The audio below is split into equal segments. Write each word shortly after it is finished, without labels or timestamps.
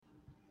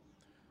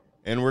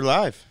And we're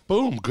live.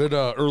 Boom. Good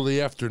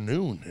early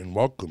afternoon, and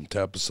welcome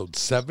to episode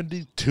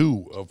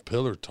 72 of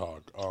Pillar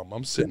Talk.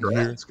 I'm sitting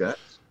here. Guys.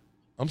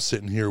 I'm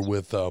sitting here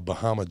with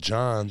Bahama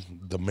John,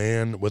 the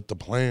man with the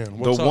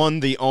plan. The one,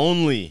 the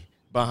only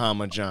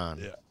Bahama John.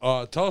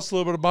 Yeah. Tell us a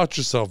little bit about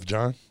yourself,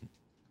 John.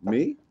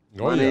 Me?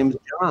 Oh, My name's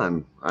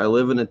John. I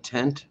live in a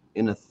tent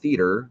in a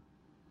theater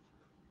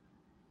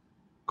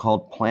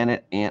called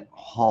Planet Ant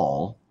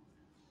Hall,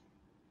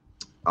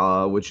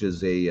 which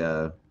is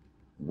a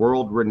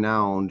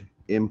world-renowned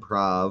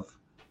improv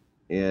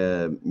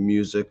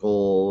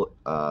musical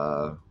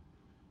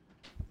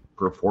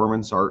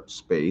performance art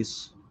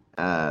space.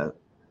 Yeah,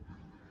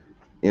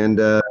 I'm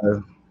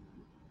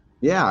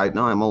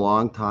a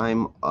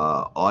long-time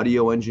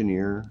audio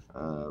engineer,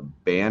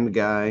 band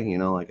guy. You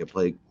know, like I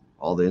play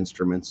all the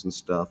instruments and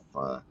stuff.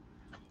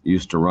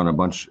 Used to run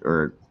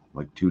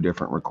like 2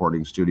 different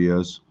recording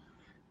studios.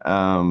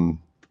 I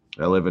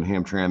live in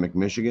Hamtramck,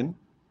 Michigan,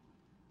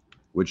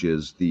 which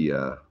is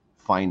the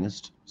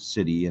finest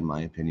city, in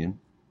my opinion,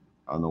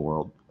 on the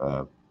world.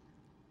 But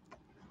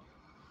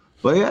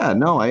yeah,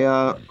 no,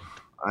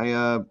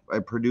 I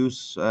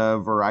produce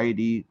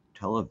variety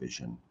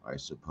television, I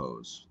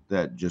suppose,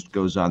 that just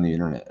goes on the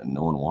internet and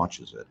no one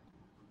watches it.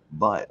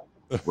 But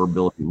we're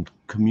building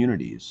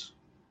communities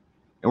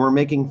and we're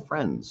making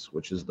friends,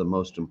 which is the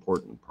most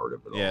important part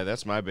of it all. Yeah,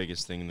 that's my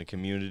biggest thing, the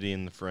community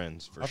and the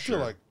friends, for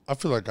sure. I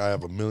feel like I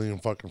have a million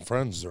fucking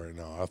friends right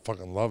now. I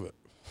fucking love it.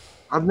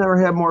 I've never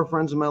had more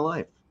friends in my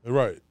life.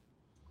 Right.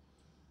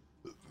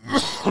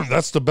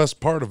 That's the best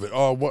part of it.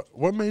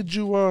 What made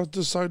you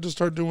decide to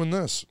start doing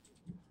this?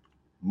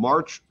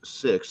 March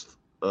 6th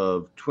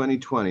of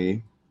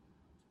 2020,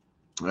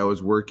 I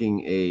was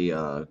working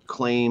an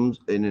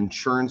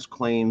insurance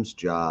claims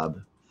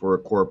job for a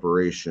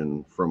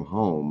corporation from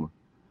home,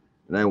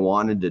 and I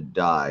wanted to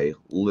die,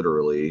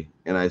 literally.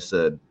 And I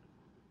said,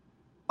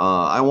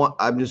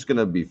 I'm just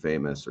gonna be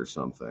famous or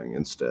something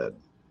instead.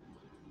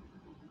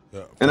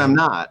 Yeah, and I'm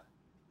not,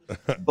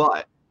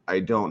 but I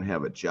don't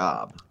have a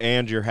job.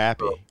 And you're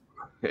happy.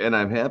 And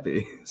I'm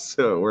happy,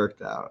 so it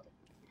worked out.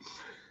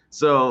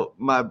 So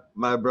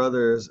my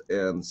brothers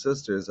and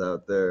sisters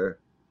out there,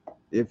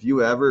 if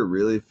you ever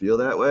really feel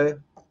that way,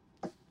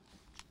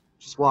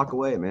 just walk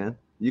away, man.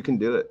 You can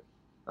do it.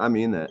 I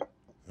mean that.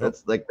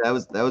 That's like that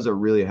was a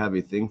really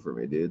heavy thing for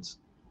me, dudes.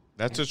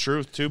 That's the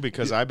truth, too,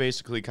 because I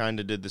basically kind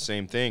of did the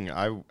same thing.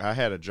 I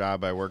had a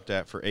job I worked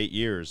at for 8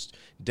 years,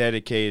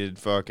 dedicated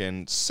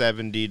fucking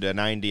 70 to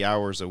 90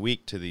 hours a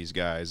week to these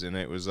guys, and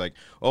it was like,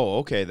 oh,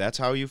 okay, that's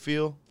how you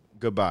feel?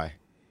 Goodbye.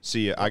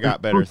 See ya. I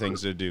got better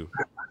things to do.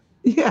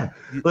 Yeah.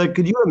 Like,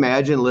 could you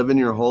imagine living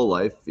your whole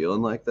life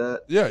feeling like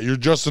that? Yeah, you're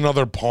just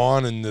another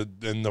pawn in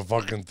the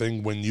fucking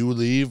thing. When you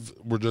leave,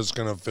 we're just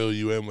going to fill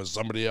you in with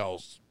somebody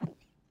else.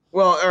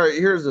 Well, all right,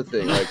 here's the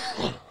thing. Like,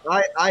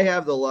 I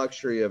have the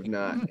luxury of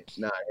not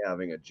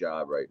having a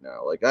job right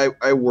now. Like,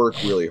 I work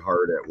really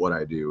hard at what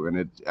I do,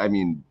 and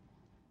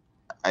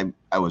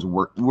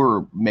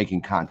we're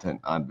making content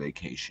on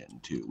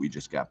vacation too. We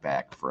just got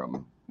back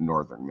from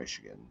Northern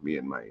Michigan, me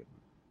and my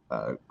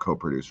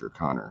co-producer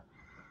Connor.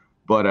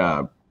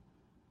 But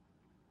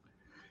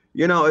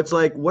you know, it's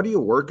like, what are you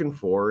working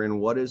for,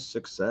 and what is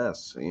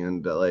success?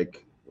 And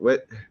like,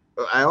 what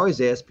I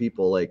always ask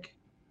people, like,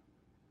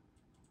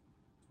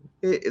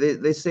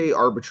 they say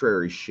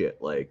arbitrary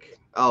shit like,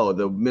 oh,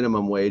 the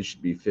minimum wage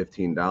should be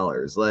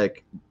 $15.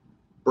 Like,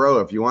 bro,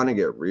 if you want to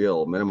get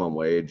real, minimum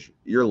wage,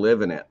 you're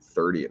living at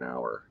 30 an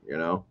hour, you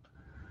know?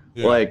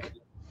 Yeah. Like,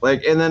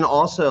 and then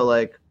also,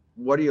 like,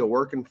 what are you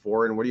working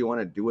for, and what do you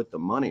want to do with the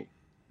money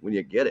when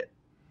you get it?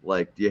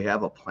 Like, do you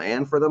have a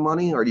plan for the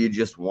money, or do you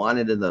just want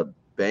it in the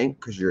bank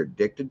because you're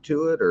addicted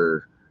to it,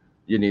 or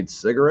you need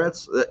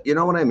cigarettes? You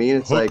know what I mean?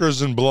 It's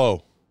hookers and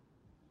blow.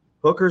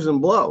 Hookers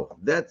and blow.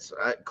 That's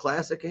a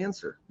classic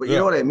answer. But you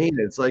know what I mean?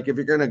 It's like, if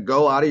you're going to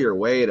go out of your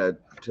way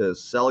to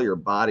sell your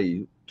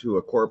body to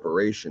a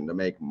corporation to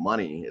make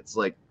money, it's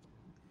like,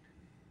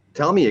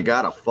 tell me you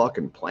got a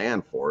fucking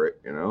plan for it,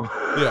 you know?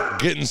 Yeah,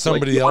 getting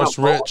somebody else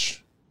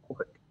rich.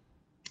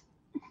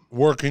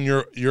 Working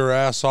your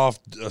ass off,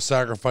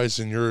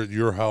 sacrificing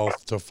your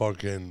health to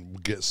fucking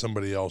get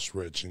somebody else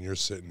rich, and you're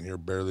sitting here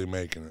barely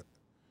making it.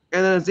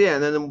 And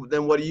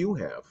then what do you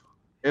have?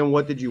 And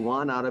what did you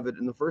want out of it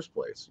in the first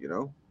place, you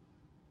know?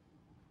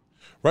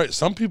 Right.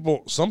 Some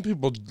people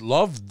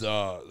loved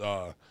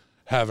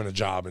having a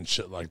job and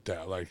shit like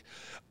that. Like,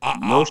 I'm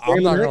not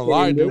gonna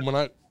lie, dude.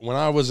 When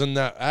I was in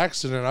that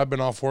accident, I've been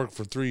off work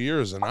for 3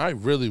 years, and I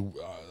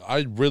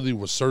really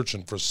was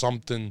searching for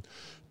something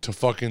to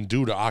fucking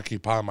do to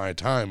occupy my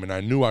time, and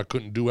I knew I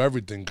couldn't do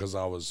everything because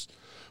I was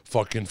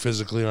fucking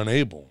physically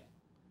unable.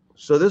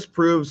 So this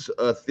proves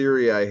a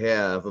theory I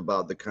have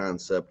about the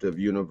concept of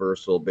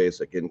universal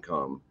basic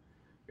income,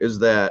 is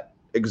that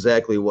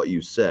exactly what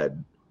you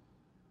said.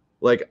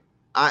 Like,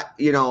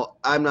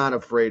 I'm not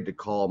afraid to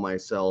call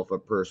myself a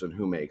person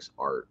who makes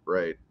art,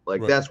 right?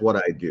 Like, that's what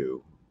I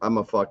do. I'm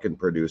a fucking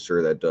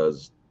producer that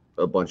does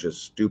a bunch of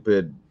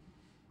stupid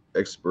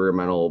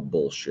experimental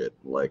bullshit,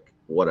 like,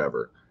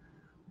 whatever.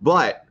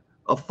 But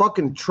A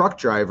fucking truck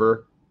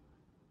driver.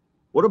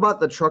 What about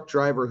the truck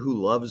driver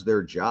who loves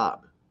their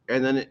job?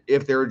 And then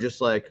if they're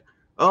just like,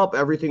 oh,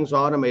 everything's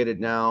automated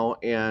now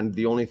and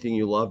the only thing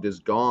you loved is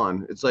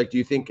gone. It's like, do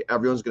you think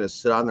everyone's going to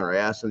sit on their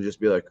ass and just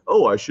be like,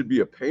 oh, I should be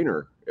a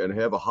painter and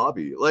have a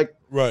hobby? Like,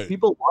 Right.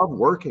 people love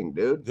working,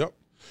 dude. Yep.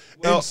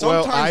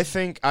 Well, I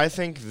think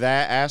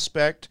that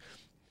aspect,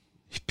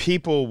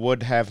 people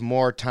would have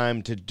more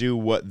time to do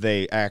what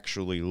they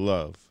actually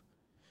love.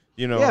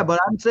 You know? Yeah, but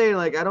I'm saying,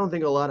 like, I don't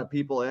think a lot of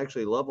people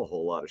actually love a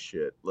whole lot of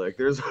shit. Like,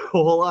 there's a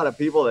whole lot of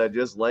people that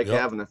just like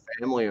having a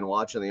family and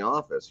watching The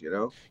Office, you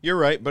know? You're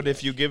right, but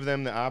if you give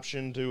them the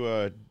option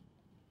to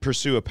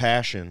pursue a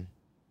passion.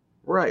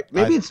 Right.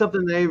 Maybe it's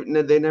something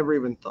they never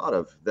even thought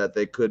of that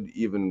they could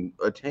even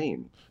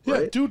attain. Yeah,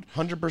 right? dude.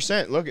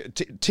 100%. Look,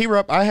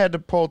 T-Rup, I had to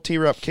pull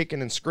T-Rup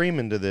kicking and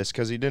screaming to this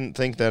because he didn't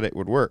think that it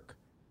would work.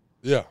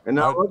 Yeah. And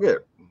now look at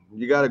it.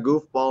 You got a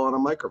goofball on a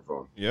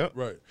microphone. Yep.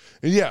 Right.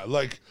 And yeah,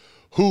 like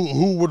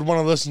who would want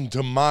to listen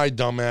to my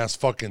dumbass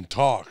fucking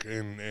talk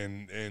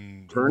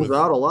and turns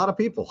out a lot of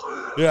people.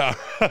 Yeah.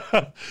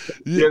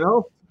 You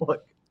know?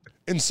 Like,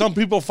 and some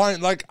people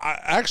find like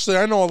I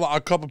know a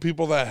couple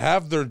people that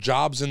have their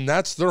jobs and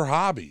that's their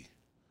hobby.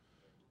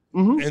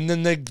 Mm-hmm. And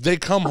then they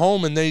come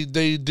home and they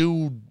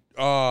do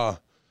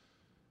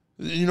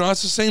you know,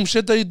 that's the same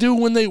shit they do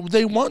when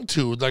they want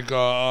to, like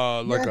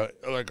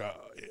a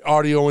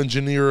audio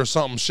engineer or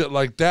something shit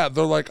like that.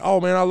 They're like,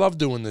 oh man, I love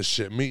doing this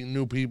shit, meeting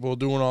new people,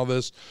 doing all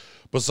this.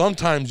 But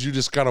sometimes you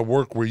just got to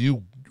work where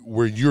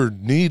you're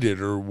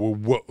needed or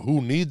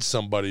who needs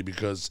somebody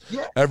because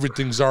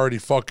everything's already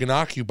fucking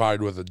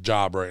occupied with a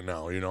job right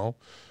now, you know?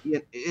 Yeah,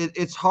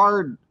 it's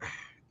hard.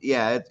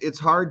 Yeah, it's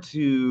hard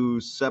to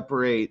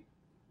separate,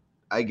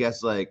 I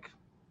guess, like,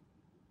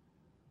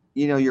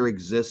 you know, your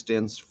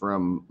existence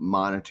from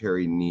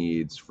monetary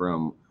needs,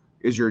 from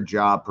is your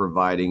job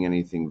providing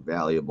anything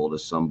valuable to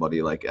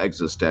somebody? Like,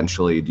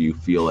 existentially, do you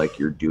feel like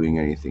you're doing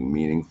anything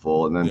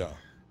meaningful? And then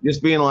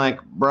just being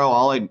like, bro,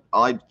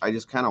 I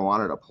just kind of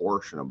wanted a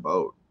Porsche and a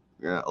boat.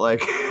 Yeah,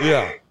 like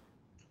yeah.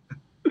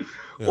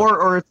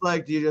 Or it's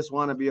like, do you just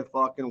want to be a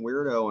fucking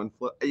weirdo and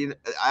flip? You know,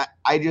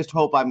 I just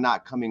hope I'm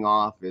not coming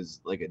off as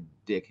like a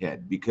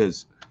dickhead,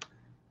 because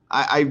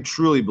I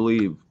truly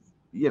believe,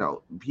 you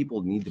know,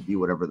 people need to be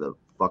whatever the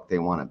fuck they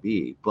want to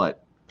be.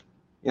 But,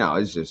 you know,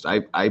 it's just,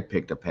 I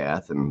picked a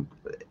path, and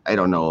I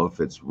don't know if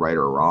it's right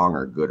or wrong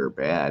or good or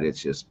bad.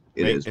 It's just,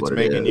 it is what it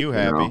is. It's making you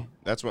happy. You know?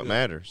 That's what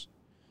matters.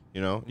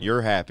 You know,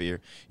 you're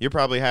happier. You're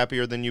probably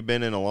happier than you've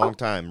been in a long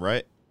time,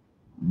 right?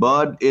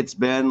 Bud, it's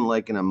been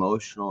like an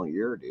emotional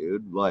year,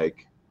 dude.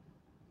 Like,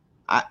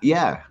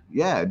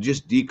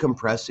 just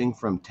decompressing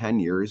from 10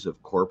 years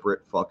of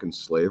corporate fucking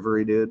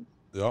slavery, dude,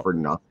 for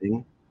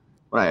nothing.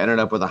 But I ended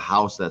up with a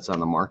house that's on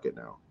the market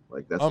now.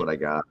 Like, that's what I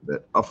got.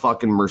 A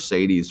fucking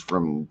Mercedes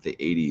from the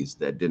 80s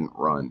that didn't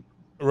run.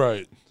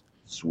 Right.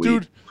 Sweet.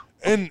 Dude,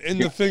 and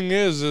the thing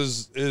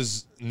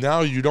is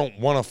now you don't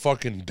want to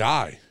fucking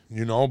die,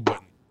 you know,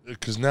 but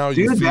because now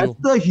you feel...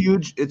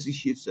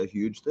 it's a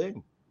huge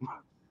thing.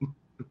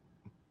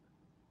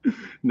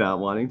 Not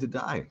wanting to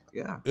die.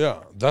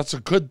 Yeah, that's a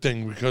good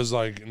thing, because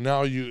like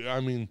now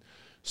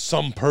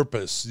some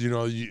purpose, you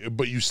know,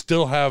 but you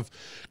still have,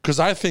 because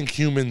I think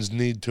humans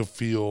need to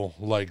feel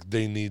like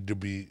they need to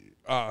be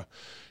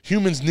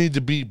humans need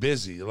to be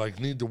busy, like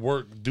need to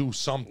work, do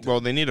something.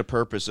 Well, they need a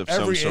purpose of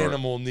some sort. Every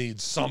animal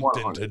needs something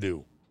 100. to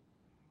do.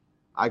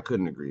 I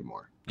couldn't agree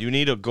more. You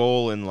need a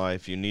goal in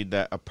life. You need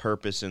a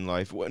purpose in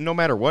life, no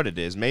matter what it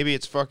is. Maybe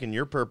it's fucking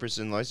your purpose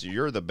in life. So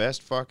you're the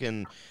best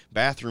fucking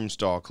bathroom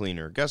stall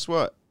cleaner. Guess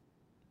what?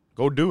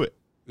 Go do it.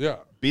 Yeah.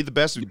 Be the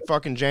best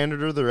fucking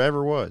janitor there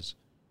ever was.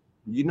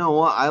 You know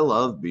what? I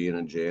love being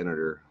a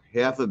janitor.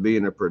 Half of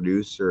being a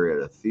producer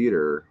at a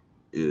theater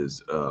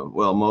is,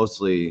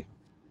 mostly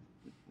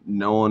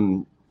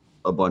knowing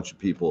a bunch of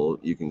people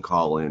you can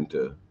call in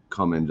to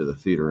come into the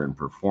theater and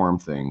perform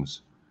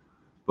things.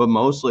 But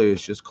mostly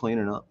it's just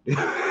cleaning up,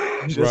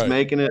 just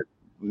making it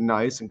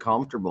nice and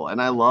comfortable.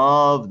 And I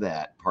love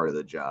that part of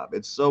the job.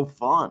 It's so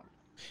fun.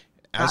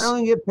 I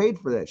don't get paid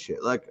for that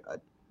shit. Like,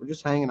 we're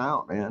just hanging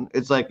out, man.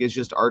 It's like, it's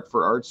just art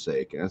for art's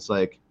sake. And it's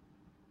like,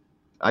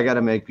 I got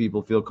to make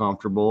people feel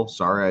comfortable.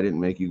 Sorry, I didn't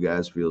make you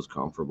guys feel as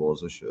comfortable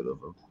as I should have.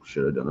 I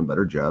should have done a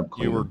better job.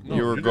 You were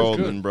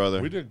golden,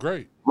 brother. We did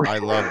great. I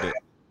loved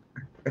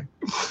it.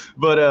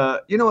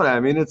 But you know what I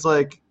mean? It's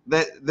like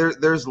that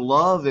there's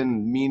love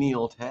in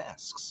menial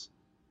tasks.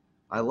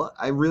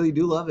 I really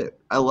do love it.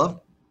 I love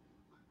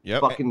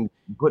fucking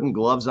putting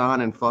gloves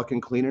on and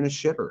fucking cleaning a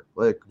shitter.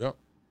 Like,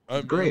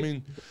 great. I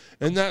mean,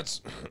 and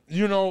that's,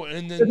 you know,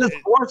 and then it's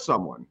for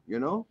someone, you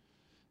know?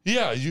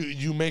 Yeah,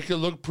 you make it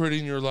look pretty,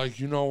 and you're like,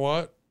 you know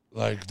what?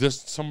 Like,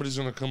 somebody's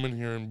gonna come in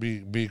here and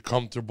be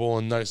comfortable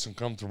and nice and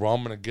comfortable.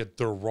 I'm gonna get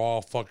their raw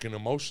fucking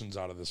emotions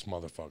out of this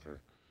motherfucker.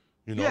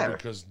 You know,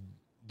 because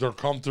they're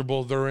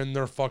comfortable, they're in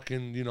their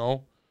fucking, you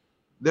know.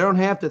 They don't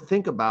have to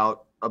think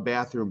about a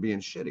bathroom being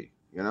shitty,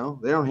 you know?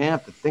 They don't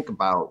have to think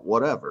about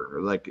whatever.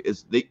 Like,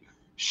 they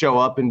show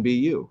up and be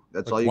you.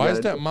 That's all you gotta do. Why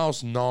is that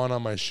mouse gnawing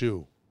on my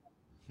shoe?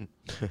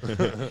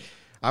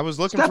 I was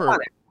looking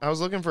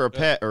for a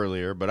pet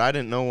earlier, but I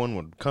didn't know one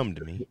would come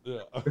to me.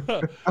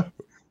 Yeah.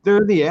 They're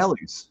in the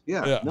alleys.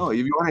 Yeah. Yeah. No, if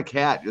you want a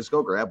cat, just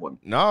go grab one.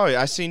 No,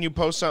 I seen you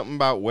post something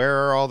about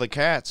where are all the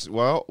cats.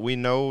 Well, we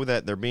know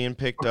that they're being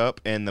picked up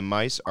and the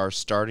mice are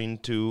starting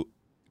to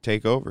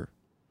take over.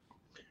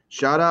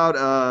 Shout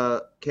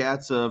out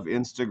Cats of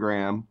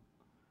Instagram.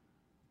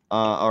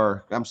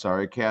 Or I'm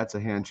sorry, Cats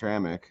of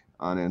Hamtramck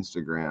on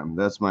Instagram.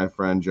 That's my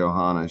friend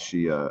Johanna.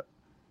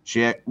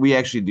 We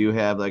actually do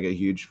have like a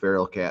huge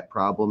feral cat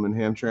problem in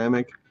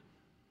Hamtramck,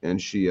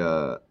 and she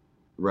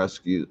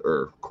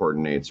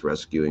coordinates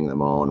rescuing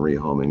them all and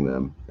rehoming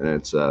them, and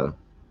it's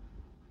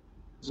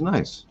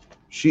nice.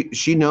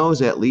 She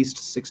knows at least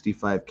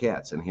 65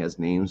 cats and has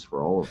names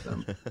for all of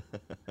them.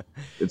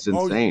 It's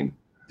insane.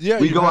 Yeah,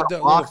 we go on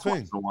walks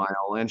once in a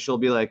while, and she'll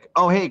be like,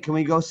 "Oh, hey, can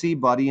we go see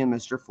Buddy and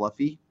Mr.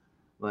 Fluffy?"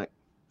 I'm like,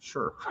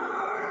 sure.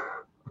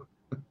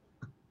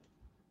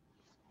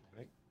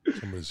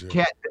 Somebody's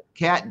here.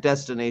 Cat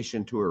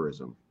destination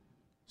tourism.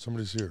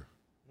 Somebody's here.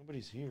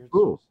 Nobody's here.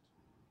 Ooh.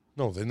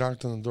 No, they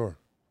knocked on the door.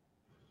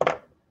 What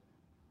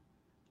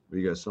are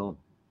you guys selling?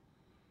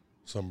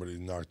 Somebody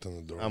knocked on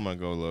the door. I'm gonna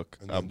go look.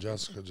 And then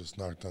Jessica just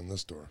knocked on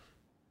this door.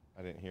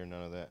 I didn't hear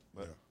none of that.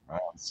 But I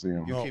don't see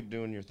him. you keep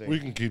doing your thing. We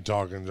can keep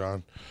talking,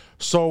 John.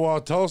 So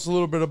tell us a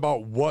little bit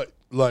about what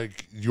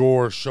like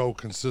your show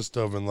consists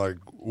of and like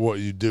what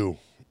you do.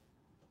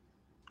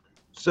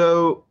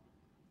 So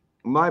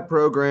my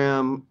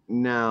program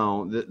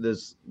now,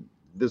 this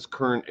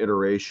current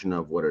iteration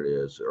of what it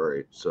is. All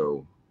right.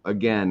 So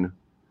again,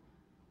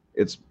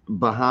 it's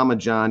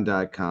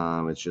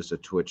bahamajohn.com. It's just a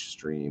Twitch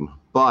stream,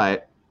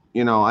 but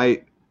you know,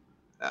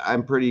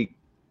 I'm pretty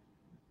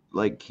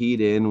like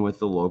keyed in with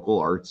the local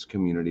arts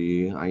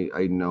community.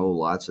 I know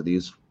lots of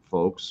these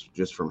folks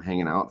just from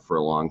hanging out for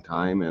a long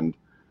time, and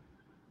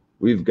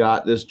we've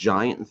got this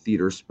giant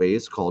theater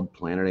space called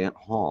Planet Ant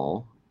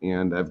Hall,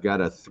 and I've got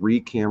a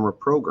 3-camera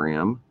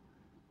program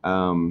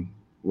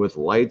with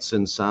lights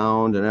and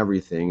sound and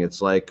everything.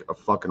 It's like a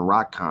fucking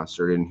rock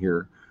concert in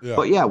here. Yeah.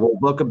 But yeah, we'll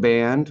book a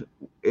band.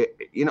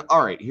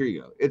 All right, here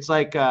you go. It's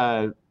like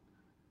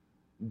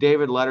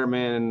David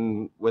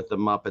Letterman with the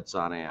Muppets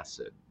on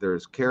acid.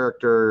 There's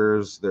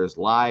characters, there's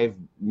live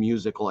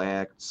musical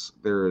acts,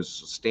 there's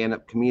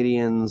stand-up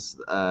comedians,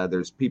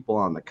 there's people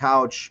on the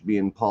couch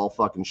being Paul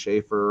fucking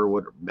Schaefer,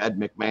 Ed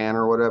McMahon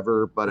or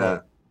whatever.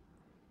 But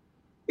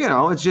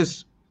it's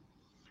just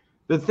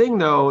the thing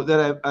though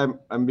that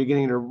I'm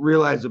beginning to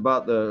realize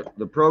about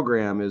the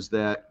program is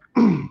that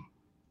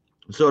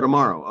so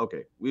tomorrow,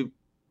 okay,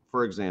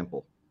 for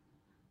example,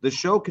 the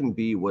show can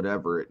be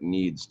whatever it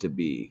needs to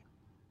be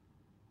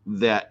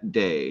that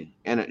day,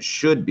 and it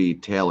should be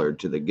tailored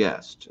to the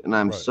guest. And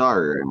I'm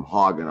sorry I'm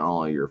hogging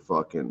all of your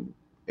fucking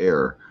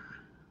air,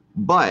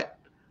 but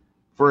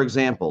for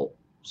example,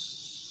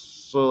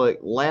 so like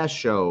last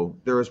show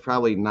there was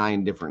probably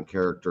 9 different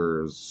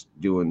characters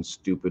doing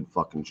stupid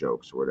fucking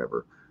jokes or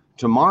whatever.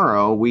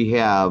 Tomorrow we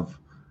have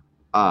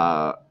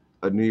a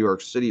New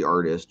York City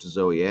artist,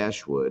 Zoe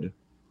Ashwood,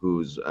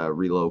 who's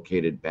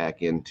relocated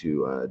back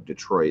into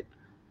Detroit,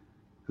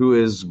 who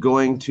is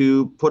going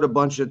to put a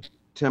bunch of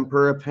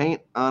tempera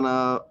paint on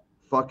a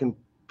fucking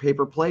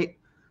paper plate,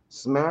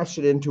 smash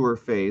it into her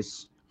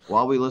face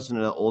while we listen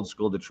to old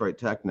school Detroit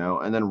techno,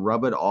 and then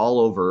rub it all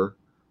over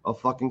a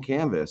fucking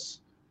canvas.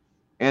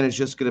 And it's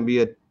just going to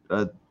be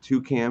a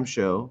 2-cam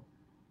show,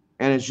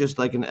 and it's just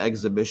like an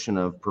exhibition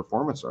of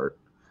performance art,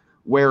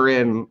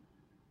 wherein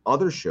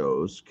other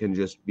shows can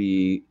just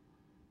be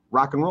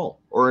rock and roll,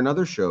 or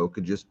another show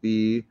could just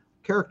be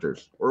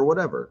characters or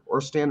whatever,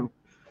 or stand.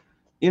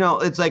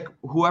 It's like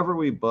whoever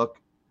we book,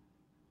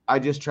 I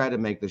just try to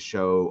make the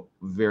show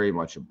very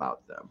much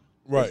about them.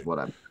 Right. Is what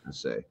I'm going to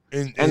say.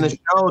 And the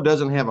show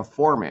doesn't have a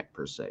format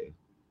per se.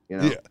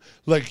 Yeah.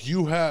 Like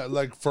you had,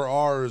 like for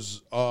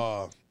ours,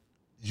 for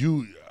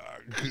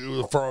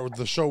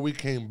the show we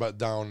came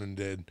down and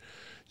did,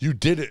 you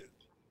did it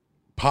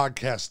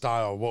podcast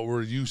style, what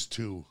we're used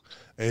to.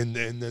 And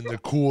then the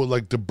cool,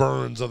 like the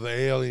burns of the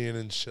alien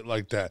and shit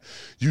like that.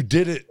 You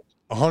did it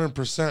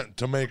 100%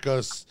 to make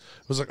us.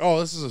 It was like, oh,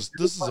 this is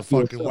a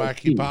fucking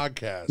wacky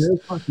podcast. Go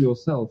fuck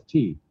yourself,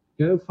 T.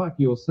 Go fuck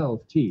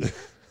yourself, T.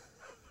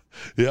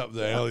 Yep,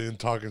 the alien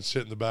talking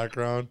shit in the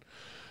background.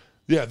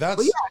 Yeah,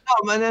 that's.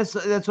 Man, that's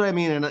what I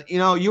mean. And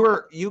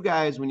you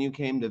guys when you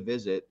came to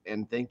visit,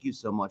 and thank you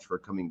so much for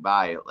coming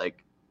by.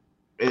 Like,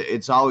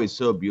 it's always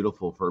so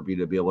beautiful for me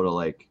to be able to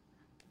like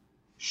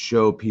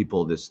show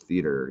people this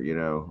theater.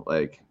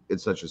 Like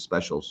it's such a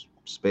special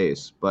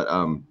space. But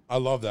I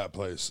love that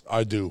place.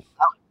 I do.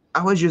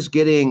 I was just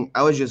getting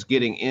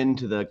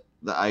into the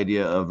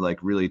idea of like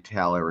really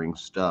tailoring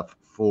stuff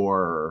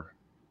for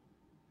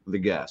the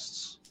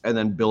guests and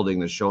then building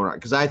the show around,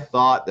 because I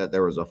thought that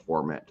there was a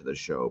format to the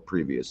show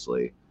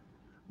previously,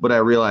 but I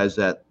realized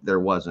that there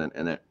wasn't,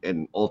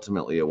 and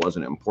ultimately it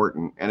wasn't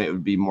important, and it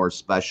would be more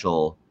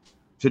special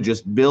to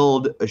just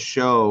build a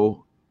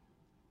show.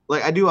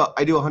 Like I do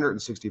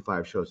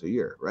 165 shows a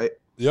year, right?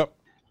 Yep.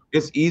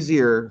 It's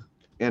easier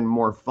and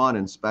more fun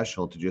and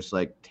special to just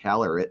like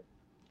tailor it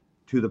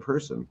to the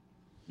person,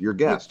 your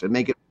guest, and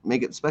make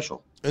it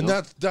special. And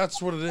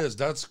that's what it is.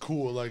 That's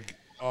cool. Like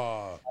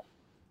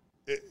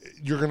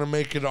you're gonna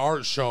make it an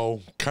art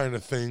show kind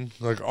of thing,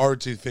 like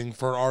artsy thing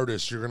for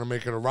artists. You're gonna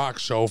make it a rock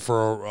show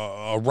for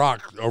a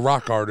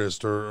rock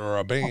artist or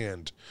a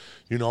band,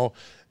 you know.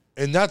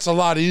 And that's a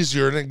lot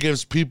easier, and it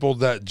gives people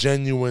that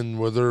genuine,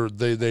 whether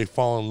they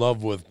fall in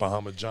love with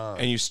Bahama John.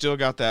 And you still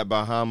got that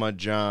Bahama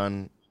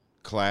John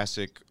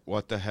classic,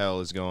 what the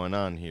hell is going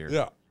on here?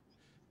 Yeah.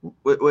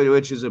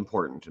 Which is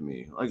important to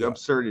me. Like,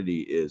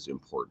 absurdity is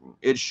important.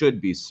 It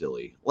should be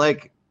silly.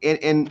 Like,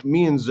 and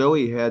me and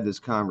Zoe had this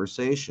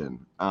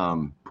conversation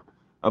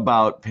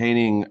about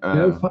painting.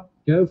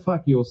 Go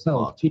fuck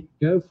yourself, T.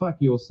 Go fuck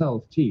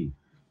yourself, T.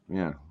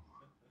 Yeah.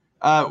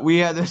 We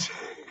had this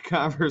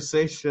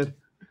conversation.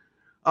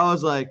 I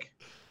was like,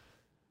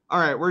 all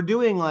right, we're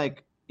doing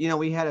like, you know,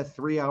 we had a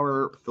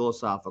 3-hour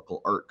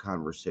philosophical art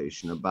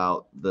conversation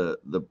about the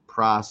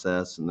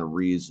process and the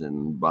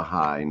reason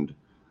behind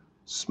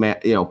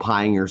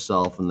pieing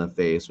yourself in the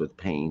face with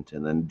paint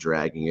and then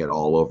dragging it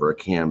all over a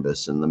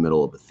canvas in the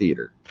middle of a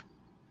theater.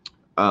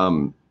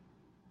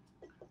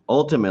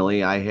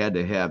 Ultimately, I had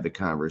to have the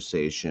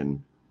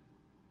conversation,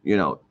 you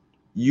know,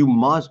 you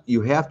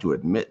have to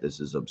admit this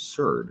is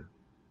absurd,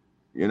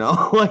 you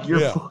know, like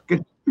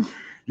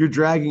you're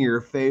dragging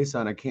your face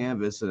on a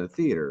canvas in a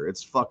theater.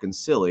 It's fucking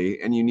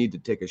silly, and you need to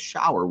take a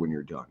shower when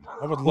you're done.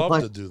 I would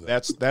love to do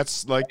that.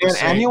 That's like and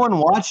anyone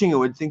watching it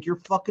would think you're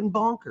fucking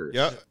bonkers.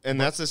 Yeah,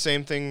 and that's the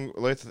same thing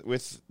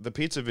with the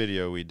pizza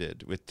video we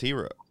did with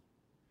T-Ro.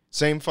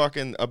 Same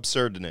fucking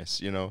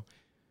absurdness, you know.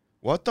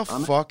 What the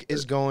fuck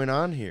is going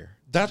on here?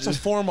 That's a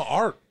form of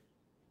art.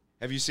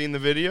 Have you seen the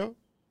video?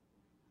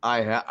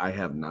 I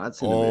have not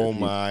seen the video. Oh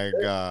my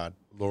God.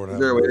 Lord have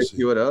mercy. Is there a way to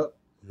cue it up?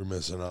 You're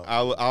missing out.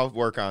 I'll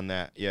work on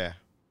that. Yeah.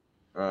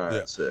 All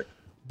right, sick.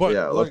 But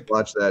yeah, let's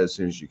watch that as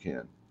soon as you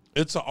can.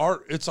 It's an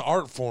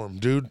art form,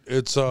 dude.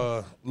 It's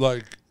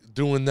like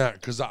doing that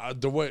because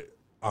the way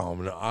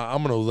I'm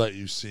gonna let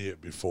you see it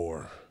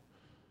before.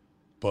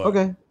 But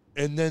okay.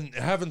 And then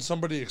having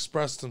somebody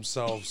express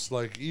themselves,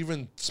 like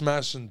even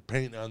smashing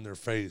paint on their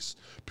face,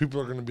 people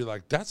are gonna be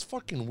like, "That's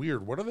fucking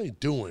weird. What are they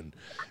doing?"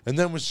 And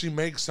then when she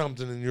makes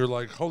something, and you're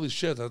like, "Holy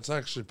shit, that's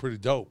actually pretty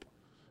dope."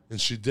 And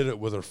she did it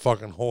with her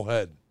fucking whole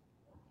head.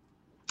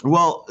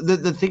 Well,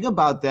 the thing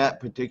about that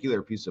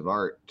particular piece of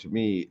art to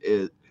me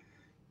is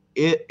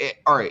it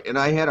all right. And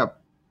I had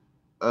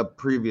a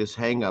previous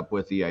hang up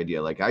with the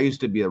idea. Like, I used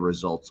to be a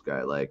results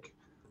guy. Like,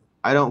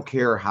 I don't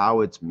care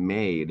how it's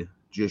made,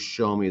 just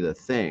show me the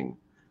thing.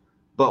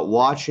 But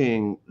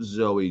watching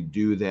Zoe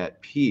do that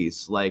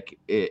piece, like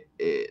it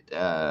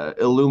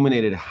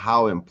illuminated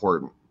how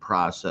important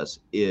process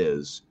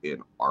is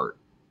in art.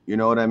 You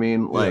know what I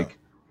mean? Yeah.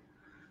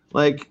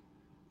 Like,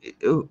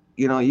 you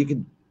know, you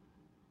could,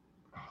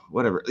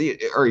 whatever.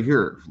 Or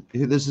here,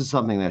 this is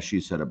something that she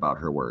said about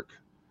her work,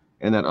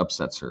 and that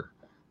upsets her.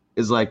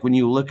 Is like when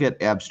you look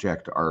at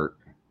abstract art,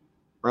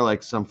 or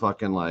like some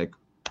fucking like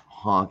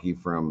honky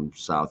from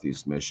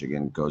Southeast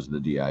Michigan goes to the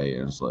DIA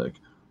and is like,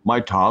 my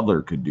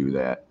toddler could do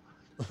that.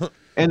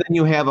 And then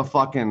you have a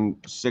fucking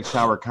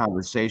 6-hour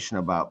conversation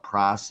about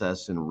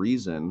process and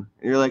reason.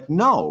 And you're like,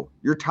 no,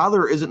 your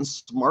toddler isn't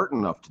smart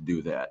enough to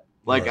do that.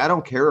 Like, right. I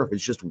don't care if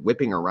it's just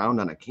whipping around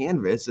on a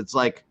canvas. It's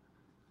like,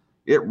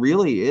 it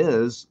really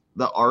is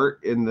the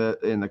art in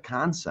the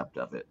concept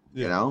of it,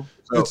 you know?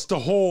 So, it's the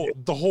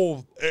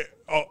whole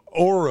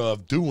aura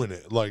of doing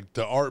it, like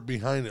the art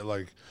behind it,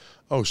 like,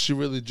 oh, she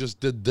really just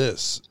did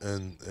this.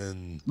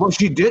 And well,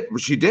 she did.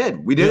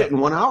 We did it in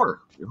 1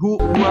 hour.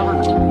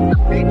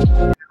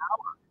 Whoever.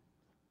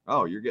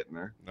 Oh, you're getting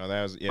there. No,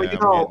 that was, yeah, I'm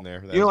getting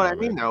there. You know what I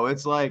mean, though?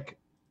 It's like,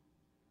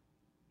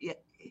 yeah,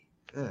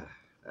 I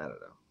don't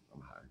know.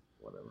 I'm high.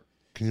 Whatever.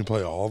 Can you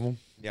play all of them?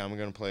 Yeah, I'm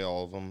going to play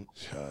all of them.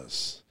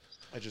 Yes.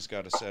 I just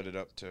got to set it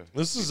up to.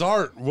 This is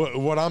art.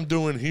 What I'm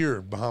doing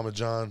here, Bahama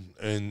John,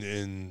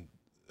 and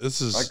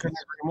this is. I couldn't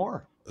agree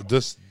more.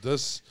 This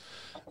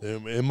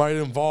it might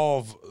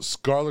involve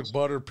garlic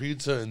butter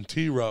pizza and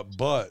T-Rup,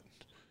 but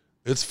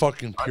it's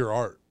fucking pure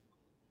art.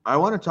 I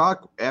want to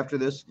talk after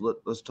this.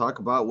 Let's talk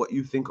about what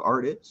you think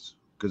art is,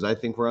 because I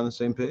think we're on the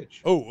same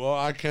page. Oh, well,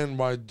 I can.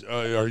 Why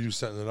are you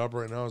setting it up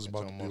right now? It's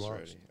about to be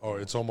launched. Oh,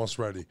 it's almost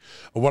ready.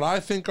 What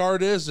I think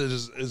art is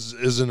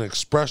an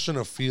expression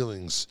of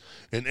feelings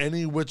in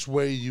any which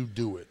way you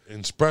do it.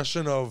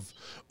 Expression of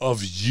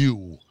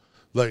you,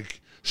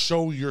 like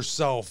show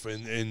yourself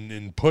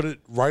and put it,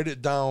 write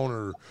it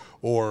down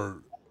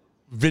or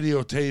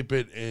videotape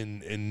it,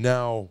 and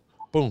now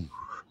boom,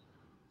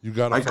 you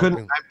got.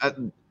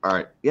 All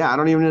right. Yeah, I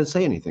don't even need to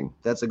say anything.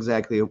 That's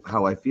exactly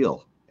how I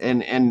feel.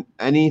 And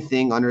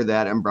anything under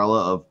that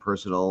umbrella of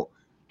personal,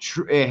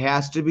 it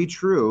has to be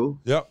true.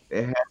 Yep.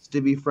 It has to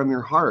be from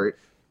your heart,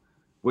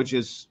 which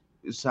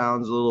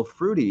sounds a little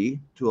fruity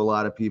to a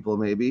lot of people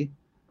maybe.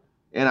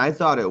 And I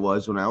thought it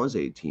was when I was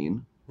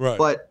 18. Right.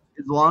 But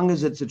as long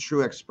as it's a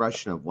true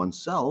expression of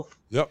oneself,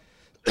 yep.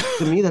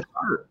 To me, that's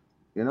art.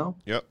 You know?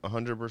 Yep,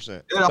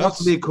 100%. It'd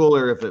also be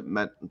cooler if it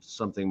meant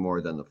something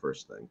more than the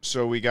first thing.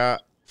 So we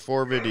got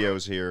 4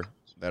 videos here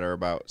that are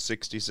about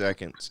 60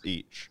 seconds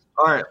each.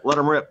 All right, let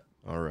them rip.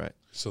 All right.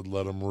 So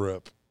let them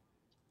rip.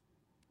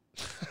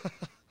 Oh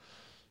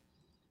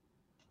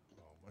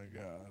my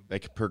God. They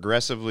could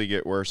progressively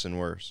get worse and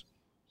worse.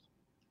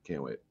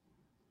 Can't wait.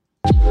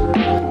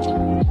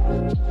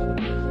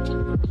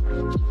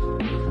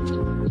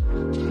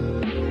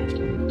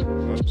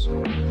 Oops.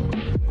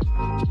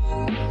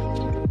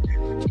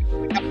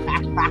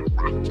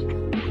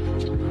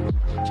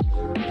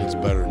 It's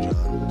better, John.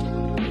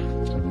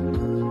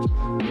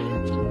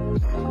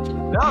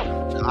 No,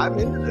 I'm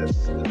into this.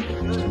 This is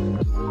good.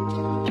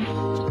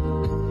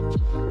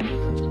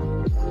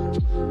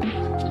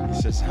 He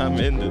says, I'm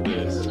into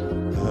this.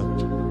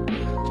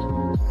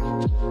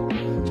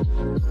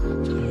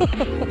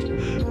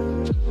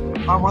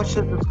 How much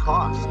does this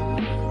cost?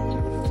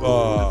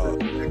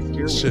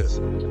 Shit.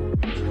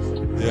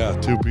 Yeah,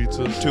 2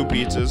 pizzas. 2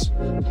 pizzas.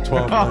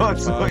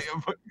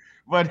 $12.95.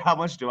 But how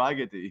much do I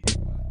get to eat?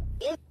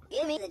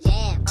 Give me the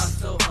jam. I'm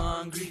so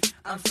hungry.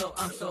 I'm so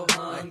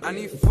hungry. I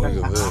need food.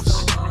 Look at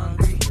this.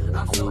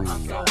 I'm so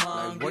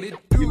hungry. What it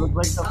You do? look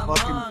like the I'm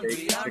fucking hungry.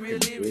 baked I'm chicken,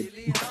 really,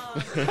 dude.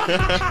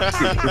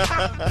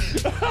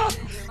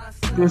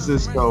 hungry. This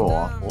is so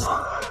awful.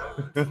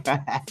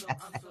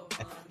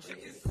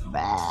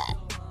 Bah,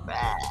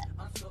 bah.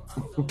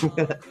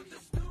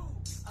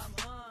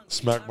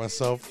 Smack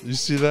myself. You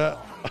see that?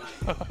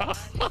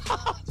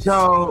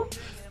 So,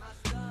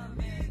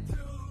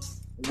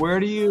 where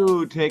do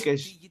you take a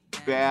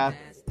bath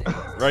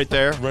Right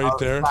there. Right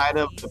there. outside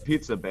of the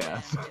pizza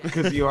bath?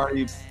 Because you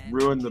already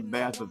ruined the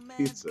bath of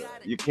pizza.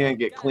 You can't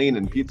get clean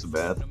in pizza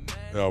bath.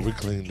 Yeah, we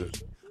cleaned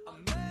it.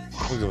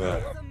 Look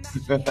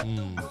at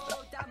that.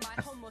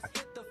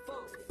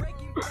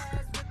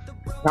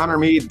 Connor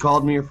Mead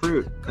called me a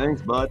fruit.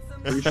 Thanks, bud.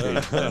 Appreciate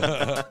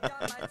it.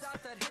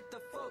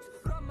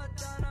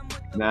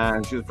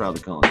 Nah, she was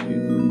probably calling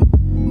you.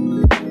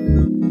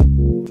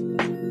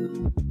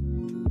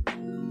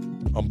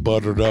 I'm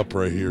buttered up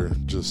right here.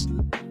 Just.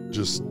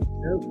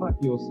 Go fuck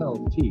yourself,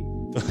 T.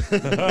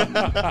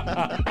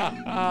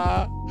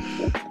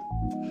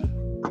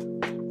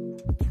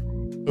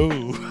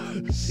 Ooh.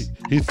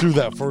 He threw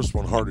that first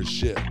one hard as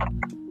shit.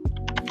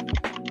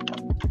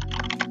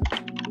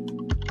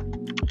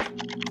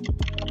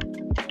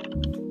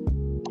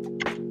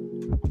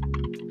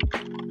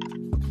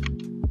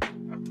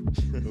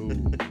 Ooh.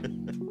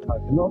 I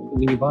cannot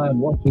believe I am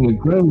watching a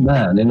grown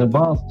man in a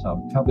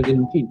bathtub covered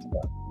in pizza.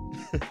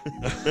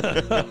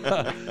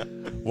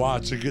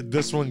 Watch it.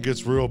 This one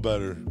gets real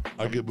better.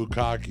 I get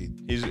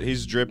bukkake.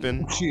 He's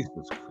dripping.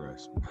 Jesus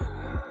Christ.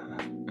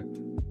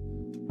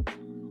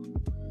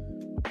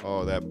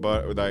 Oh,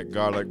 that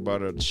garlic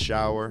buttered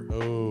shower.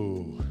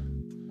 Oh.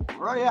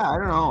 Well, yeah, I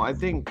don't know. I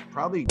think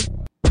probably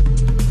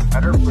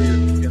better for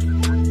your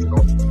skin than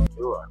that.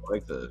 Ooh, I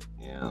like the,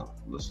 yeah,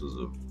 this is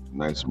a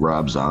nice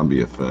Rob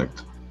Zombie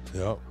effect.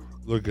 Yep.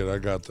 Look at, I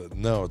got the,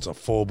 no, it's a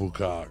full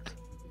bukkake.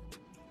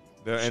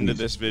 The end of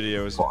this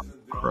video is Fuck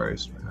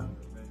Christ, man.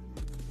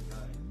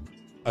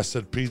 I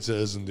said pizza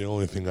isn't the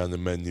only thing on the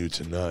menu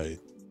tonight.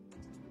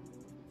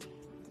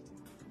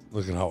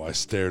 Look at how I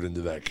stared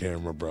into that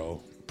camera,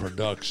 bro.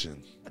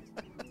 Production.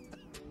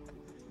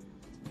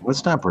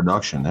 That's not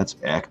production. That's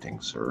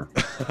acting, sir.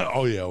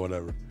 Oh, yeah,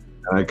 whatever.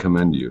 And I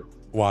commend you.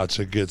 Watch,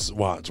 it gets,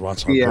 watch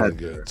how Yeah. good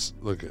it gets.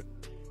 Look at.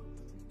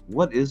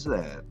 What is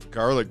that?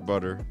 garlic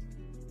butter.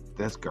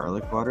 That's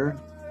garlic butter?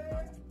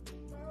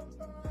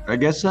 I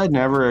guess I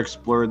never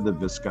explored the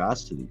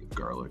viscosity of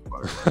garlic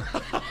butter.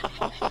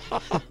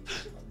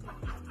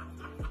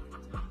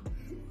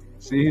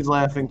 See, he's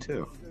laughing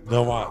too.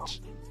 Now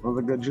watch. That was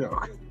a good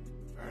joke.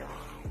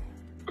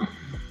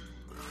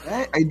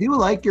 I do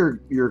like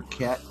your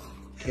cat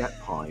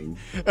pawing.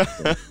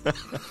 That's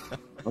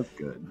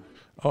good.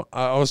 Oh,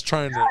 I was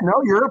trying to.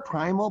 No, you're a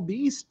primal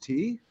beast,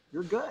 T.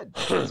 You're good.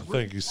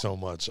 Thank you so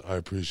much. I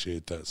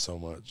appreciate that so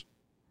much.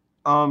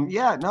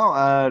 Yeah,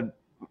 no.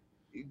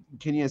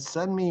 Can you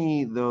send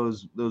me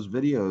those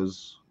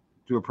videos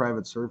to a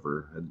private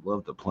server? I'd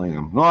love to play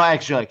them. No,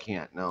 actually, I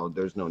can't. No,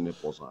 there's no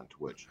nipples on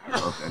Twitch.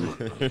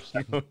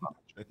 Okay.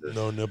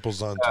 No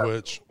nipples on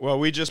Twitch. Well,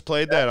 we just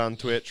played that on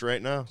Twitch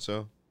right now,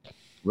 so.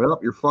 Well,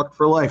 you're fucked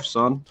for life,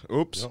 son.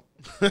 Oops.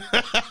 Yep.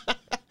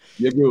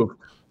 You goofed.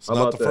 It's How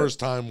not about the that? first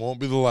time, won't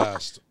be the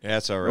last.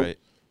 That's all right.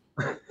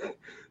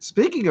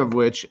 Speaking of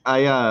which,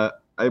 I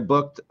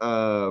booked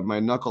my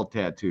knuckle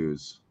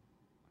tattoos.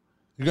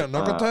 You got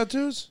knuckle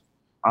tattoos?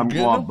 I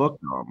getting them?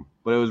 booked them,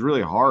 but it was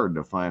really hard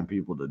to find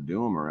people to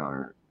do them around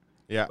here.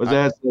 Yeah. Was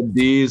that said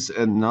D's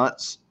and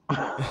nuts?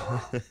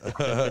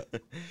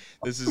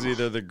 This is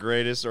either the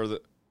greatest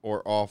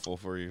or awful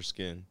for your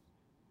skin.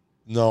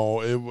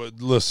 No, it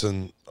would.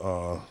 Listen,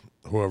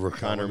 whoever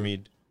Connor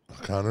Mead.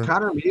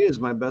 Connor Mead is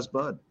my best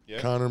bud. Yeah.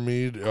 Connor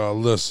Mead,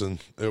 listen,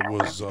 it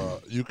was,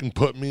 you can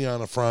put me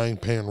on a frying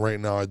pan right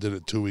now. I did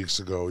it 2 weeks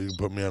ago. You can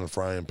put me on a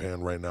frying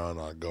pan right now and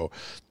I'll go,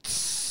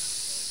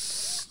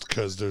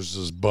 because there's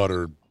this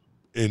butter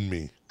in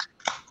me.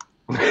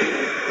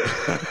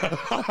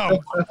 I'm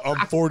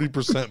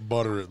 40%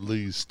 butter at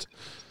least.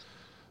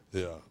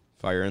 Yeah.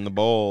 Fire in the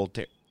bowl.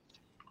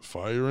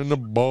 Fire in the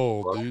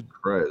bowl, dude.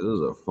 Right, this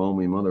is a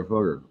foamy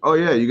motherfucker. Oh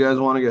yeah, you guys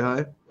want to get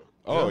high?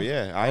 Oh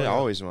yeah, I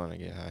always want to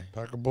get high.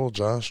 Pack a bowl,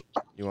 Josh.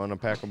 You want to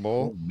pack a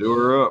bowl? Do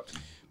her up.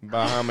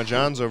 Bahama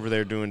John's over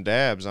there doing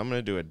dabs. I'm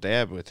gonna do a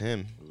dab with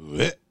him.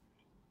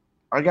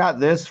 I got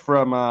this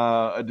from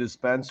a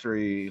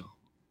dispensary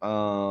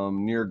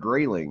near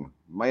Grayling.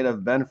 Might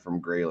have been from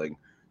Grayling.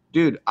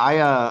 Dude,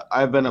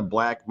 I've been a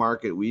black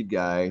market weed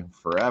guy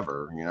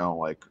forever. You know,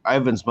 like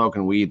I've been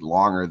smoking weed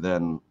longer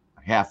than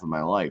half of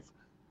my life.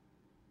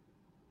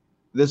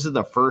 This is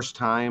the first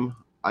time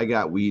I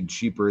got weed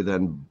cheaper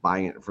than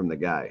buying it from the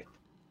guy.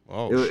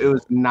 Oh, It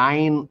was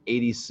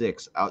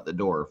 $9.86 out the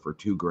door for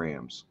 2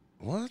 grams.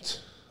 What?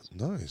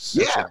 Nice.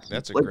 Yeah,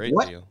 that's a like, great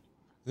what? deal.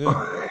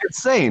 Yeah.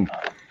 Insane.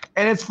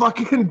 And it's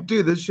fucking,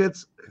 dude, this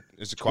shit's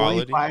Is it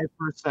quality? 25%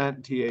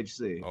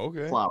 THC.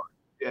 Okay. Flower.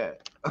 Yeah.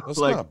 That's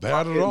Like, not bad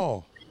at fucking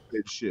all.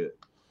 Good shit.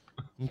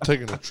 I'm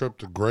taking a trip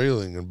to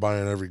Grayling and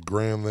buying every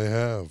gram they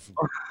have.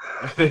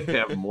 They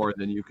have more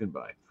than you can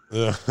buy.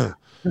 Yeah.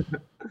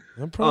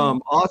 I'm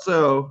probably,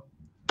 Also,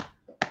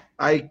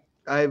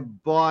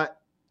 I've bought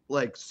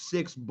like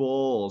 6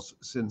 bowls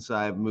since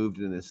I've moved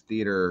in this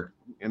theater,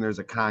 and there's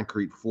a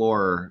concrete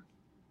floor.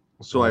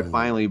 So I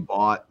finally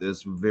bought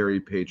this very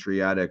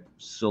patriotic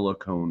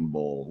silicone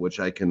bowl, which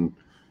I'm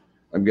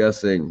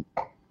guessing,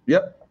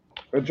 yep,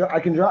 I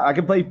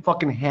can play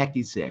fucking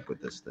hacky sack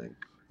with this thing.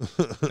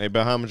 Hey,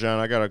 Bahama John,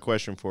 I got a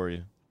question for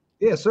you.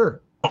 Yeah, sir.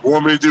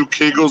 Want me to do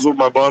Kegels with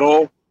my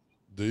butthole?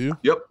 do you?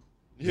 Yep.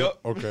 Yep.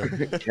 Okay.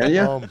 Can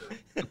you?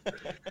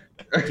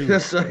 Dude.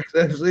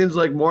 That seems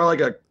like more like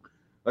a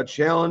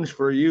challenge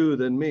for you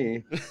than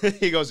me.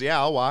 He goes, yeah,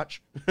 I'll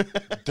watch.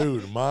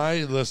 Dude,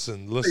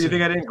 listen. You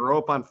think I didn't grow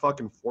up on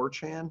fucking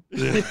 4chan?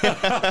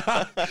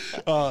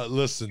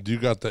 Listen, you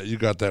got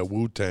that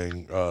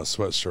Wu-Tang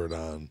sweatshirt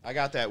on. I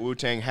got that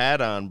Wu-Tang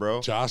hat on,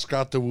 bro. Josh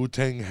got the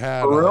Wu-Tang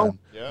hat For real? on.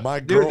 Yeah. My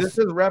Dude, girl, this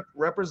is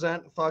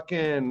represent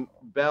fucking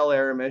Bel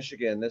Air,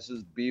 Michigan. This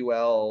is Be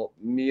Well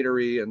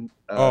Meadery and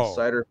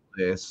cider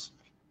place.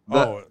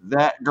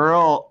 That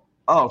girl.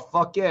 Oh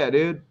fuck yeah,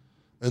 dude.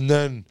 and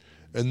then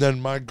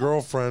my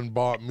girlfriend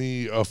bought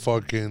me a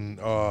fucking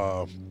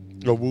a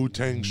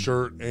Wu-Tang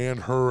shirt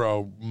and her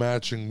a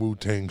matching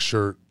Wu-Tang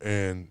shirt,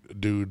 and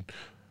dude,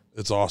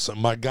 it's awesome.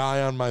 My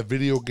guy on my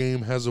video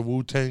game has a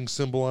Wu-Tang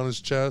symbol on his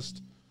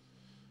chest.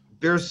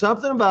 There's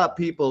something about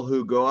people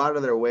who go out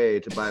of their way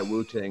to buy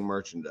Wu-Tang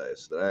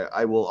merchandise that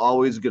I will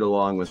always get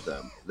along with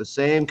them. The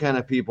same kind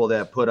of people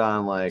that put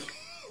on like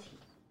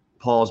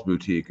Paul's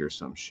Boutique or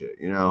some shit.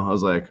 You know, I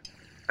was like,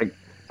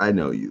 I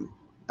know you.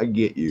 I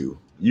get you.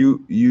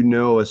 You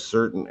know a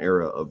certain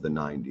era of the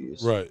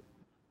 90s. Right.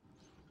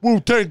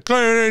 Wu-Tang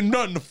Clan ain't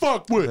nothing to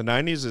fuck with. The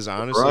 90s is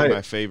honestly Right.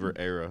 my favorite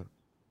era.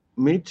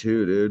 Me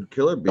too, dude.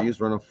 Killer Bees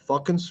run a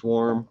fucking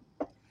swarm.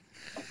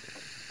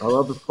 I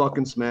love the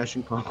fucking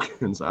Smashing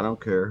Pumpkins. I don't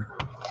care.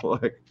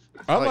 Like,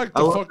 I like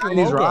I the love fucking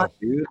 90s logo. rock,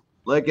 dude.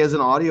 Like, as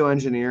an audio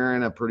engineer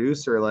and a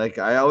producer, like,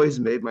 I always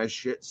made my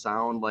shit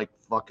sound like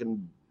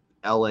fucking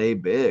LA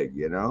big,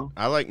 you know?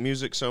 I like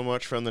music so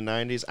much from the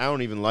 90s. I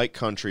don't even like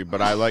country,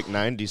 but I like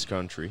 90s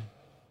country.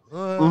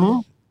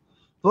 Mm-hmm.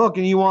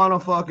 Fucking, you want a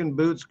fucking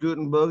boot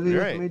scooting boogie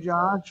Right. with me,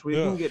 Josh? We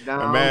can get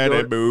down. I'm at go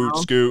a boot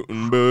down.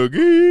 scooting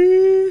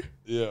boogie.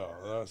 Yeah,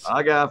 that's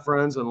I got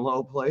friends in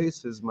low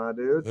places, my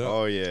dude. Yeah.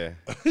 Oh, yeah.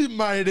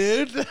 my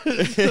dude.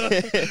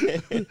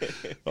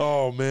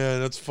 Oh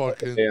man, that's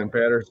fucking. Dan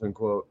Patterson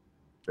quote.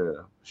 Yeah.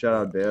 Shout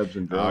out Dabs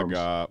and I Drums.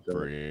 got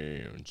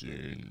friends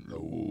in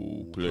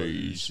low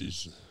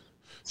places.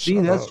 See,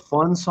 Shout that's out.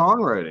 fun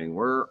songwriting.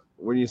 Where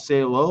when you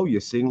say low, you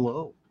sing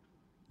low.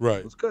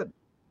 Right. It's good.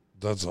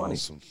 That's funny.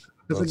 awesome.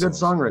 It's That's a good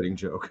awesome. songwriting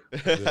joke.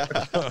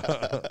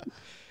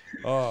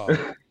 Oh,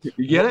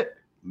 You get it?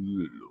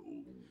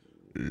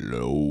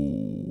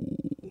 Low.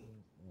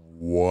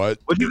 what?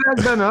 What you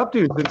guys been up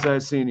to since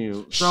I've seen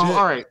you? So, Shit.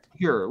 all right,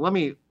 here, let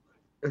me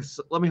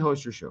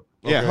host your show.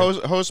 Yeah,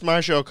 Okay. host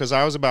my show because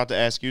I was about to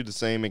ask you the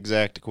same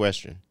exact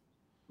question.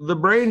 The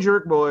Brain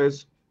Jerk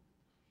Boys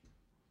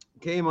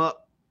came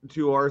up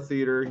to our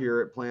theater here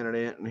at Planet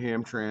Ant in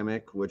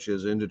Hamtramck, which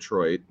is in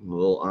Detroit, a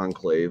little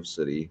enclave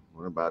city.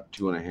 We're about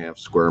 2.5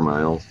 square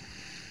miles.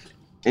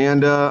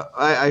 And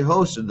I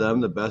hosted them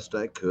the best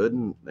I could,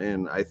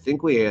 and I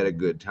think we had a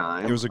good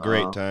time. It was a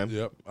great time.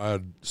 Yep, I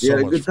had We so had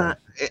a much good fun.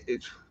 time.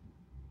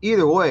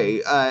 Either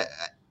way,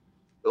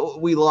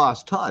 we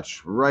lost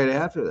touch right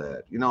after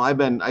that. You know, I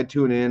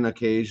tune in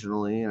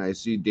occasionally, and I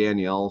see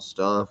Danielle's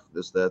stuff,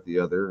 this, that, the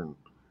other, and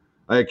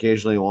I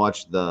occasionally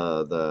watch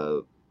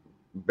the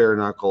bare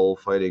knuckle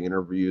fighting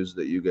interviews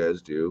that you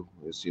guys do.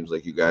 It seems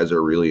like you guys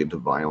are really into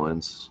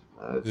violence.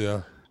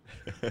 Yeah.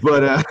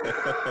 But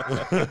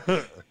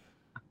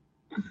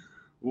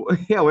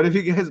yeah, what have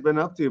you guys been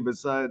up to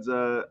besides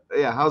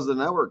how's the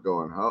network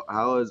going? How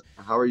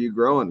are you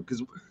growing?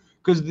 Because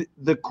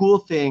the cool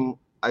thing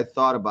I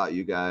thought about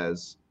you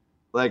guys,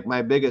 like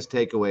my biggest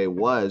takeaway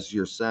was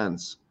your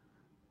sense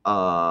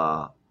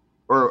or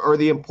or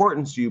the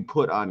importance you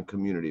put on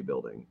community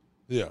building.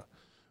 Yeah.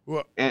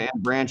 Well, and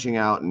branching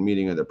out and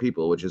meeting other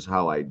people, which is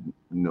how I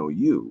know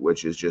you,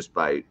 which is just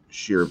by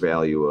sheer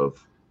value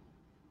of,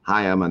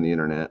 hi, I'm on the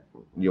internet.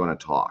 You want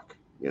to talk,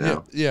 you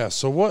know? Yeah.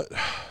 So what?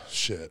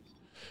 Shit.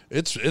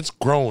 It's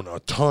grown a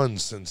ton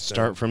since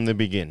Start from the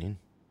beginning.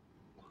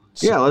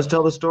 Yeah, let's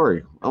tell the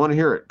story. I want to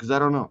hear it because I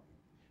don't know.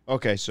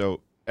 Okay,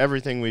 so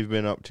everything we've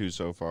been up to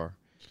so far.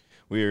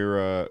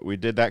 We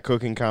did that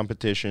cooking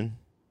competition.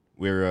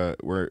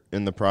 We're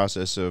in the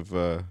process of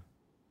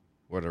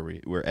what are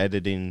we? We're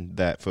editing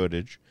that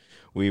footage.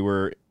 We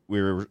were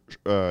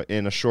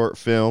in a short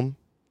film.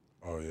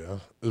 Oh yeah,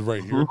 it's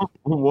right here.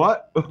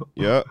 What?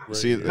 Yep. Right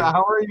See, here.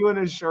 How are you in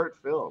a short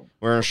film?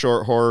 we're in a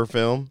short horror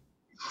film.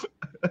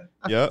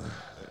 Yep.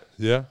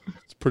 Yeah,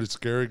 it's pretty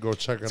scary. Go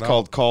check it It's out.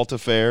 called Cult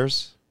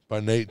Affairs. By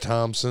Nate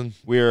Thompson.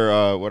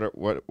 We're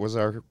what was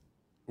our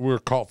We're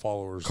cult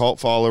followers. cult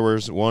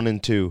followers 1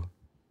 and 2.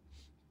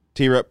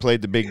 T-Rep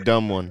played the big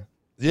dumb one.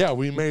 Yeah,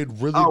 we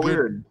made really Oh, good.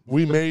 weird.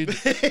 We made.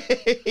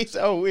 He's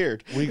so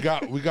weird. We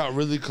got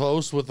really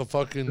close with the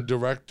fucking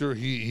director.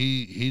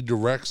 He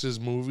directs his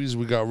movies.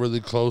 We got really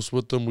close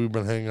with them. We've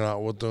been hanging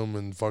out with them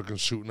and fucking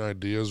shooting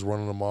ideas,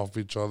 running them off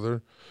each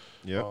other.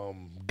 Yep.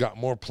 Got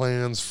more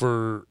plans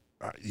for.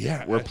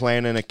 Yeah, We're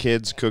planning a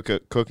kids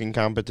cooking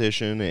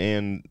competition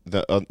and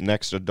the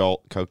next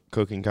adult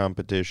cooking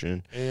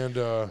competition. and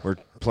We're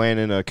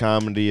planning a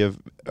comedy of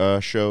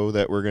show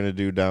that we're gonna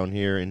do down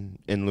here in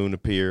Luna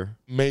Pier.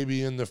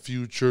 maybe in the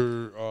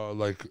future,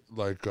 like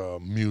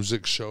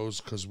music shows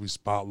because we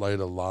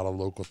spotlight a lot of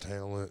local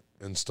talent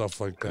and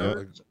stuff like that. Yeah.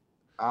 Like,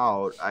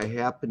 Out. I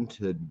happen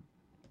to,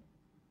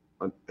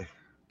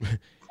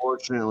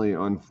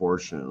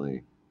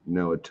 unfortunately,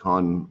 know a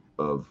ton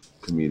of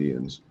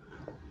comedians.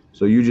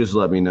 So you just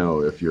let me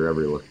know if you're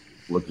ever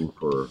looking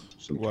for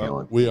some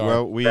talent we are.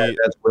 Well, we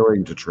that's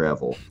willing to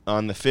travel.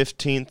 on the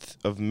 15th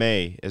of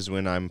May is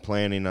when I'm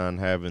planning on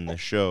having the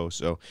show.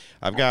 So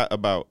I've got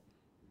about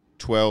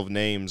 12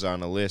 names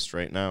on a list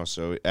right now.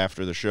 So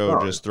after the show,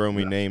 Oh, just throw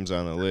me names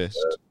on the list.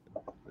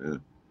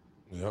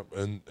 Yep,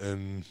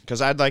 and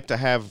Because I'd like to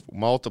have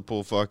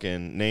multiple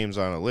fucking names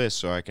on a list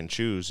so I can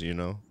choose, you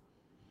know?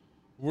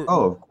 we're,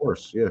 Oh, of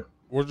course, yeah.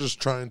 we're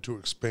just trying to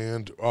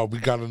expand. We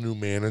got a new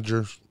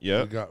manager.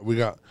 Yep. We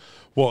got.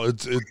 Well,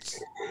 it's a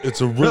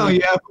Oh, really.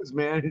 yeah, who's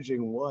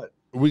managing what?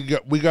 We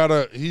got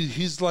a.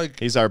 He's like.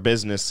 He's our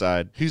business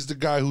side. He's the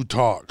guy who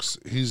talks.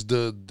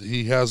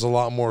 He has a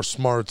lot more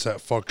smarts at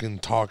fucking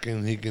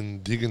talking. He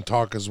can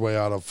talk his way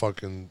out of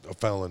fucking a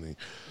felony.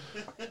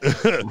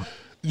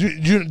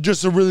 you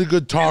just a really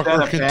good talker,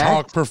 a can fact?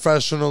 talk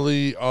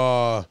professionally.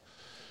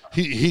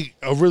 He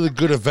a really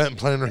good event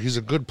planner. He's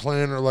a good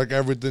planner, like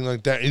everything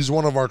like that. He's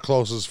one of our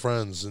closest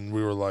friends, and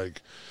we were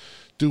like,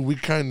 dude, we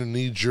kind of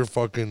need your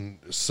fucking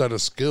set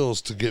of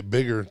skills to get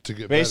bigger, to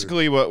get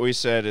Basically, what we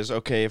said is,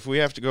 okay, if we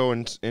have to go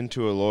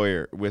into a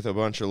lawyer with a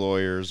bunch of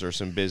lawyers or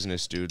some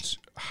business dudes,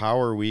 how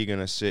are we going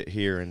to sit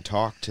here and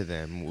talk to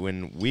them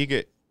when we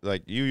get,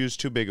 like, you use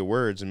too big of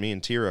words, and me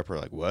and T-Rep are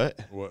like, what?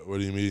 better. What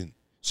do you mean?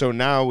 So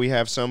now we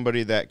have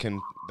somebody that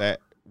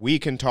we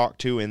can talk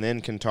to and then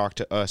can talk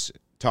to us,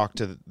 talk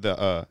to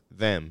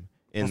them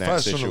in that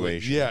Professionally,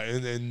 situation. yeah,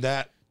 and in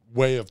that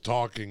way of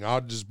talking,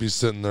 I'd just be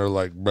sitting there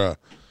like, bruh,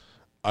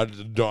 I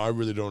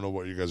really don't know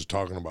what you guys are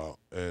talking about,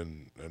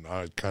 and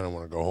I kind of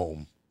want to go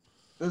home.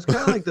 It's kind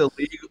of like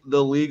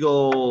the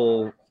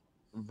legal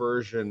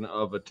version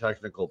of a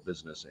technical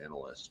business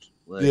analyst.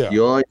 Like, Yeah.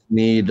 you always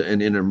need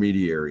an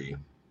intermediary.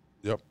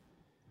 Yep.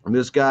 And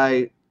this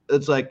guy,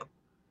 it's like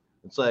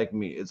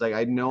me. It's like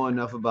I know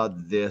enough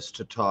about this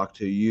to talk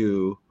to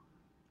you,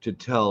 to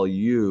tell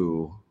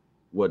you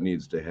what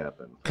needs to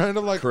happen. Kind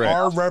of like Correct.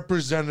 our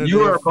representative.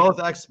 You are both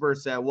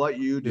experts at what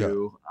you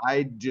do.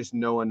 I just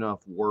know enough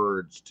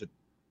words to.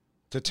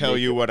 To tell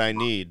you what I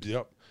need.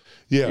 Yep.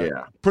 Yeah,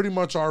 Yeah. pretty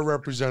much our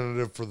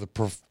representative for the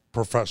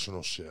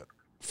professional shit,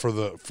 for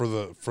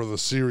the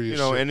serious. You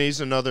know, shit. and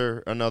he's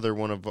another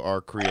one of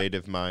our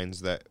creative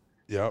minds that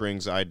Yep.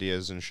 brings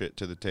ideas and shit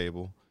to the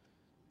table.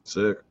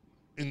 Sick.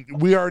 And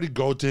we already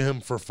go to him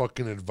for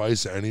fucking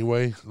advice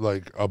anyway,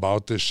 like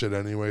about this shit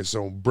anyway.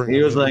 So bring. He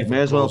him was in like, even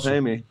 "May as well closer. pay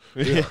me."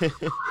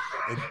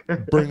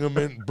 Bring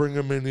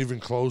him in even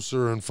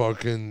closer and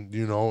fucking,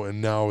 you know.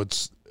 And now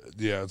it's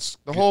The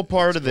whole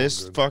part it's of this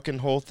going good. fucking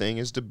whole thing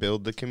is to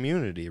build the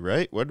community,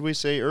 right? What did we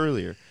say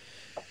earlier?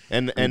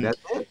 And That's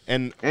it.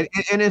 and And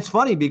it's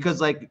funny because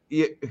like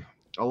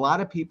a lot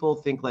of people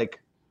think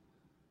like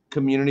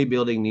community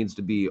building needs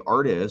to be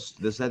artists,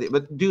 this, that,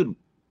 but dude,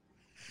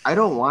 I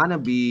don't want to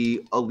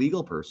be a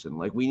legal person.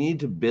 Like we need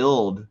to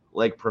build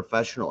like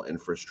professional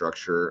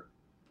infrastructure,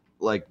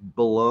 like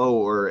below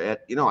or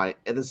at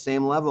at the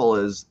same level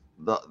as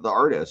the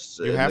artists.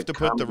 you and have to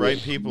put the right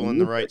comedy people in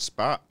the music. right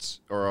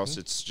spots, or else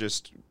it's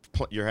just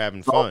you're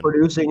having That's all fun.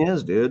 producing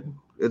is, dude.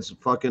 It's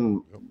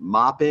fucking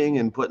mopping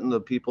and putting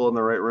the people in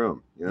the right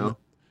room. You know,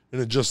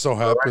 And it just so the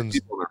right happens.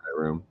 people in the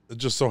right room. It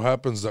just so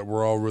happens that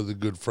we're all really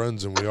good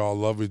friends and we all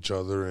love each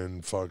other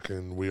and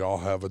fucking we all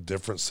have a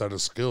different set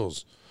of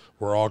skills.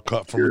 We're all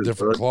cut from a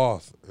different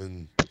cloth.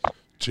 And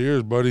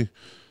cheers, buddy.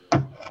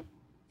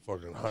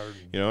 Fucking hard.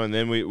 You know, and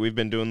then we've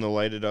been doing the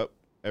Light It Up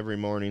every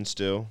morning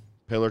still.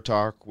 Pillar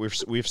Talk.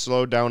 We've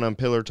slowed down on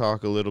Pillar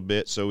Talk a little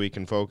bit so we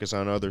can focus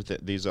on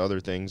these other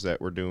things that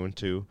we're doing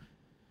too.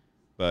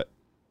 But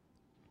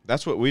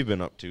that's what we've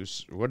been up to.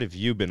 What have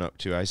you been up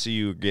to? I see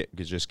you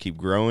just keep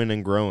growing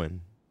and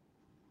growing.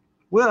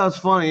 Well, it's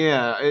funny,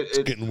 yeah. It's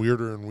getting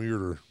weirder and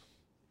weirder.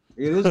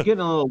 It is getting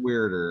a little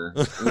weirder.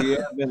 We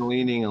have been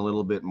leaning a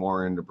little bit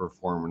more into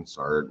performance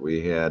art.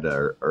 We had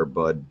our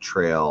bud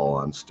Trail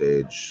on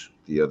stage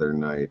the other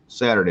night,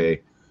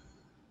 Saturday,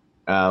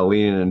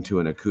 leaning into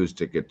an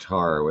acoustic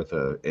guitar with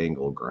an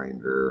angle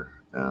grinder,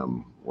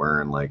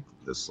 wearing like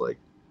this like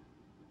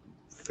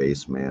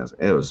face mask.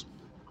 It was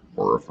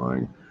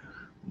horrifying.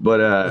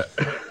 But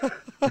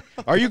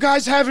are you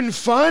guys having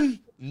fun?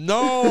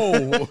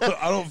 No,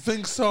 I don't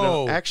think so.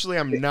 No, actually,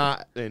 I'm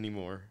not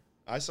anymore.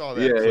 I saw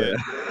that clip.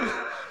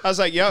 Yeah. I was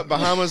like, yep,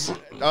 Bahamas.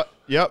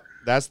 Yep,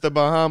 that's the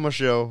Bahama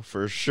show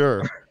for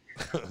sure.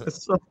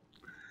 So,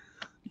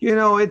 you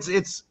know,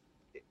 it's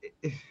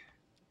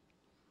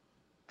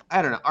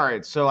I don't know. All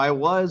right, so I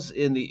was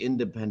in the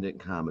Independent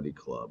Comedy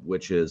Club,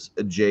 which is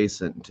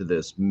adjacent to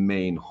this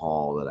main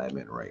hall that I'm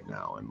in right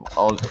now. And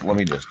let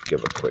me just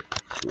give a quick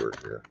tour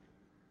here.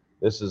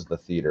 This is the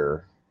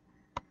theater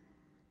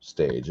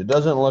stage. It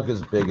doesn't look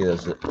as big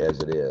as it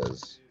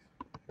is.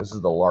 This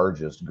is the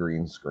largest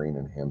green screen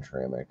in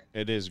Hamtramck.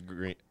 It is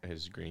green. It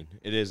is green.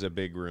 It is a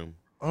big room.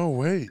 Oh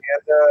wait.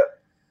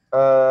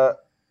 And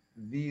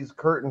these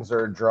curtains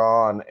are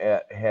drawn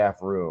at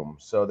half room,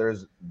 so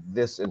there's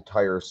this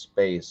entire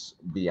space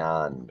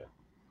beyond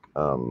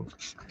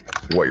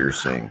what you're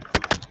seeing.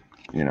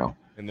 You know.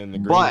 And then the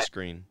green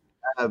screen.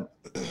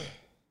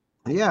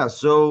 Yeah.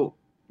 So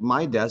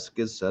my desk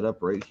is set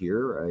up right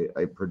here.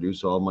 I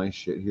produce all my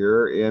shit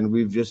here, and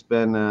we've just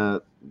been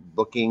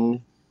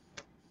booking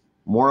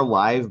more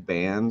live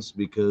bands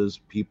because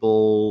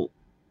people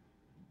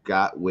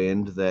got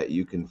wind that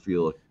you can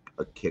feel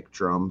a kick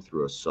drum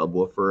through a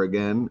subwoofer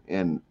again,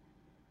 and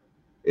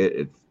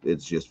it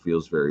just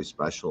feels very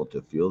special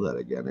to feel that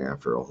again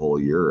after a whole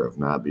year of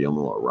not being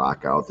able to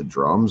rock out the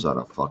drums on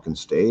a fucking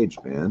stage,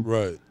 man.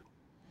 Right.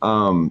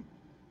 Other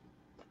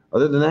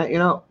than that, you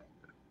know,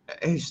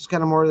 it's just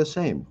kind of more of the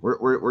same.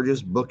 We're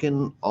just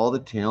booking all the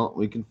talent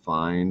we can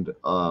find.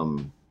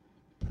 I'm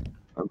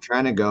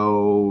trying to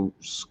go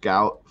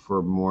scout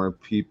for more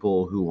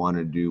people who want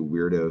to do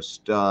weirdo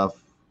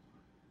stuff.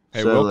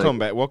 Hey, so we'll come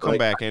back. We'll come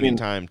back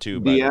anytime too.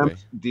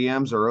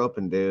 DMs are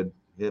open, dude.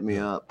 Hit me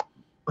up.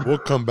 We'll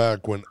come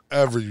back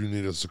whenever you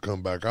need us to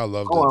come back. I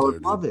love that. I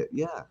would love it.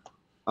 Yeah.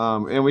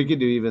 And we could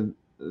do even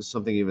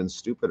something even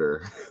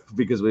stupider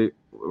because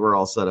we're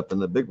all set up in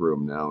the big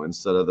room now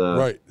instead of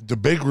the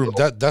big room.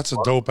 That's a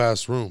dope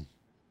ass room.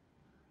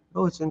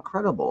 Oh, it's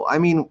incredible. I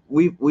mean,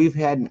 we've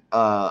had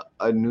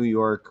a New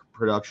York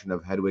production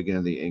of Hedwig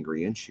and the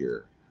Angry Inch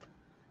here.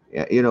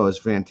 Yeah, you know, it was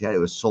fantastic. It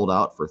was sold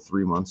out for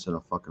 3 months in a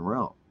fucking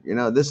row. You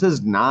know, this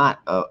is not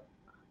a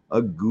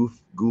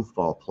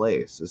goofball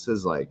place. This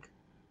is like,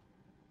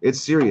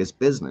 it's serious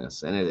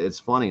business, and it's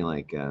funny.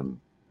 Like,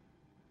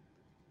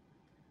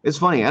 it's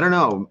funny. I don't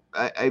know.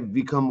 I've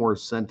become more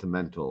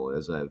sentimental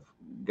as I've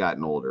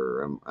gotten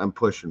older. I'm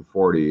pushing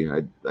 40.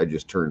 I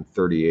just turned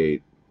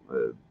 38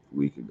 a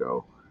week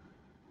ago,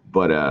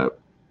 but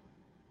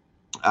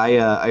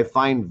I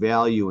find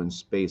value in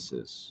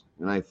spaces,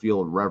 and I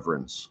feel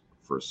reverence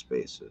for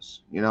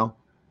spaces, you know,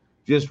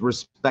 just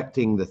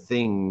respecting the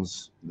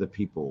things, the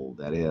people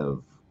that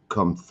have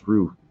come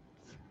through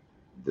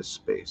this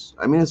space.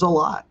 I mean, it's a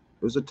lot.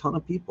 There's a ton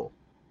of people,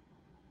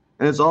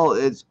 and it's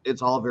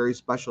all very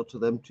special to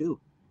them too,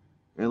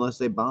 unless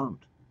they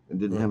bombed and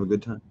didn't have a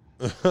good time.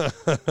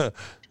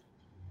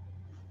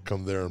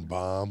 Come there and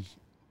bomb.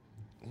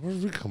 What are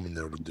we coming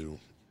there to do?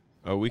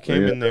 Oh, we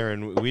came in there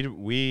and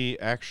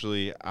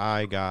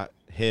I got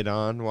hit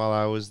on while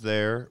I was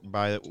there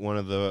by one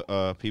of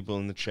the people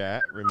in the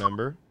chat.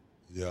 Remember?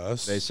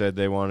 Yes. They said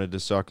they wanted to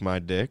suck my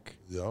dick.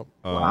 Yep.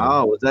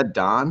 Wow, was that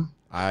Don?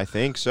 I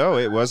think so.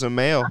 It was a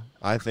male.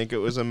 I think it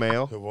was a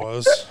male. It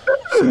was.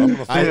 So I'm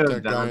gonna fight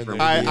that guy in the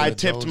I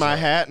tipped my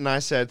hat and I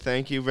said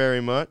thank you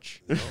very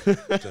much.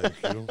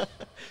 Thank you.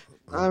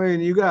 I mean,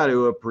 you got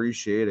to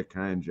appreciate a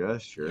kind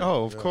gesture.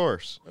 Oh, of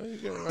course. I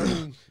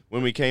mean,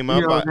 when we came up,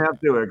 you don't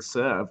have to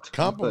accept.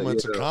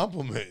 Compliment's a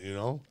compliment, you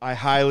know. I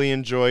highly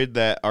enjoyed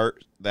that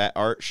art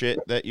shit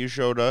that you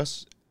showed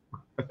us.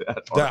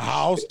 That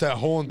house, that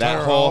whole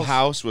entire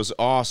house was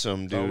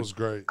awesome, dude. That was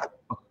great.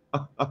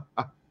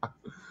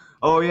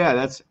 Oh yeah,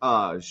 that's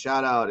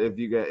shout out if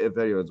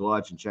anyone's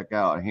watching, check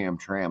out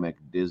Hamtramck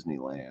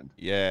Disneyland.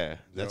 Yeah,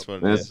 that's what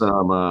it that's is.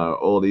 Some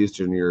old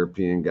Eastern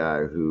European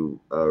guy who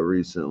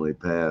recently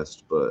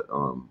passed, but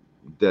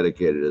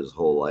dedicated his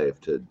whole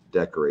life to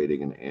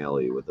decorating an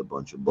alley with a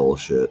bunch of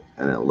bullshit,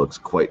 and it looks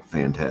quite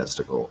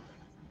fantastical.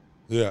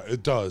 Yeah,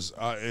 it does.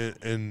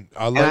 And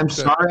I like. And I'm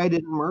sorry I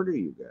didn't murder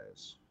you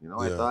guys. You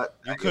know, Yeah. I thought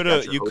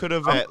You could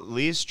have at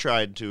least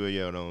tried to,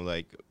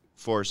 like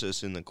force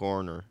us in the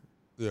corner.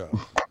 Yeah.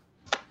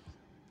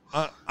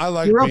 I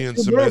like T-Rup being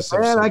is a dick, submissive.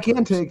 man. I can't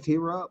sometimes. take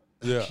T-Rup.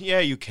 Yeah. Yeah,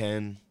 you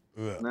can.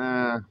 Yeah.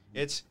 Nah.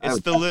 It's I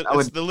would- the I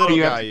would- little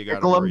you have guy to you got to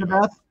tickle him worry to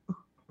about. death?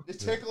 You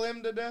tickle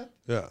him to death?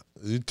 Yeah.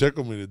 You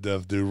tickle me to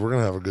death, dude. We're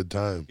gonna have a good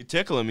time. You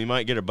tickle him, you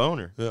might get a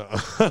boner. Yeah.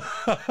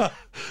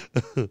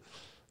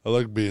 I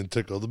like being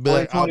tickled.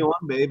 Like, 2021,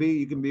 baby.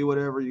 You can be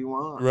whatever you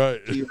want. right.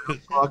 T-Rup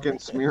fucking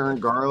smearing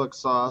garlic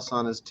sauce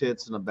on his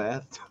tits in a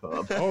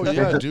bathtub. Oh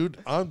yeah, dude.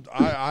 I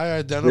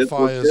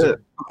identify as legit.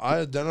 I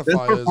It's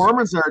identify as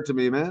performance art to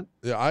me, man.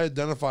 yeah, I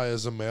identify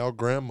as a male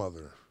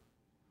grandmother.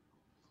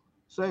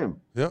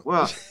 Same. Yeah.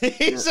 Well,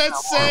 He said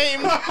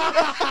same.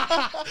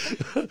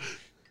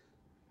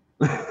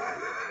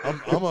 I'm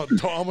a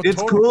it's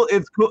total, cool.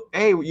 It's cool.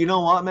 Hey, you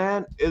know what,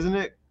 man? Isn't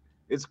it?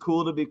 It's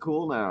cool to be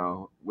cool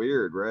now.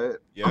 Weird, right?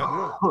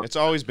 Yeah, it's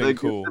always been Like,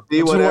 cool. to be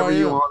That's who whatever I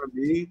you am. want to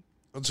be,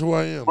 That's who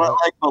I am. but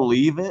like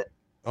believe it.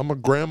 I'm a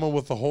grandma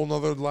with a whole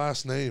nother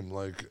last name.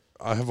 Like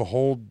I have a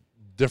whole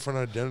different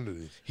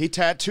identity. He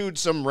tattooed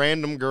some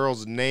random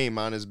girl's name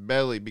on his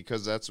belly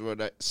because that's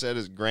what I said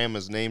his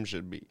grandma's name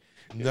should be.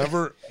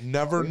 Never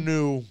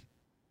knew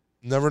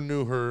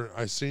her.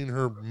 I seen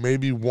her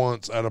maybe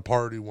once at a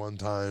party one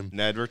time.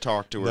 Never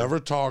talked to her. Never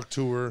talked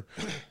to her.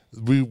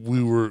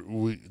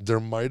 There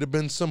might have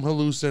been some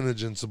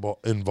hallucinogens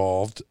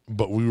involved,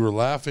 but we were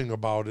laughing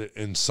about it.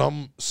 And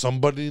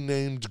somebody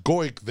named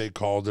Goik, they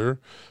called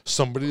her.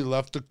 Somebody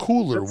left a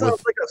cooler That sounds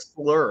with like a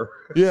slur.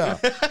 yeah.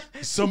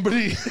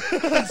 Somebody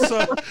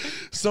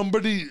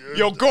somebody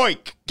Yo,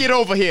 Goik, get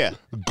over here.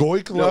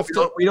 Goik No, left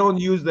we don't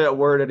use that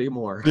word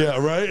anymore. yeah,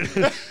 right.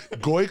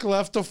 Goik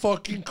left a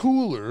fucking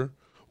cooler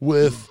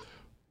with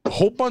a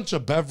whole bunch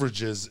of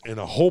beverages and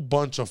a whole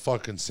bunch of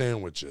fucking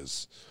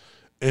sandwiches.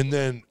 And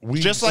then we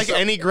Just like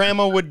any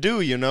grandma would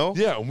do, you know?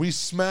 yeah, and we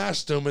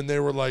smashed them, and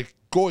they were like,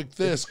 "Goik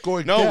this,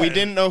 Goik No, that." we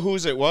didn't know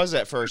whose it was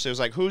at first. It was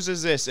like, whose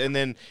is this? And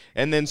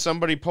then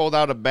somebody pulled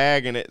out a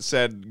bag and it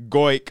said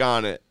Goik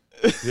on it.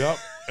 Yep.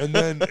 And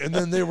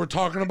then they were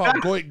talking about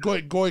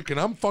Goik, and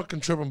I'm fucking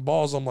tripping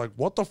balls. I'm like,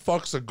 "What the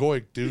fuck's a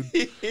Goik, dude?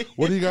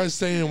 What are you guys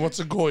saying? What's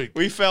a Goik?"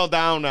 We fell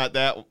down at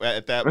that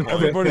point.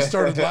 Everybody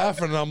started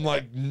laughing, and I'm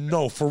like,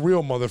 "No, for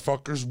real,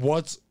 motherfuckers,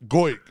 what's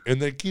Goik?" And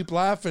they keep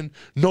laughing.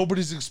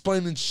 Nobody's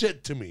explaining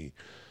shit to me.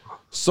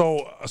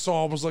 So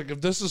I was like,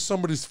 if this is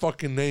somebody's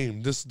fucking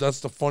name, that's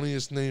the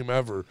funniest name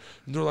ever.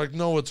 And they're like,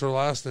 no, it's her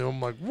last name. I'm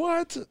like,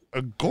 what?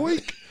 A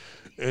Goik?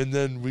 And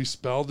then we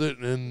spelled it,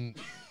 and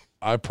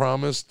I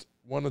promised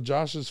one of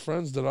Josh's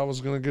friends that I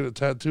was going to get it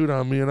tattooed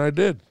on me, and I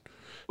did.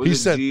 He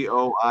said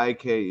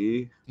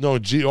Goike. no,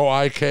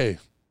 Goik.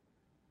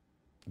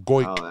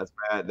 Goik. Oh, that's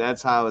bad.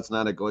 That's how it's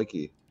not a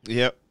goiki.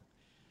 Yep.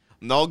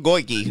 No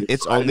Goiky.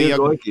 It's I only knew a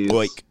goikis.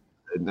 Goik.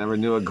 I never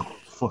knew a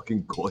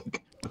fucking goik.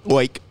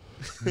 Goik.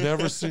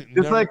 Never seen. It's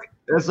never, like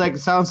it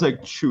sounds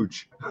like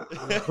chooch.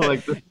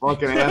 Like this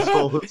fucking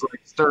asshole who's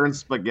like stirring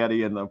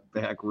spaghetti in the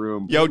back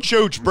room. Yo,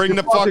 Chooch, bring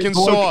the fucking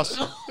Goik.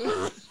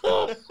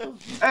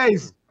 sauce. Hey,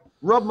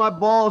 rub my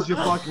balls, you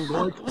fucking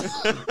goik.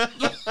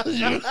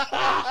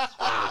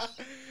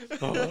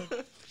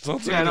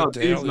 sounds like Yeah, an no, dude's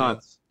Italian.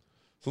 nuts.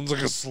 Sounds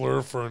like a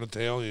slur for an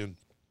Italian.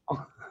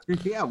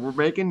 Yeah, we're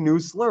making new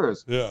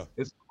slurs. Yeah,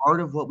 It's part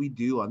of what we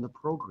do on the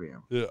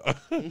program. yeah.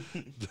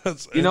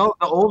 That's You know,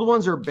 the old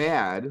ones are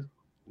bad.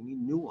 We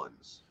need new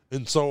ones.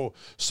 And so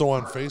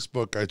on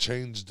Facebook, I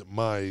changed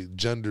my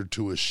gender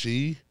to a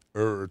she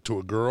or to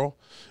a girl,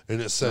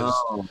 and it says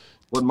Oh,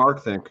 what'd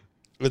Mark think?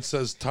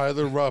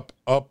 Tyler Rupp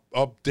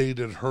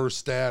updated her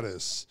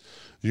status,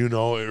 or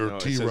No, it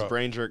T says Rupp.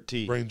 Brain Jerk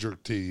T. Brain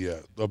Jerk T, yeah,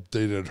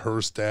 updated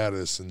her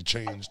status and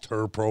changed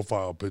her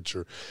profile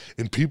picture,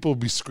 and people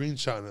be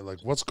screenshotting it like,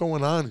 "What's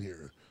going on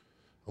here?"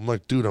 I'm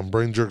like, "Dude, I'm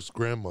Brain Jerk's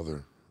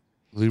grandmother.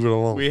 Leave it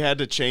alone." We had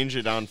to change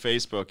it on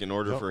Facebook in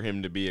order for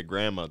him to be a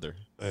grandmother.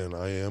 And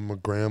I am a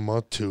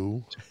grandma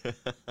too,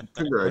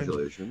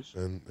 Congratulations.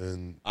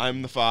 and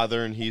I'm the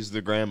father and he's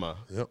the grandma.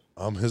 yep,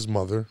 I'm his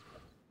mother.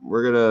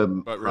 We're gonna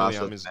But really,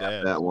 process I'm his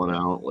dad. that one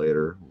out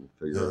later. And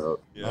figure Yeah.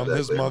 out Yeah. I'm his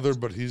exactly mother,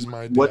 but he's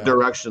my dad. what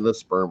direction the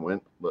sperm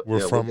went. But We're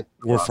yeah, from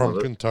we'll get to the bottom of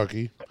it.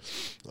 Kentucky.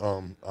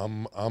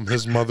 I'm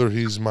his mother.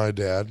 He's my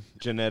dad.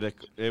 Genetic.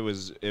 It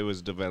was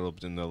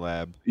developed in the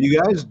lab.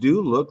 You guys do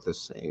look the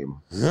same.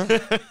 Yeah.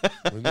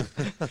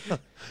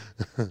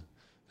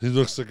 He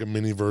looks like a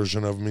mini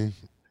version of me.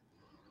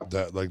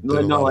 That like did a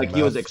lot No, of like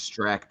he was math.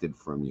 extracted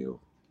from you.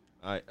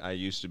 I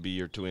used to be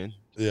your twin.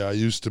 Yeah, I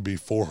used to be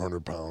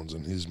 400 pounds,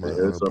 and he's my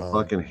 100 It's a pound.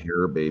 fucking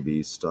hair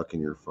baby stuck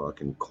in your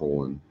fucking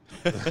colon.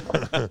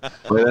 But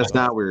that's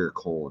not where your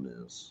colon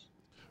is.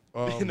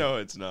 No,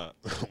 it's not.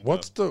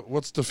 What's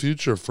the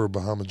future for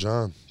Bahama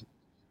John?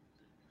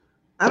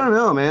 I don't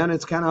know, man.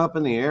 It's kind of up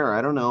in the air.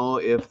 I don't know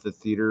if the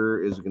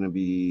theater is going to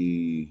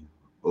be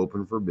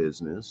open for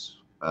business,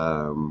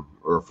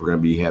 or if we're going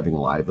to be having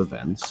live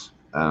events.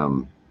 I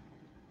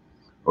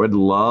would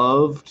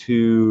love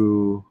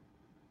to,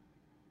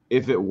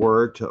 if it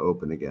were to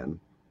open again,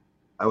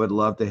 I would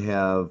love to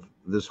have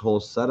this whole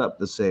setup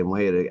the same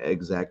way it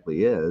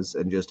exactly is,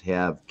 and just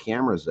have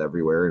cameras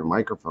everywhere and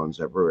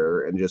microphones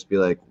everywhere, and just be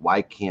like,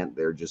 why can't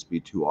there just be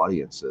two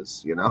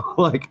audiences? You know,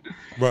 like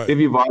Right. if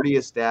you've already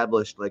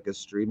established like a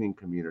streaming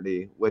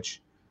community,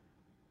 which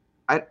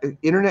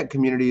internet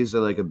communities are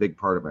like a big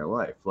part of my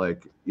life.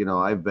 Like, you know,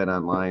 I've been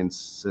online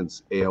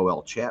since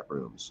AOL chat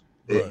rooms.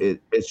 Right.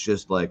 It's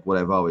just like what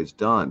I've always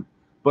done.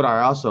 But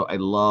I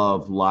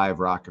love live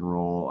rock and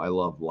roll. I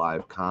love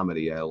live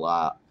comedy. I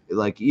love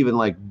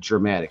even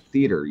dramatic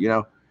theater, you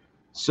know?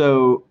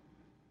 So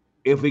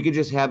if we could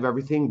just have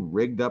everything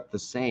rigged up the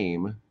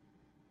same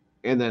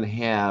and then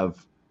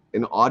have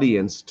an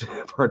audience to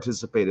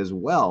participate as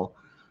well,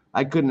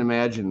 I couldn't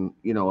imagine,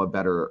 you know, a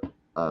better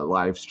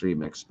live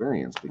stream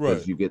experience, because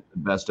Right. you get the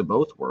best of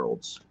both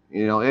worlds,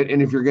 you know?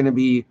 And if you're going to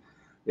be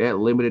at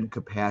limited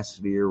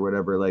capacity or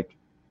whatever, like,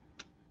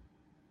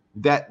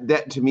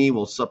 that to me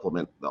will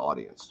supplement the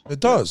audience. It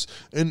does,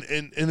 and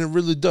it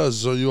really does.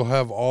 So you'll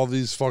have all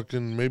these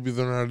fucking, maybe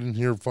they're not in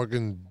here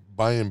fucking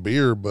buying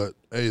beer, but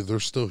hey, they're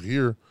still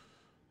here,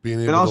 being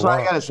able And also, to watch.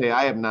 I gotta say,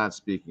 I am not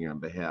speaking on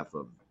behalf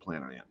of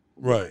Planet Ant.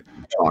 Right.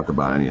 Talk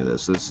about any of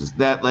this. This is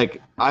that,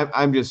 like,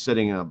 I'm just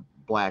sitting in a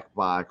black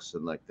box,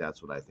 and like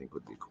that's what I think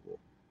would be cool.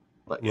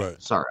 But yeah,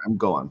 Right. sorry, I'm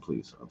go on,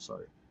 please. I'm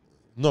sorry.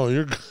 No,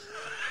 you're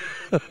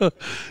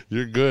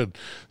you're good.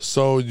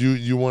 So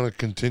you want to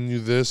continue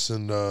this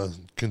and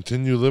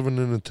continue living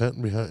in a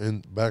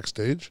tent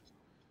backstage?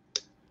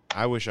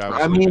 I wish I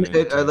was. I mean, living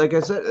in a tent. like I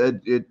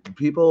said,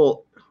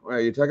 people.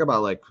 You talk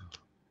about like,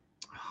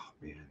 oh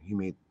man, he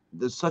made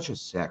there's such a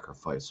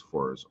sacrifice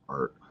for his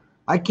art.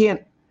 I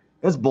can't.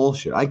 That's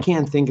bullshit. I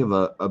can't think of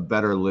a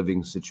better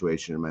living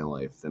situation in my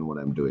life than what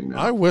I'm doing now.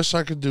 I wish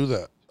I could do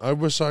that. I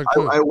wish I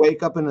could. I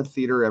wake up in a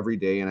theater every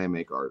day and I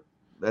make art.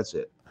 That's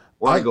it.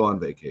 Or I go on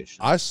vacation.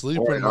 I sleep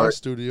Or in I my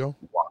studio.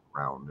 walk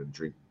around and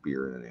drink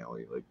beer in an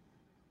alley. Like,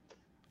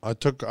 I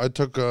took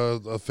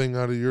a thing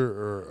out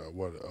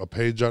of a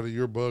page out of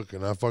your book,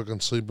 and I fucking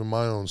sleep in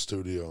my own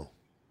studio.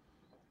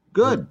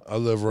 good. I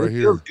live right It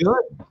here. feels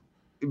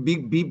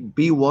good.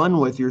 Be one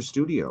with your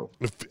studio.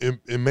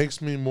 It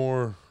makes me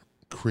more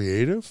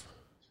creative.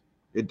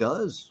 It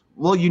does.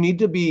 Well, you need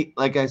to be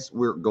like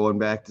we're going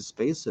back to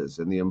spaces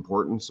and the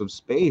importance of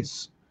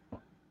space.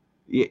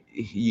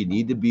 You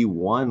need to be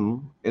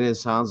one, and it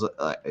sounds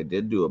like I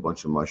did do a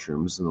bunch of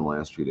mushrooms in the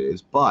last few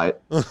days,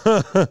 but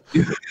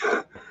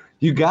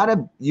you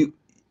gotta you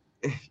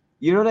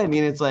know what I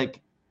mean? It's like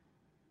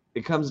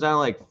it comes down to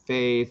like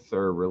faith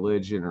or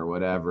religion or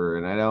whatever,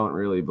 and I don't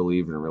really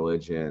believe in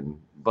religion,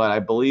 but I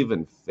believe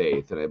in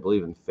faith, and I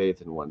believe in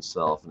faith in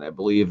oneself, and I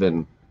believe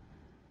in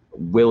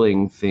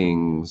willing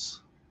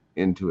things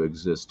into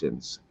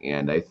existence.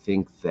 And I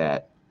think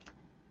that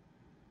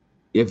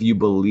if you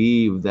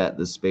believe that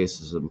the space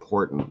is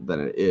important,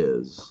 then it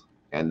is,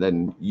 and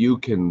then you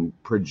can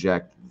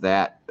project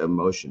that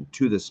emotion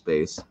to the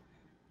space.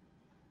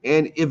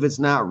 And if it's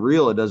not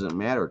real, it doesn't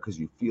matter because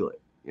you feel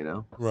it, you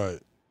know? Right.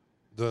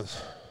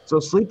 So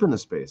sleep in the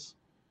space.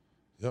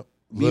 Yep.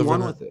 Be Live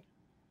one in with it.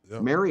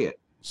 Yep. Marry it.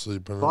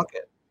 Sleep in Fuck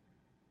it.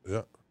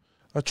 Yeah.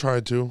 I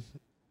tried to,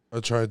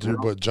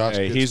 but Josh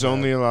Hey, gets he's mad.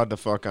 only allowed to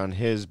fuck on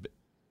his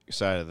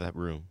side of that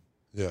room.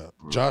 Yeah.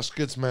 Josh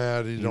gets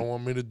mad. He don't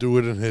want me to do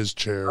it in his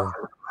chair.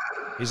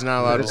 He's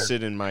not allowed to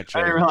sit in my I didn't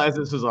chair. realize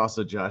this was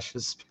also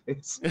Josh's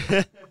space.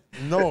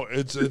 No,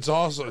 it's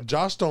also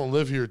Josh don't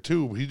live here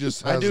too. He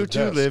just has I do a too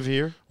desk. live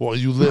here. Well,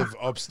 you live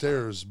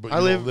upstairs, but I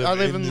you live. don't I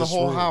live in the this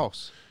whole room.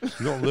 house.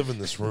 You don't live in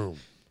this room.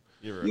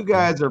 You're right. You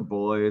guys are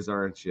boys,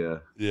 aren't you?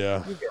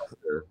 Yeah. You guys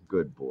are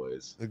good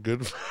boys. A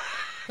good.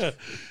 yeah,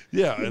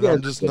 You and guys I'm are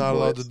just good not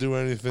allowed boys. to do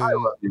anything. I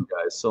love you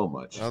guys so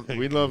much.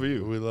 We love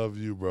you. We love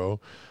you, bro.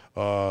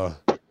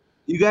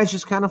 You guys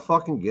just kind of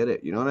fucking get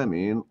it. You know what I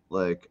mean?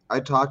 Like, I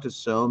talk to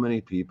so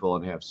many people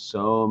and have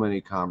so many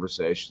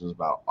conversations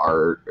about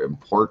art,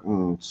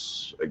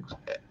 importance,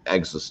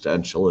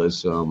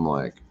 existentialism,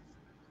 like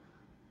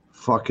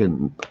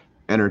fucking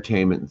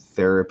entertainment and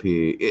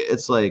therapy.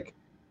 It's like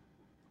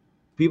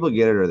people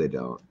get it or they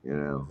don't, you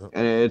know? Yep.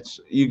 And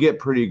you get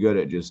pretty good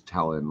at just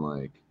telling,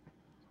 like,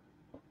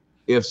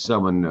 if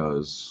someone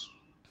knows.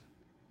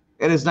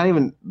 And it's not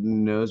even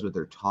knows what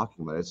they're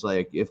talking about. It's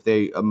like if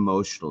they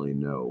emotionally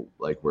know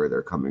like where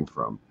they're coming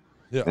from.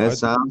 Yeah, And it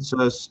sounds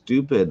so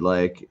stupid,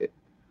 like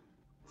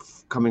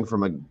coming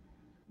from a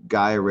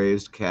guy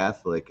raised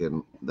Catholic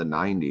in the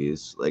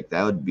 90s. Like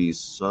that would be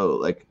so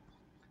like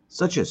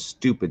such a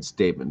stupid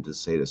statement to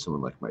say to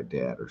someone like my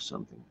dad or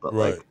something. But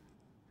right. like,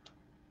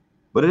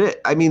 but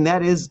I mean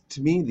that is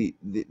to me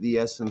the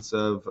essence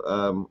of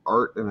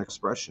art and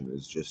expression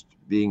is just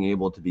being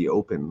able to be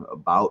open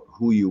about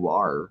who you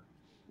are.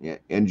 Yeah,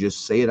 and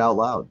just say it out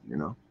loud, you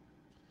know?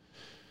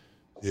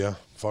 Yeah,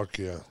 fuck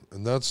yeah.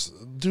 And that's,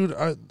 dude,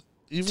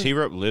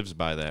 T-Rup lives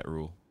by that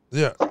rule.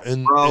 Yeah,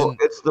 and Bro,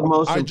 it's the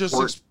most I just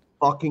important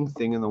fucking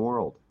thing in the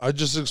world. I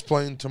just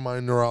explained to my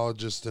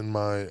neurologist and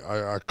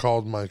I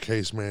called my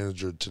case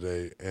manager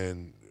today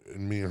and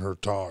me and her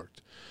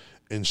talked.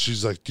 And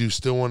she's like, do you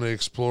still want to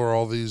explore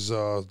all these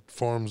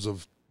forms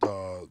of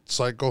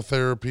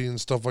psychotherapy and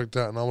stuff like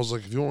that. And I was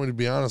like, if you want me to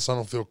be honest, I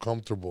don't feel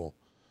comfortable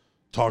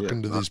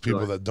talking to these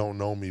people that don't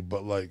know me.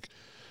 But like,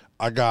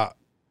 I got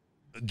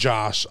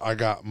Josh, I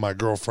got my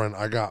girlfriend,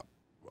 I got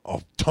a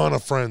ton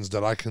of friends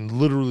that I can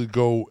literally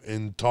go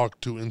and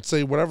talk to and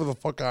say whatever the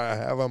fuck I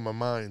have on my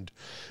mind,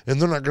 and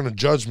they're not going to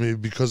judge me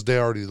because they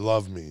already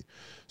love me.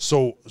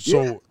 So,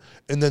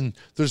 and then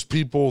there's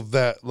people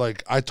that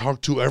like I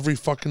talk to every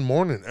fucking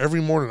morning.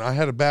 Every morning, I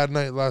had a bad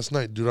night last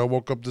night, dude. I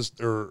woke up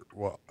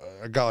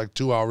I got like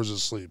 2 hours of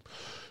sleep.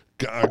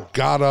 I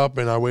got up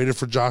and I waited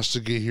for Josh to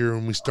get here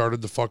and we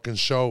started the fucking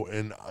show,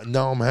 and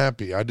now I'm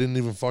happy. I didn't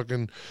even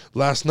fucking,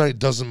 last night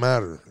doesn't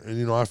matter. And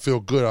you know, I feel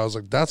good. I was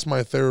like, that's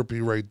my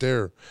therapy right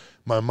there.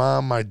 My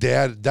mom, my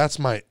dad, that's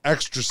my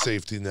extra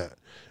safety net.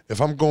 If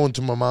I'm going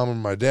to my mom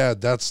and my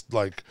dad, that's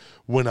like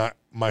when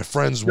my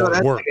friends won't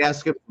that's work. Like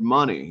asking for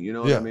money, you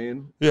know what I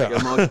mean? Yeah.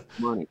 Like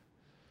money.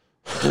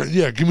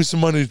 Yeah, give me some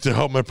money to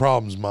help my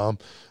problems, Mom.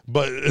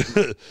 But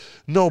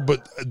no,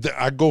 but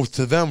I go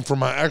to them for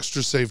my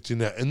extra safety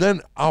net, and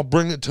then I'll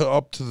bring it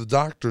up to the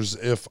doctors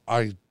if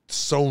I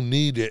so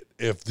need it,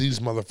 if these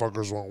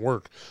motherfuckers won't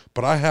work.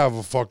 But I have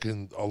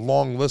a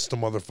long list of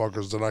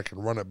motherfuckers that I can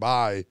run it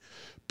by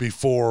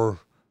before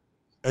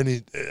I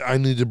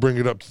need to bring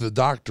it up to the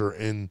doctor.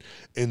 And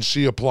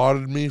she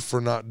applauded me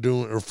for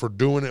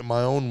doing it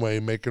my own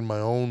way, making my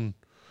own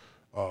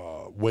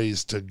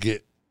ways to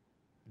get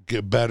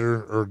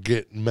better or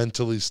get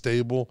mentally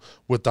stable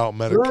without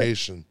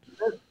medication.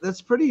 That's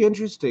pretty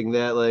interesting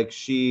that like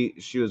she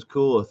was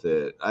cool with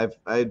it.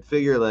 I'd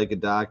figure like a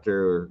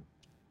doctor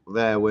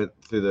that went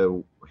through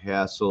the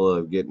hassle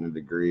of getting a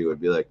degree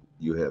would be like,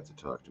 you have to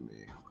talk to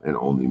me and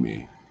only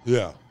me.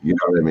 Yeah. You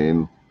know what I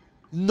mean?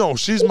 No,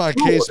 she's my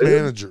case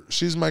manager.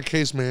 She's my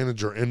case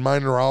manager, and my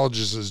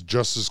neurologist is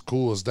just as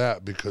cool as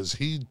that because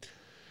he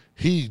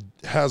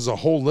has a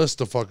whole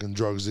list of fucking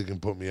drugs he can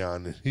put me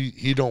on. And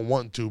he don't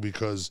want to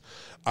because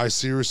I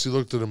seriously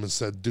looked at him and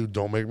said, dude,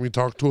 don't make me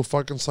talk to a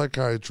fucking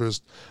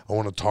psychiatrist. I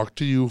want to talk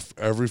to you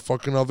every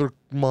fucking other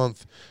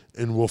month,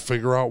 and we'll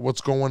figure out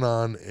what's going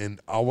on, and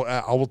I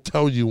will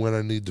tell you when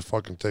I need to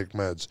fucking take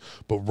meds.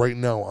 But right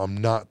now, I'm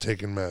not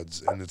taking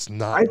meds, and it's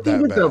not that bad. I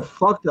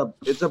think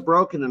it's a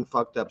broken and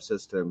fucked up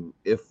system.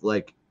 If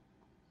like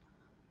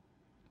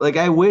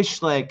I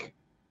wish like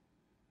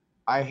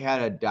I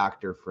had a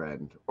doctor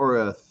friend or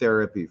a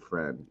therapy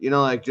friend, you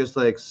know, like just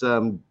like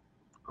some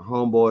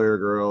homeboy or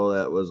girl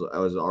that I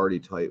was already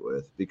tight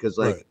with, because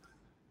like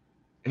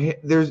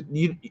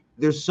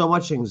there's so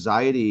much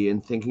anxiety in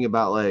thinking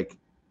about like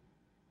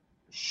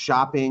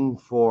shopping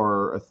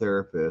for a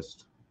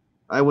therapist.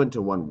 I went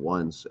to one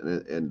once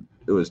and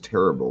it was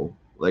terrible.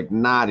 Like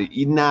not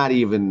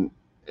even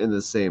in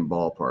the same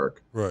ballpark.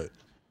 Right.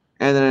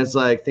 And then it's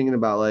like thinking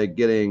about like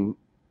getting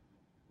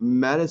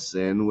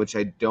medicine, which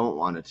I don't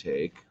want to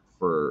take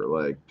for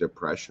like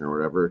depression or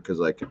whatever, because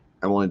like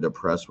I'm only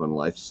depressed when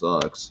life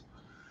sucks,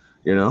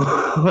 you know.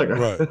 Like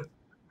right.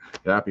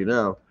 Happy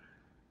now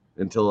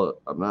until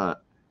I'm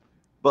not.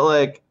 But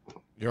like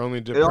you're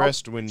only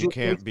depressed when you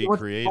can't be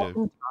creative.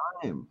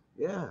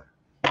 Yeah.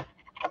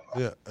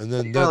 Yeah, and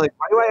then like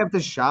why do I have to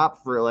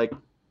shop for like? Can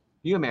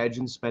you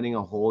imagine spending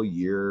a whole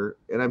year?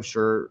 And I'm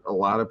sure a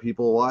lot of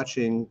people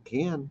watching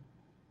can,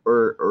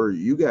 or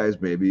you guys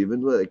maybe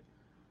even like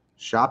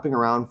shopping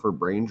around for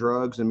brain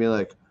drugs and be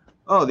like,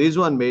 oh, these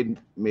one made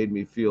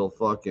me feel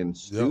fucking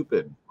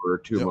stupid for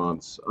 2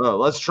 months. Oh,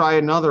 let's try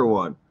another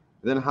one.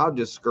 And then how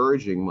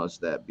discouraging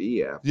must that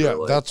be after? Yeah,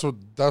 like,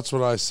 that's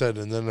what I said.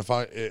 And then if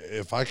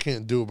I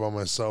can't do it by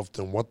myself,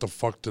 then what the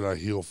fuck did I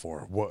heal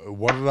for?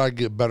 What did I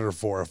get better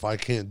for if I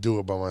can't do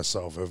it by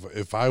myself?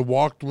 If I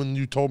walked when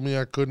you told me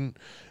I couldn't,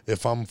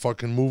 if I'm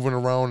fucking moving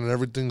around and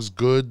everything's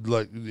good,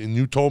 like, and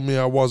you told me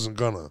I wasn't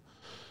gonna,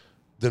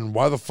 then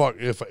why the fuck,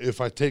 if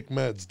I take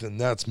meds, then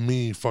that's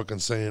me fucking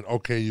saying,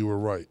 okay, you were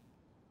right.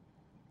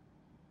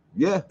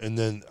 Yeah.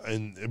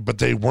 But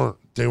they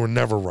weren't. They were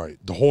never right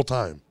the whole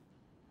time.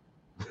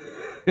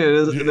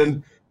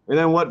 And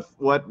then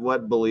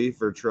what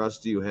belief or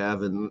trust do you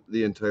have in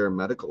the entire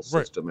medical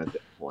system at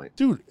that point?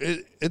 Dude,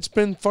 it's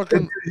been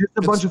fucking... It's just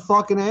a bunch of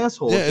fucking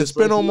assholes. Yeah, it's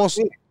been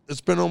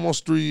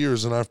almost 3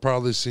 years, and I've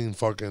probably seen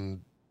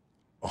fucking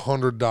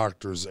 100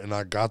 doctors, and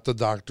I got the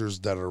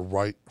doctors that are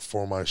right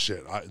for my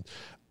shit.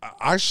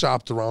 I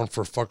shopped around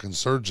for fucking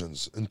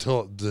surgeons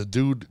until the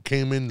dude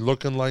came in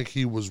looking like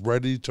he was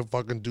ready to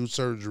fucking do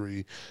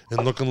surgery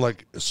and looking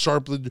like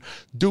sharply.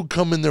 Dude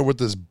come in there with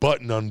this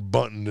button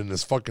unbuttoned in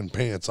his fucking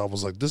pants. I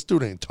was like, this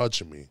dude ain't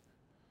touching me.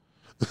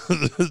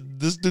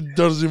 This dude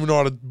doesn't even know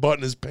how to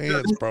button his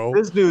pants, bro.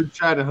 This dude's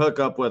trying to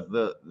hook up with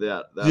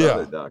that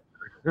other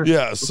doctor.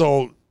 Yeah,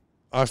 so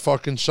I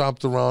fucking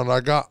shopped around.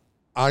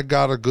 I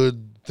got a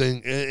good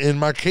thing. And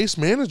my case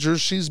manager,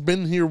 she's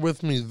been here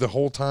with me the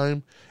whole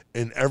time.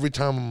 And every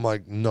time I'm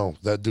like, no,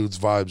 that dude's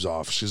vibe's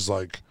off. She's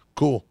like,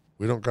 cool.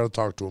 We don't got to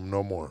talk to him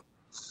no more.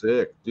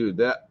 Sick, dude.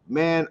 That,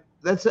 man,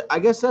 I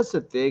guess that's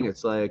the thing.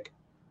 It's like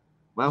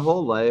my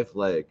whole life,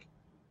 like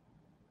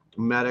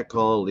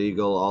medical,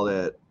 legal, all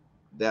that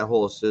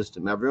whole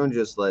system. Everyone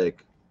just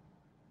like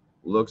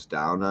looks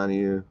down on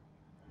you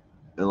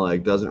and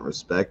like doesn't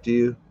respect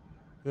you.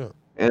 Yeah.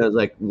 And it was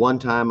like one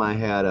time I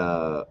had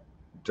a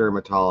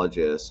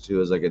dermatologist who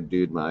was like a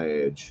dude my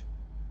age,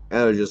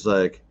 and it was just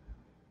like,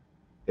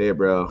 "Hey,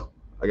 bro,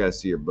 I gotta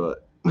see your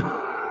butt,"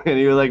 and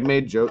he like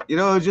made joke. You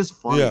know, it was just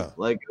funny. Yeah.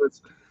 Like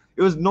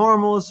it was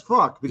normal as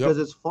fuck because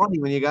it's funny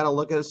when you got to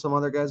look at some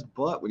other guy's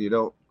butt when you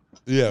don't.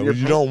 Yeah, well,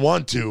 you don't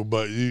want to,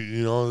 but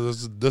you know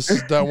this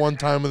is that one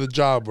time of the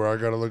job where I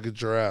got to look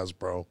at your ass,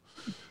 bro.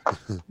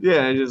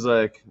 Yeah, and just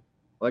like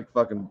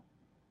fucking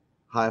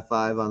high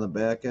five on the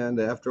back end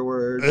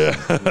afterwards.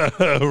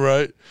 Yeah,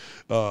 right.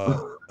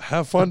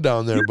 Have fun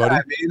down there, buddy.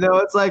 I mean, you know,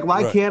 it's like,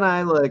 why Right. can't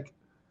I, like,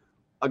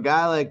 a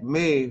guy like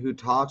me who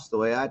talks the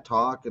way I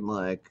talk and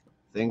like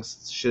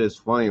thinks shit is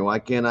funny, why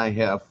can't I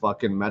have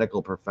fucking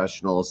medical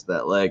professionals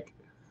that like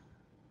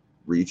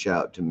reach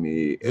out to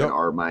me and Yep.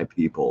 are my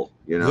people,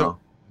 you know?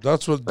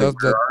 That's what Like,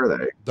 where are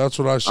they? that's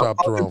what I I'm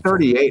shopped fucking around for.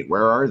 38.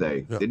 Where are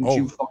they? Yeah. Didn't Oh.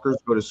 you fuckers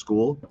go to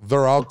school?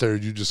 They're out there.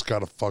 You just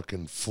gotta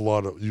fucking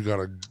flood it. You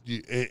gotta,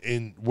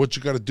 and what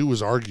you gotta do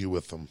is argue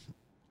with them.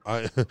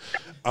 I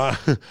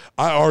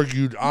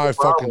argued. I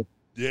fucking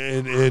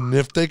and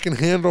if they can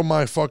handle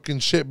my fucking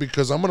shit,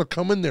 because I'm gonna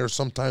come in there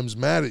sometimes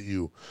mad at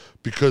you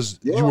because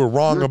you were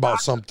wrong about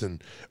something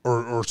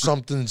or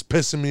something's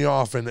pissing me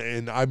off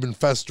and I've been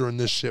festering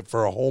this shit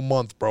for a whole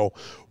month, bro.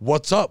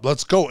 What's up?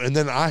 Let's go. And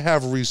then I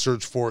have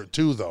research for it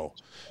too, though.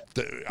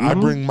 I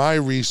bring my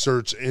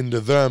research into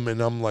them,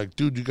 and I'm like,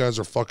 dude, you guys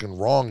are fucking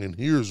wrong, and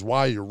here's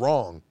why you're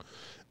wrong.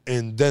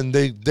 And then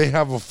they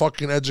have a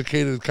fucking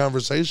educated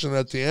conversation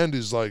at the end.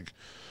 He's like,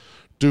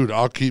 dude,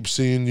 I'll keep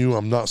seeing you.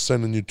 I'm not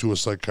sending you to a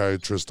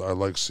psychiatrist. I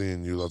like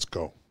seeing you. Let's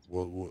go.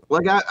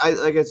 Like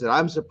I said,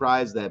 I'm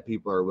surprised that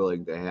people are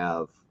willing to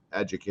have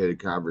educated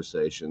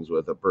conversations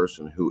with a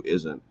person who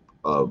isn't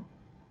a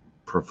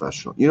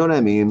professional. You know what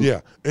I mean?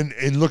 Yeah,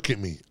 and look at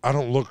me. I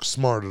don't look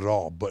smart at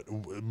all, but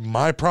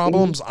my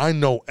problems, I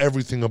know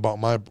everything about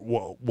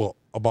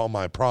about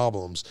my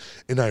problems,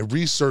 and I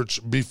research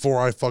before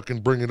I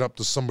fucking bring it up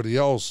to somebody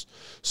else,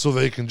 so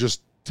they can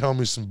just tell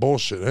me some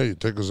bullshit. Hey,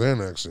 take a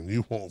Xanax and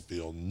you won't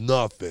feel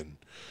nothing.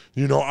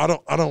 You know, I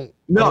don't.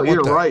 No, want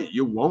you're that. right.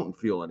 You won't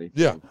feel anything.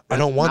 Yeah, I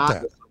don't want not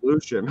that. The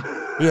solution.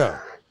 Yeah.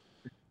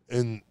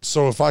 And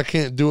so if I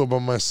can't do it by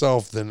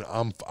myself, then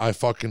I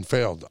fucking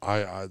failed.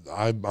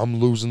 I'm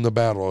losing the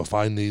battle if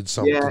I need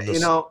something. Yeah, you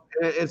know,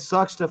 it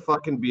sucks to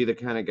fucking be the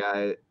kind of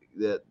guy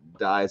that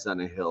dies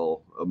on a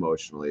hill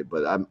emotionally,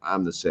 but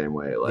I'm the same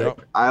way. Like,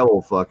 Yep. I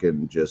will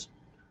fucking just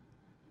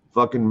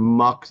fucking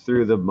muck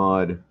through the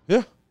mud.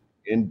 Yeah.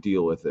 And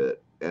deal with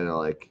it. And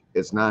like,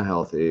 it's not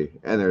healthy,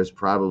 and there's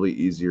probably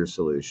easier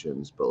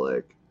solutions, but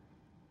like,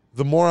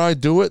 the more I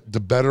do it,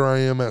 the better I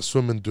am at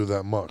swimming through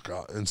that muck.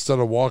 Instead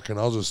of walking,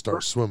 I'll just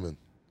start swimming.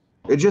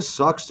 it just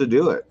sucks to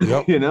do it.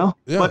 Yep. You know?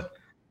 Yeah.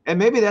 And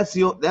maybe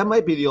that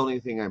might be the only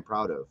thing I'm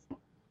proud of,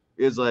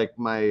 is like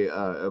my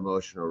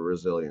emotional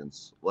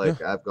resilience.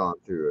 Like, I've gone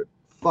through a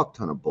fuck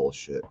ton of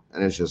bullshit,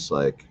 and it's just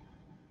like,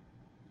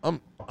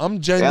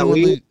 I'm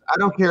genuinely. at least, I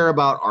don't care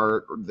about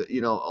art.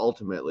 You know,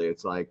 ultimately,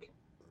 it's like,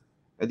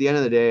 at the end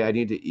of the day, I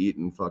need to eat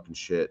and fucking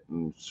shit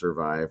and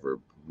survive or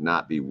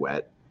not be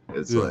wet.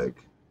 It's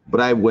like, but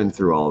I went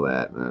through all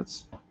that, and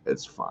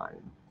it's fine.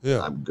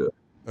 Yeah, I'm good.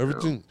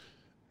 Everything,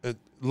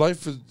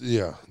 life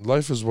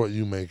is what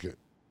you make it,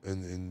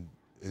 and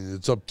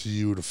it's up to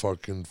you to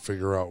fucking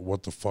figure out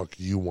what the fuck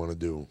you want to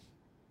do.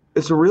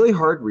 It's a really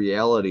hard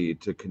reality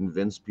to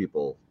convince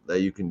people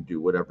that you can do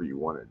whatever you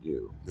want to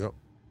do. Yep.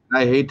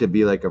 I hate to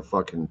be like a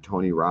fucking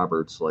Tony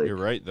Roberts, like, You're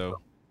right,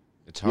 though.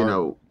 It's hard. you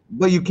know,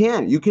 but you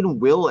can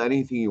will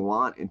anything you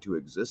want into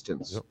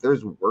existence. Yep.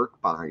 There's work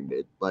behind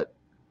it, but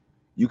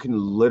you can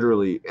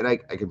literally, and I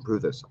can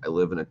prove this. I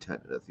live in a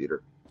tent in a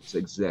theater. It's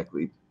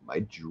exactly my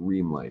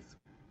dream life.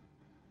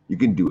 You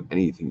can do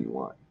anything you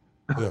want.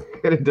 Yeah.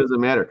 And it doesn't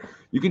matter.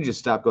 You can just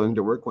stop going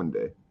to work one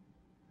day.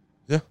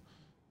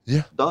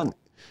 Yeah. Done.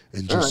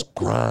 And just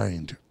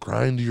grind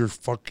your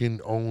fucking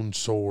own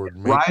sword.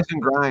 Rise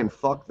and grind.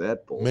 Fuck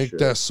that bullshit. Make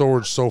that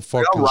sword so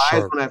fucking I'll rise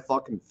sharp. when I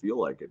fucking feel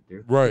like it,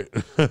 dude. Right.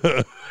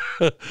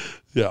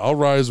 Yeah, I'll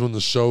rise when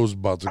the show's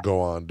about to go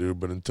on, dude.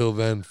 But until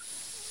then,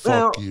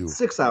 fuck you.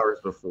 6 hours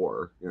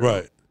before. You know?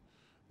 Right.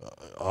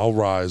 I'll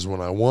rise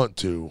when I want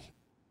to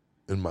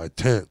in my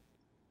tent,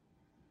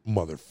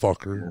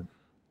 motherfucker. Yeah.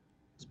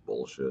 It's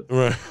bullshit.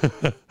 Right.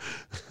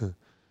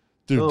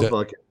 Dude, Don't that,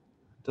 fucking.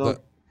 Don't.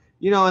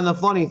 You know, and the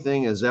funny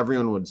thing is,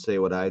 everyone would say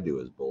what I do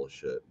is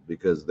bullshit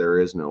because there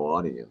is no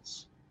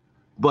audience.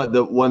 But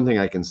the one thing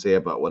I can say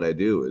about what I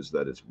do is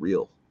that it's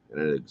real and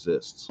it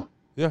exists.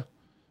 yeah.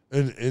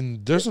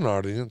 And there's an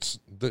audience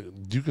that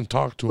you can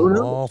talk to Oh, them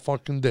no. all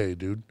fucking day,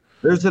 dude.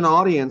 There's an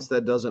audience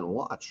that doesn't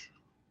watch.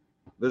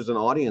 There's an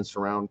audience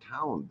around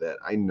town that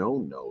I know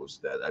knows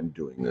that I'm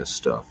doing this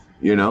stuff.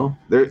 You know,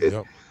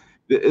 Yep.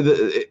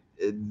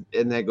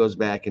 And that goes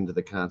back into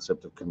the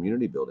concept of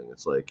community building.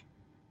 It's like,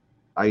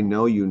 I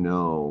know you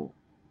know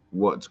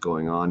what's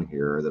going on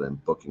here, that I'm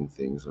booking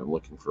things and I'm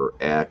looking for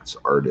acts,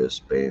 artists,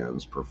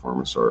 bands,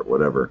 performance art,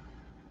 whatever.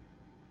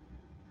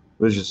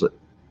 But it's just like,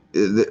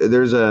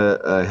 there's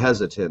a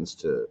hesitance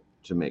to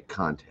make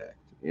contact.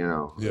 You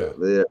know,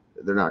 Yeah.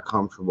 they're not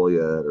comfortable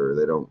yet, or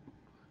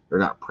they're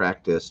not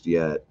practiced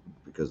yet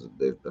because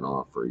they've been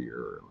off for a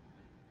year.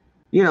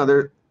 You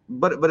know,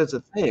 but it's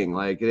a thing.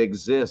 Like, it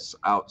exists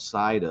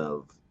outside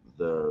of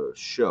the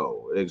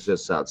show. It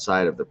exists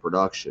outside of the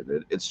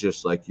production. It's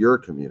just like your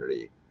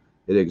community.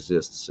 It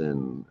exists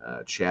in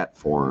chat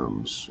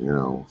forums, you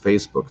know,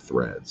 Facebook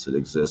threads. It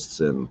exists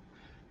in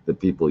the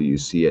people you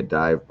see at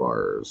dive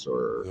bars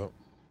or Yep.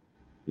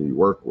 you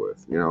work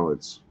with. You know,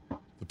 it's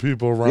The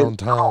people around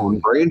town.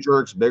 Brain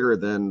Jerk's bigger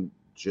than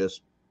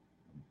just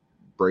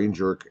Brain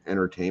Jerk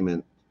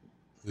Entertainment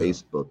Yeah.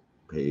 Facebook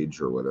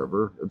page or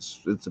whatever. It's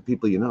the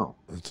people you know.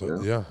 It's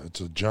Yeah. a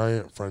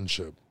giant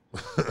friendship.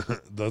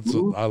 That's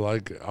Mhm. what I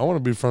like it. I want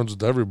to be friends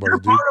with everybody, You're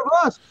dude. part of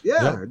us.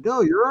 Yeah. Yeah.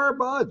 No, you're our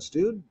buds,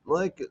 dude.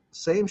 Like,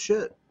 same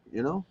shit,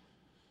 you know?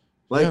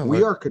 Like, Yeah, we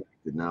like- are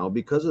connected now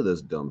because of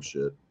this dumb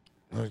shit.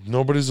 Like,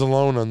 nobody's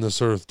alone on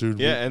this earth, dude.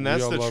 Yeah, and that's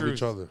we all the love truth.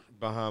 each other.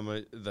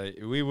 Bahama,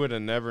 we would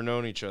have never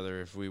known each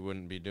other if we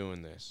wouldn't be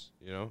doing this.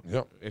 You know,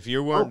 Yep. if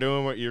you weren't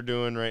doing what you're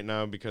doing right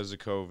now because of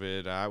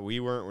COVID, we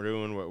weren't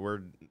doing what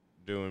we're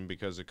doing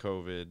because of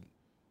COVID,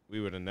 we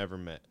would have never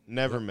met.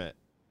 Never met.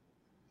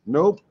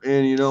 Nope.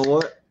 And you know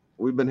what?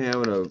 We've been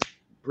having a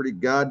pretty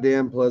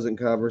goddamn pleasant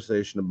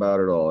conversation about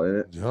it all, ain't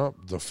it? Yep.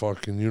 The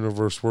fucking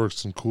universe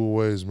works in cool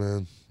ways,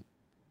 man.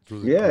 It's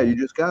really Yeah, cool. you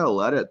just gotta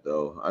let it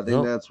though. I think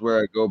Yep. that's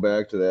where I go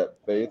back to that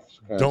faith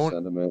kind Don't- of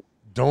sentiment.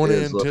 Don't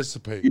is, look,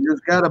 anticipate. You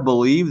just gotta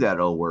believe that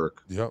it'll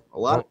work. Yep. A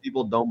lot of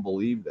people don't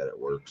believe that it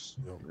works.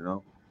 Yep. You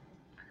know?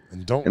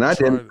 And don't And I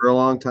try didn't for a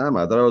long time.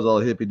 I thought it was all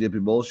hippy dippy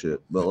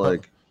bullshit. But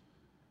like,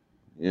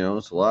 you know,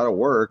 it's a lot of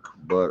work,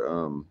 but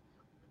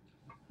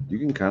you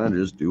can kind of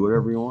just do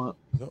whatever you want.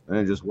 Yep. And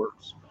it just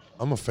works.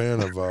 I'm a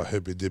fan of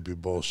hippy dippy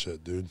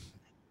bullshit, dude.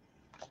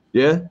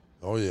 Yeah.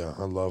 Oh yeah,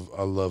 I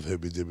love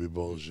hippy dippy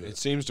bullshit. It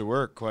seems to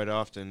work quite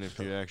often if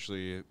you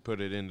actually put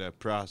it into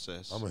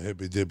process. I'm a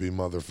hippy dippy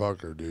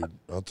motherfucker, dude.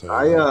 I'll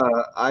tell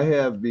you. I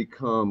have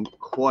become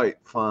quite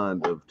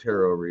fond of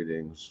tarot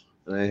readings.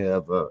 And I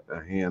have a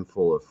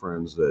handful of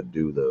friends that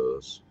do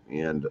those.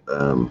 And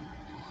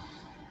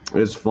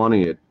it's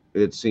funny,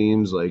 it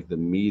seems like the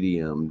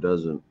medium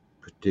doesn't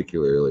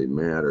particularly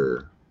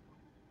matter.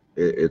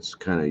 It's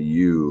kind of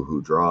you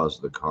who draws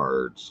the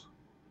cards,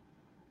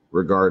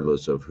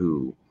 regardless of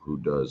who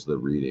does the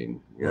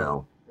reading, you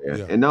know. And,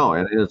 Yeah. and no,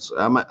 and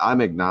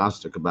I'm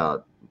agnostic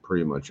about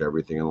pretty much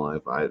everything in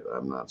life.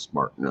 I'm not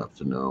smart enough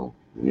to know,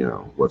 you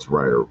know, what's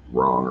right or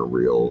wrong or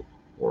real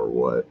or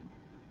what.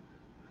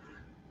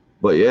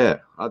 But yeah,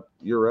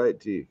 you're right,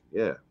 T.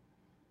 Yeah,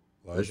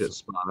 that Life- shit's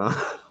spot on.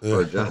 Yeah.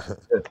 Or John,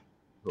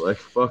 like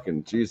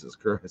fucking Jesus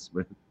Christ,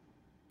 man.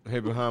 Hey,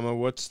 Bahama,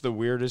 what's the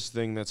weirdest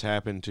thing that's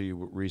happened to you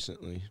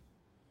recently?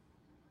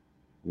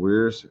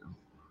 We're,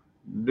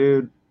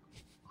 dude,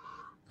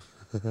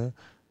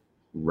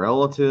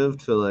 relative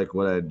to like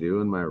what I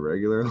do in my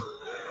regular,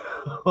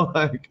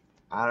 like,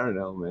 I don't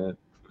know, man.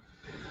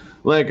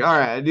 Like, all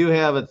right, I do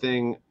have a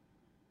thing.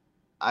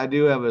 I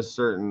do have a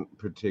certain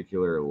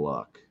particular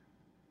luck.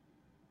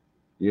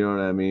 You know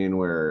what I mean?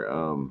 Where,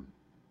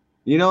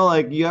 you know,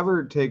 like, you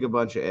ever take a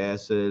bunch of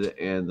acid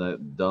and the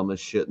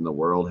dumbest shit in the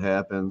world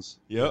happens?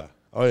 Yep.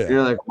 Oh yeah.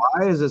 You're like,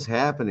 why is this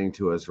happening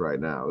to us right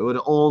now? It would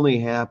only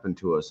happen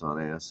to us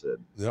on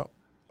acid. Yep.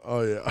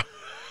 Oh yeah.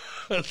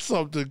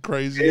 Something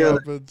crazy Yeah.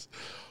 happens.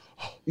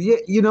 Yeah,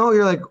 you know,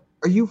 you're like,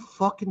 are you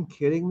fucking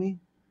kidding me?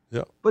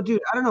 Yeah. But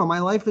dude, I don't know. My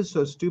life is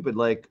so stupid.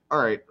 Like,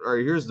 all right,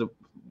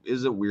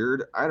 is it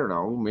weird? I don't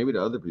know. Maybe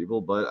to other people,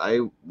 but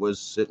I was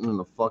sitting in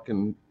the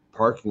fucking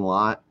parking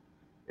lot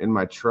in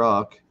my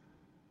truck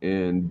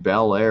in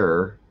Bel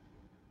Air,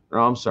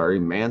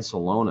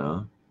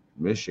 Mansalona,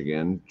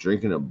 Michigan,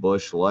 drinking a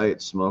Busch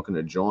Light, smoking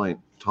a joint,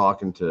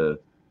 talking to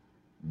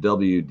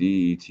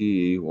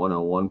WDET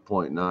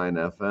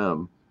 101.9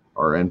 FM,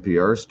 our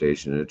NPR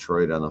station in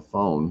Detroit on the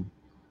phone.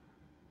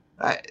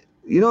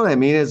 You know what I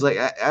mean? It's like,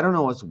 I don't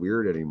know what's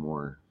weird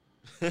anymore.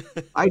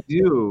 I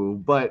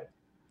do, but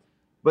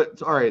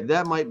all right,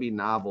 that might be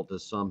novel to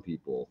some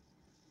people,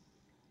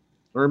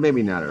 or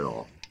maybe not at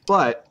all.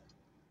 But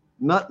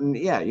nothing.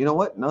 Yeah, you know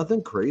what?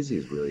 Nothing crazy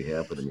has really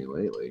happened to me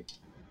lately.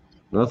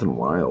 Nothing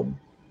wild.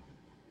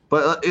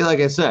 But like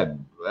I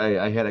said,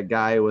 I had a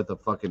guy with a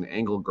fucking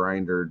angle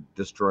grinder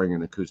destroying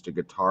an acoustic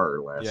guitar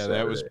last. Yeah,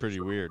 that was Saturday. pretty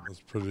weird.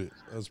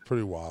 That's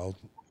pretty wild.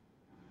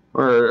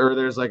 Or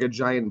there's like a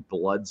giant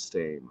blood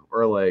stain,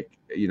 or like,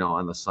 you know,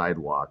 on the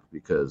sidewalk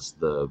because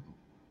the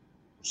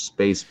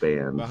space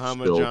band.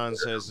 Bahama spilled John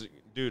there. says,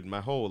 dude,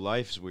 my whole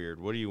life's weird.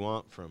 What do you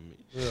want from me?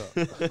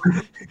 Yeah.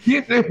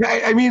 Yeah,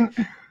 I mean,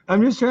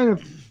 I'm just trying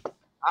to.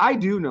 I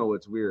do know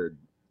it's weird,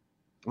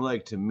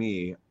 like, to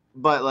me,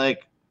 but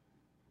like,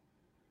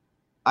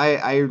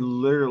 I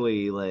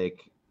literally,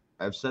 like,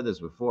 I've said this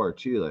before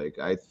too. Like,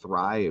 I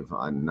thrive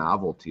on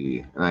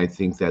novelty, and I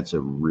think that's a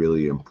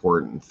really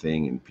important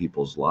thing in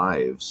people's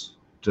lives,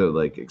 to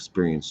like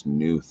experience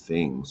new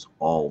things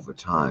all the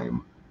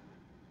time.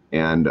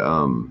 And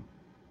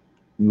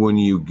when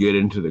you get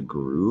into the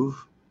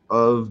groove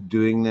of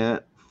doing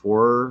that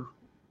 4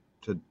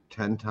 to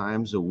 10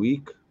 times a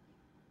week,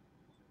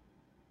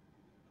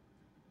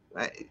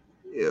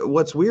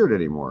 what's weird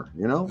anymore?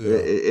 You know,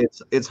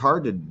 it's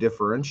hard to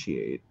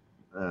differentiate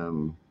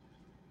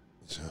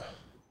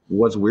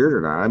what's weird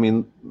or not. I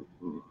mean,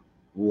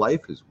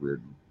 life is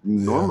weird.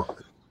 Normal.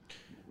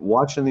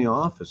 Watching The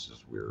Office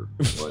is weird.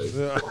 Like,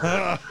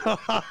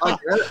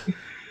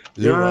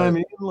 you know what I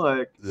mean?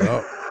 Like,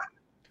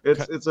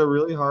 it's a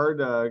really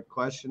hard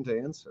question to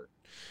answer.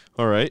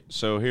 All right,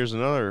 so here's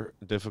another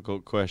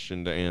difficult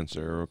question to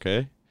answer.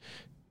 Okay,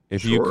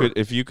 if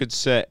you could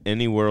set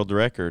any world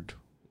record,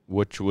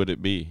 which would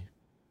it be?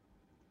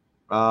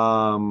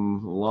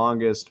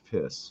 Longest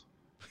piss.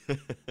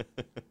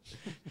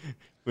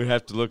 We'd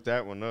have to look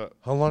that one up.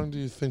 How long do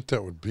you think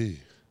that would be?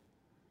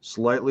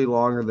 Slightly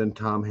longer than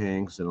Tom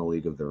Hanks in A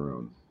League of Their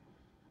Own.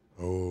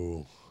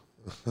 Oh.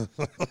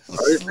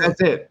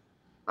 That's it.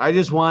 I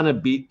just want to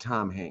beat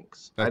Tom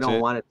Hanks. I don't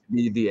want it to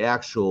be the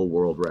actual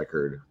world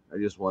record. I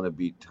just want to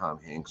beat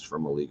Tom Hanks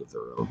from A League of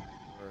Their Own.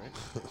 All right.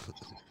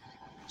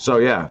 So,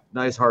 yeah,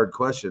 nice hard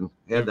question.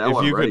 Had that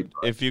one ready.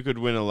 If you could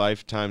win a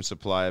lifetime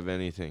supply of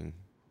anything,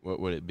 what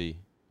would it be?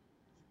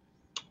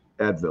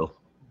 Advil.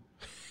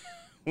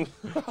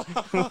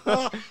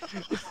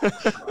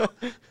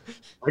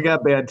 I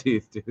got bad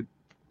teeth, dude.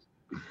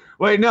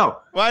 Wait, no.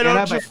 Why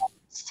don't you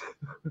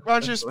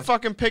just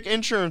fucking pick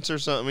insurance or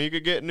something? You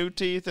could get new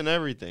teeth and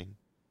everything.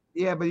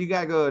 Yeah, but you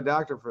gotta go to a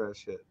doctor for that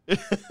shit.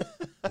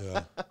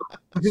 Yeah.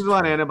 I just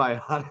want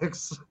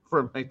antibiotics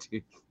for my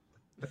teeth,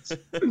 so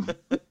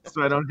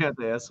I don't have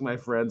to ask my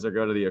friends or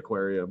go to the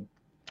aquarium.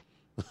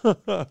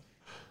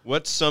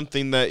 What's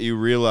something that you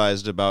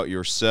realized about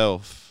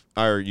yourself,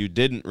 or you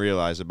didn't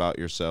realize about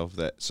yourself,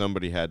 that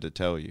somebody had to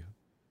tell you?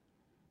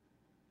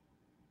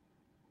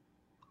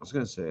 I was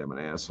gonna say I'm an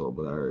asshole,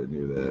 but I already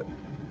knew that.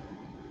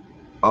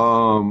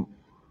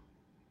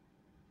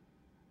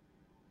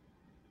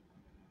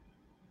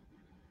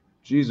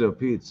 Geez, oh,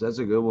 Pete's, that's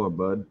a good one,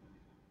 bud.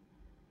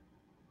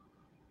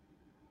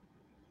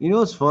 You know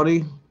what's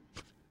funny?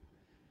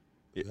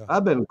 Yeah.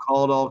 I've been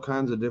called all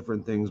kinds of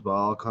different things by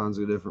all kinds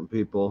of different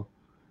people.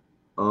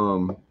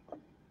 When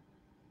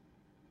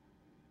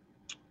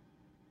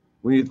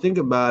you think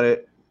about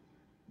it,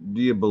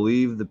 do you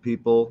believe the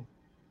people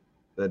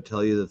that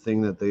tell you the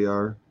thing that they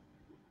are?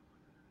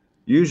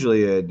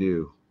 Usually I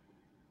do.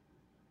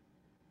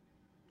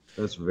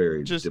 That's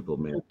very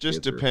diplomatic. Just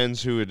answer.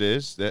 depends who it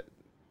is,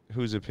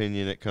 whose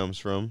opinion it comes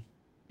from,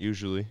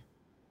 usually.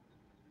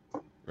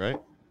 Right?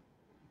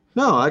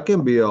 No, I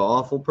can be an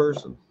awful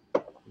person.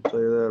 I'll tell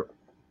you that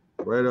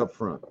right up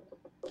front.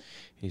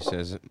 He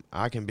says,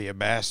 I can be a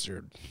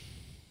bastard.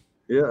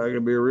 Yeah, I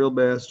can be a real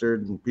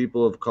bastard, and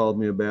people have called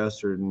me a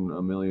bastard in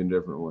a million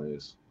different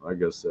ways. I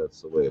guess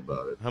that's the way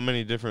about it. How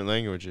many different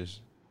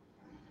languages?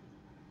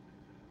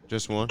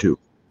 Just one? 2.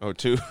 Oh,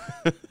 2.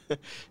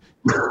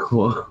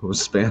 Well, it was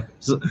Spanish.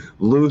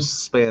 Loose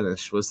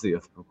Spanish was the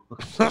other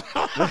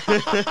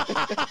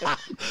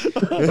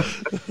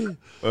one.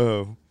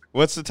 Oh.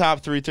 What's the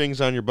top 3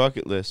 things on your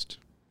bucket list?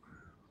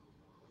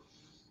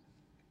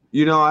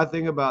 You know, I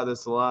think about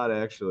this a lot,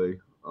 actually.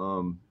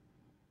 And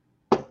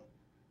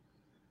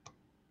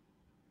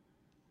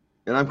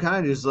I'm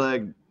kind of just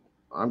like,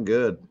 I'm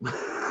good.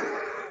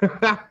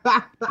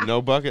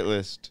 No bucket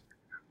list.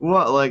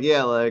 What? Like,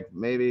 yeah, like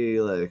maybe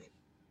like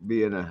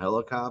be in a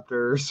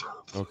helicopter or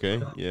something.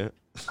 Okay, yeah.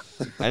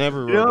 I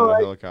never rode in a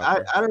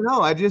helicopter. I don't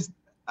know.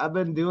 I've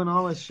been doing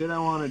all this shit I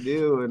want to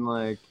do, and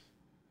like,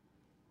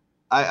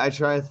 I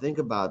try to think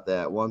about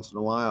that once in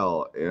a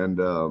while, and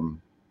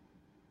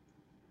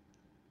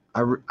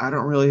I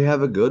don't really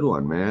have a good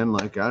one, man.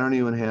 Like, I don't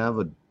even have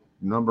a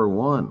number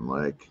one.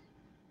 Like,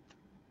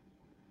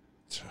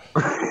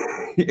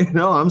 you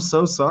know, I'm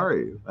so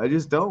sorry. I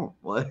just don't.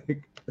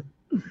 Like,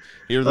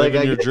 you're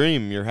living your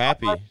dream. You're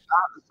happy.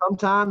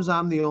 Sometimes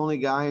I'm the only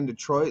guy in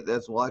Detroit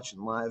that's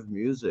watching live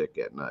music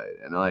at night,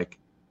 and like,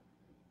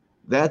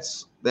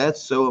 that's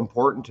so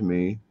important to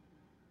me.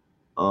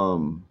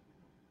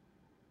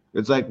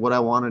 It's like what I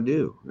want to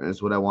do, and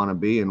it's what I want to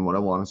be, and what I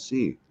want to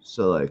see.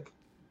 So like,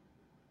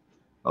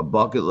 a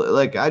bucket,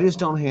 like, I just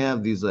don't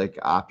have these like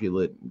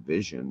opulent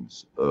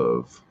visions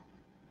of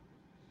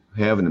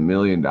having $1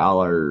 million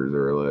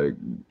or like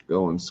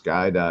going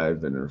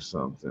skydiving or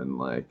something,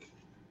 like,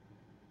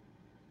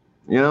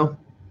 you know.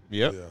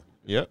 Yep.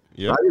 Yeah.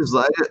 Yep.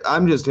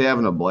 I'm just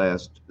having a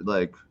blast.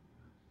 Like,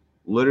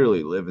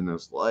 literally living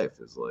this life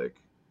is like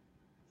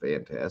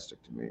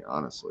fantastic to me,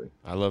 honestly.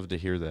 I love to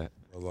hear that.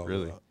 I love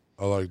Really? that.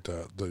 I like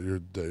that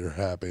you're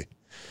happy.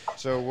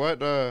 So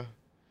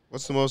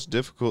what's the most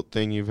difficult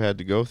thing you've had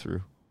to go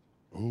through?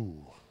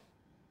 Ooh,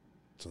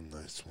 it's a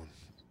nice one.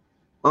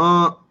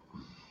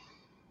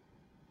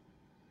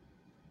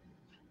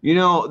 You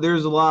know,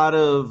 there's a lot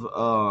of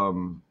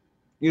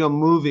you know,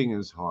 moving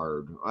is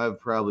hard. I've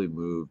probably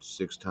moved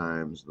 6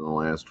 times in the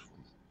last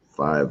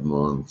 5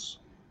 months.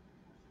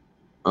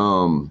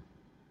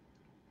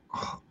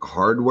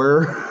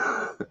 Hardware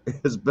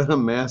has been a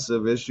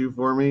massive issue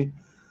for me.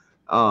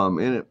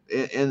 And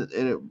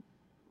it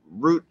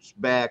roots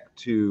back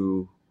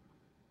to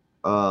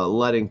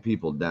letting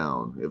people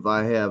down. If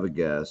I have a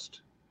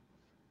guest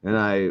and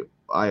I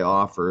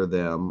offer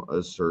them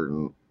a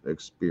certain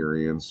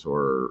experience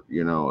or,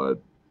 you know, a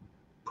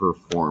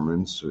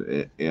performance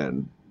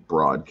and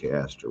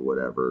broadcast or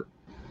whatever,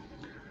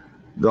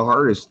 the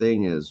hardest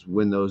thing is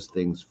when those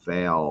things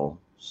fail,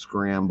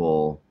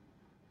 scramble,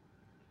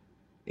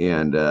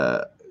 and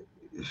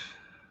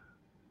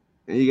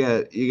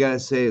you gotta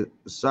say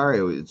sorry,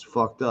 it's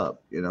fucked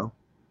up, you know?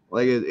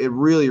 Like it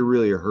really,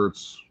 really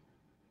hurts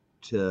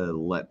to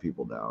let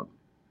people down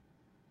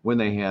when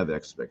they have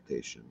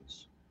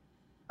expectations.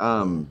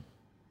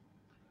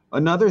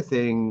 Another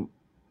thing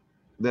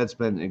that's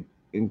been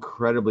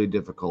incredibly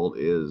difficult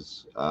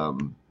is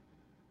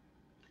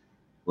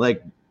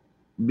like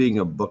being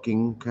a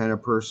booking kind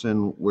of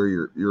person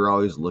where you're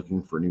always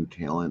looking for new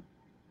talent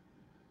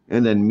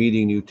and then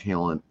meeting new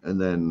talent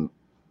and then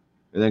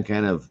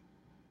kind of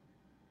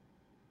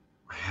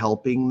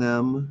helping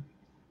them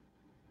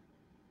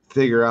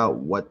figure out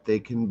what they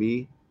can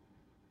be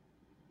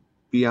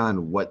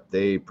beyond what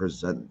they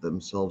present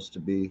themselves to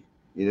be,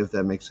 you know, if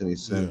that makes any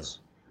sense.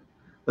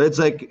 Yeah.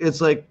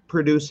 It's like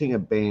producing a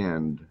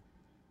band,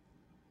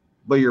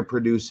 but you're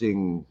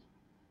producing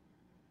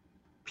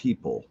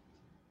people.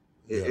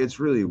 Yeah. It's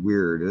really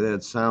weird.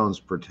 It sounds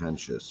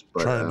pretentious,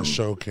 but trying to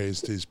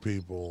showcase these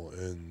people.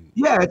 And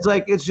yeah,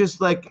 it's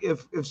just like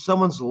if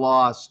someone's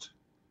lost,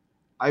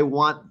 I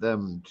want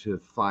them to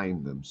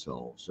find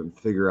themselves and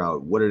figure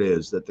out what it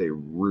is that they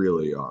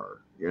really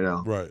are, you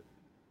know? Right.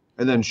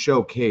 And then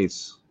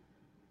showcase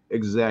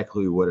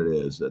exactly what it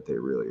is that they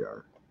really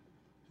are.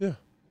 Yeah.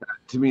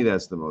 To me,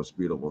 that's the most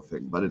beautiful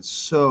thing, but it's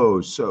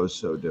so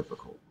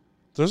difficult.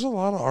 There's a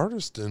lot of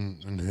artists in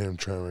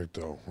Hamtramck,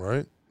 though,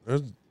 right?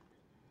 It's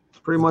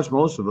pretty much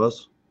most of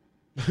us.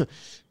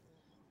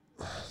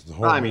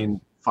 I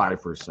mean,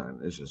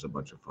 5%. It's just a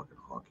bunch of fucking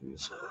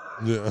honkies.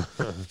 Yeah.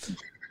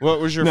 What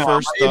was your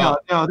first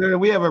thought?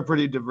 We have a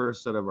pretty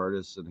diverse set of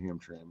artists in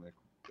Hamtramck.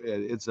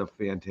 It's a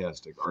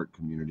fantastic art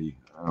community.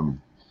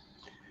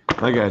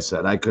 Like I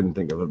said, I couldn't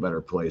think of a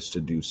better place to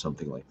do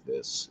something like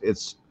this.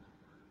 It's,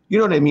 you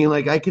know what I mean?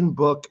 Like I can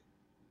book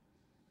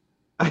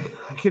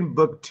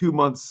 2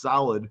 months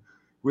solid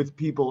with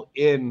people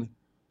in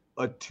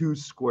a 2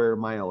 square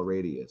mile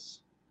radius.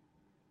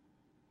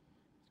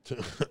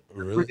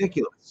 Really?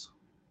 Ridiculous.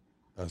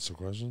 That's the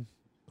question?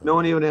 No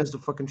one even has to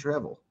fucking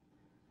travel.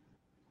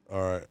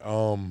 All right.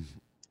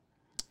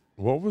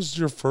 What was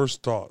your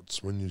first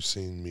thoughts when you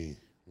seen me,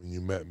 when you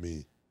met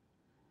me?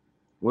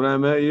 When I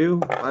met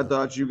you, I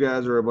thought you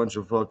guys were a bunch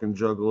of fucking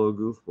juggalo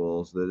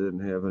goofballs that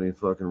didn't have any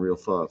fucking real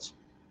thoughts.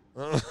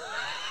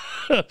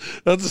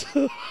 That's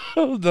a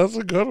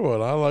good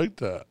one. I like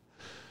that.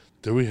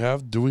 Do we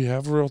have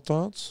real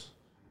thoughts?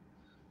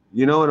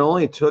 You know, it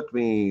only took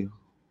me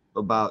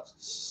about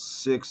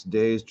 6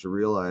 days to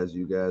realize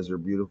you guys are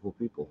beautiful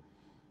people.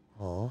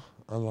 Oh,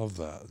 I love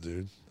that,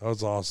 dude. That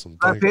was awesome.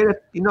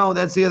 You know,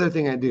 that's the other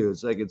thing I do.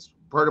 It's like it's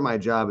part of my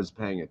job is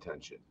paying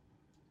attention.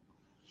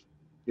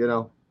 You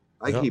know,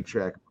 I keep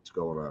track of what's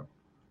going on.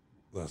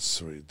 That's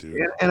sweet, dude.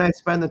 And I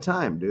spend the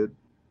time, dude.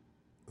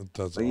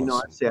 That's awesome. You know,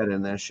 I sat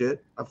in that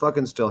shit. I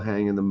fucking still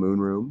hang in the moon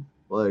room.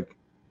 Like,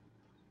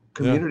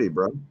 community,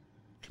 bro.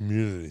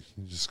 Community.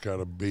 You just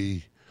gotta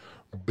be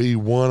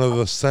one of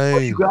the same.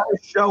 Well, you gotta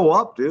show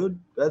up, dude.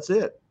 That's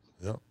it.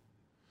 Yep.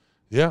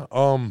 Yeah.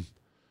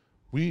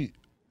 We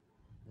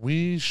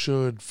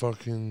should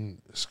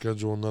fucking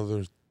schedule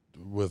another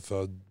with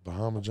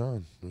Bahama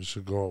John.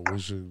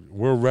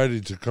 We're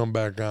ready to come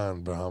back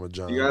on Bahama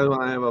John. You guys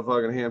want to have a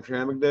fucking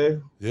Hamtramck day?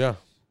 Yeah,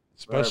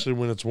 especially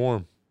when it's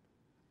warm.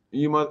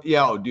 You must,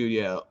 dude,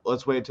 yeah.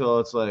 Let's wait till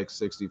it's like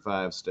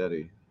 65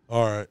 steady.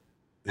 All right.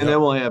 And then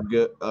we'll have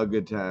a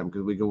good time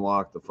because we can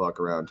walk the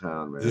fuck around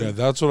town, man. Yeah,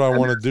 that's what I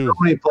want to do. So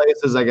many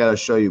places I gotta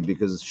show you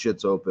because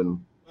shit's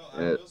open,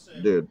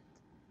 dude.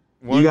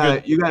 You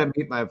gotta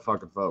meet my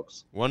fucking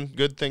folks. One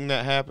good thing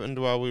that happened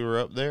while we were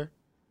up there.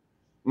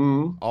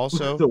 Mm-hmm.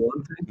 Also, the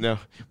one thing? No,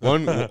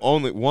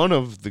 only one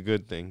of the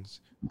good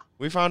things.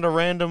 We found a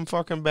random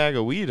fucking bag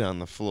of weed on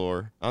the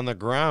floor, on the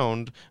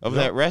ground of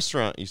that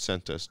restaurant you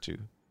sent us to.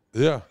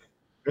 Yeah,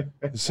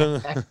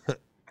 it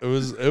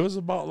was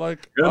about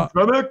like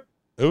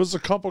it was a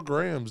couple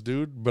grams,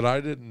 dude. But I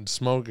didn't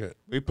smoke it.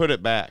 We put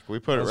it back. We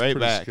put it right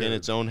back in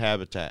its own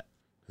habitat.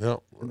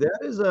 Yep. That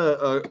is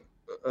a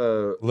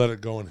let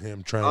it go in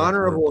Hamtramck.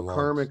 Honorable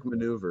karmic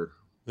maneuver.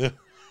 Yeah.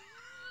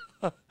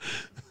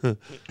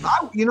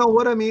 You know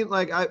what I mean?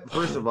 Like,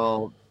 first of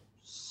all,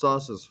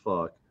 sus as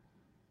fuck.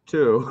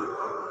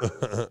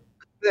 2,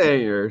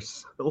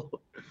 yours.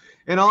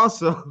 And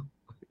also,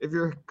 if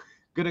you're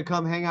gonna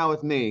come hang out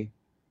with me,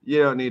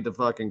 you don't need to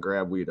fucking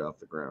grab weed off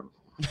the ground.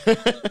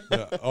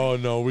 Yeah. Oh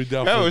no, we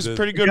definitely. That was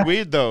pretty good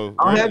weed though.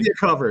 I'll have you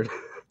covered.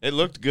 It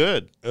looked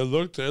good. It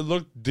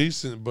looked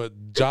decent,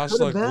 but Josh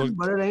but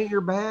it ain't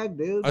your bag,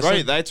 dude.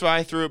 Right, that's why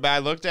I threw it back. I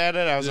looked at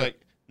it. I was like,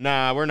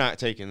 nah, we're not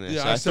taking this.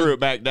 Yeah, I threw it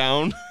back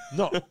down.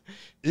 No.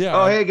 Yeah.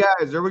 Oh, hey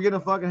guys, are we gonna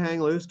fucking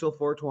hang loose till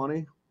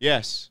 4:20?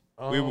 Yes.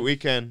 We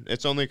can.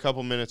 It's only a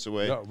couple minutes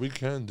away. Yeah, we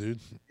can, dude.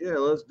 Yeah,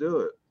 let's do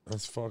it.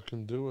 Let's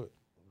fucking do it.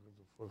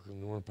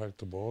 You want to pack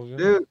the ball again?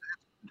 Dude,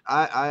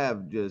 I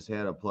have just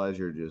had a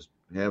pleasure just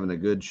having a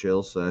good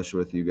chill sesh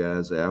with you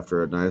guys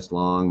after a nice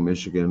long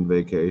Michigan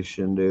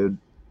vacation, dude.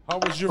 How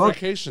was your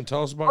vacation?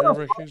 Tell us about your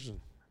vacation.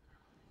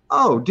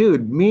 Oh,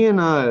 dude, me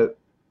and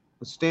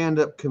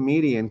stand-up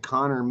comedian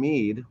Connor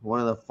Mead, one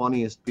of the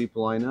funniest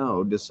people I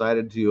know,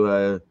 decided to do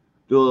a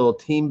little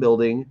team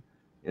building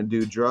and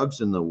do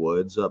drugs in the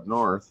woods up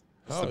north.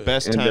 It's the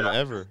best time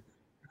ever.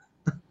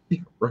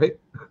 Right?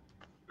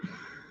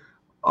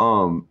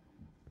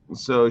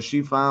 So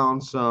she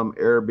found some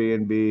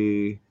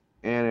Airbnb,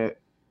 and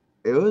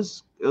it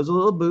was a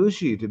little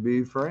bougie, to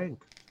be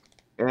frank,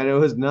 and it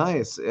was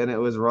nice, and it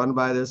was run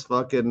by this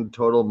fucking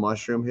total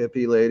mushroom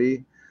hippie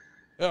lady,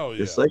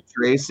 just like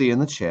Tracy in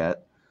the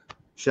chat.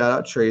 Shout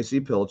out Tracy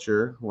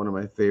Pilcher, one of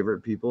my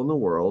favorite people in the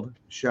world.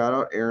 Shout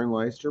out Aaron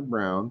Leister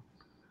Brown.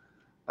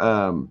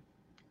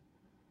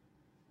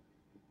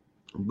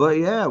 But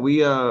yeah,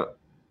 we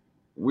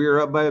were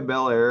up by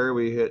Bel Air.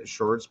 We hit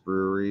Shorts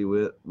Brewery.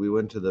 We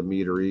went to the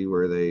meadery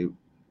where they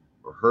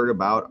heard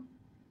about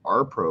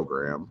our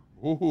program.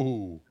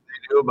 Ooh.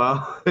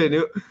 They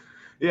knew.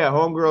 Yeah,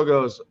 homegirl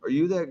goes, "Are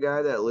you that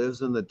guy that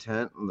lives in the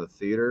tent in the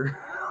theater?"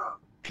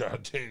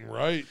 God dang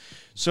right.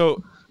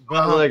 So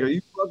I was like, "Are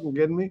you fucking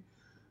kidding me?"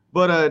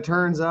 But it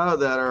turns out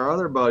that our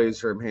other buddies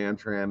from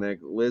Hamtramck,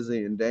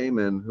 Lizzie and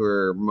Damon, who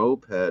are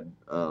moped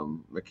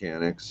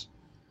mechanics,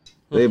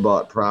 they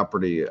bought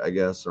property, I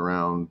guess,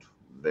 around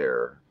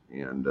there,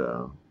 and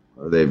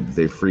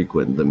they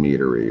frequent the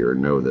meadery or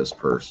know this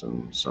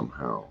person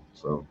somehow.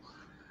 So,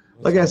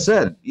 like I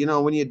said,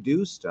 when you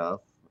do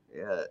stuff,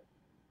 yeah,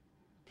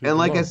 and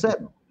like I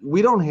said,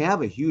 we don't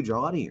have a huge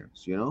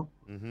audience,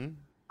 Mm-hmm.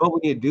 but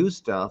when you do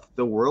stuff,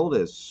 the world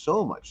is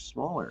so much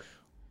smaller.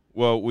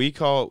 Well,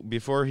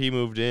 before he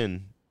moved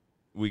in,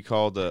 we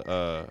called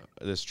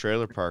this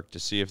trailer park to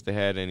see if they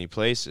had any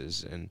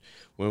places, and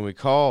when we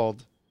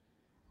called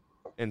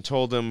and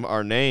told them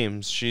our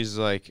names, she's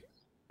like,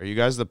 "Are you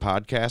guys the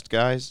podcast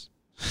guys?"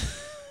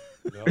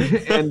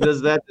 And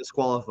does that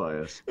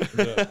disqualify us?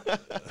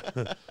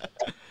 Yeah.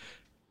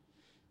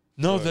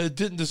 No, they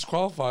didn't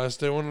disqualify us.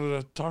 They wanted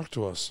to talk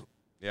to us.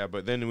 Yeah,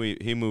 but then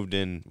he moved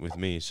in with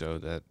me, so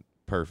that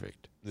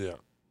perfect. Yeah.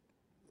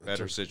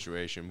 Better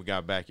situation. We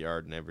got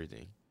backyard and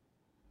everything.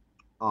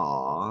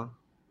 Aw.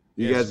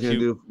 You Yeah, guys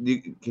gonna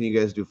can you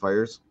guys do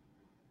fires?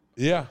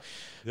 Yeah.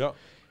 Yeah.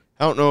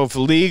 I don't know if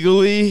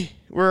legally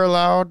we're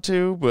allowed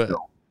to, but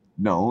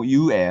No,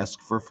 you ask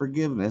for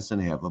forgiveness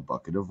and have a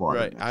bucket of water.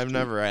 right. I've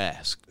never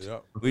asked. Yeah.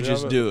 We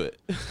just do it.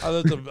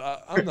 I'm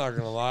not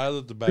gonna lie. I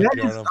let the backyard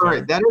on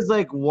fire. That is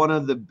like one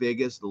of the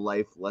biggest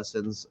life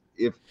lessons.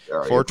 If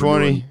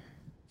 420.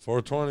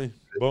 420.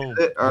 Boom.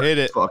 Hit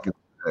it. Fucking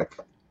sick.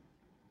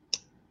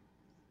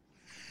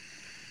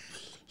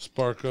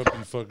 Spark up,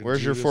 you fucking.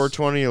 Where's your Judas.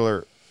 420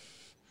 alert?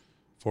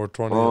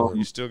 420 Oh. alert.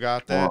 You still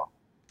got that?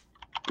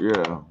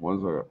 Yeah,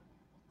 one second.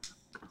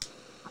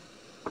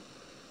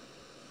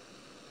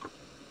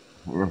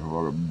 We're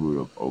gonna fucking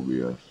boot up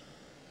OBS.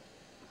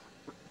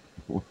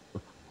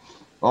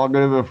 I'll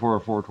get it for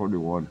a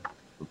 421.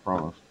 I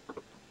promise.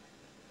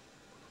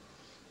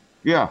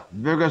 Yeah,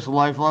 biggest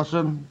life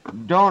lesson: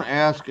 don't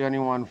ask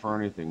anyone for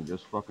anything.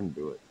 Just fucking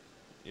do it.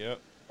 Yep.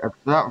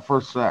 Except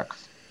for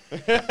sex.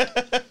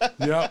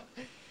 Yeah.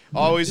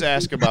 Always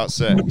ask about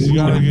sex. You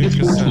gotta get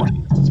consent.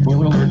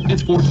 Spoiler alert,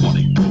 it's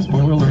 420.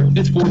 Spoiler alert,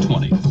 it's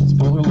 420.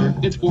 Spoiler alert,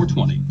 it's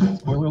 420.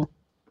 Spoiler alert.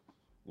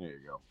 There you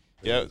go.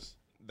 Yep.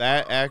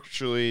 That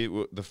actually,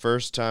 the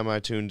first time I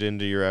tuned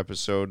into your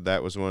episode,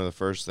 that was one of the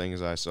first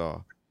things I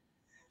saw.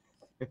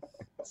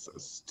 So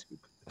stupid.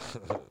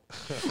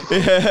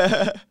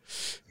 Yeah.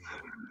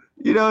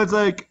 It's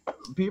like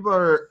people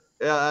are.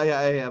 I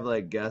have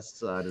like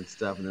guests on and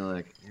stuff, and they're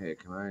like, "Hey,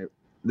 can I?"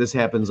 This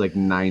happens like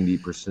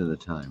 90% of the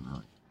time. I'm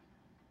like,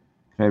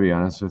 can I be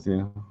honest with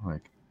you?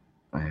 Like,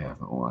 I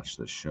haven't watched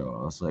this show.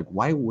 I was like,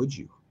 why would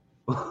you?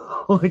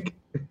 Like,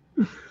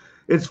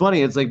 it's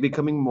funny. It's like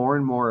becoming more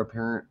and more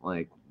apparent.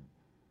 Like,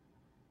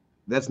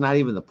 that's not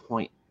even the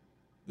point.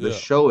 The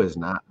show is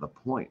not the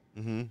point.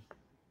 Mm-hmm.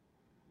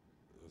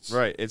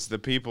 Right. It's the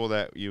people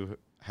that you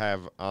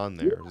have on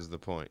there is the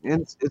point.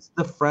 And it's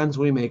the friends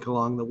we make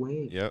along the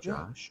way, Yep.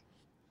 Josh.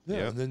 Yeah.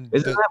 Yep. And then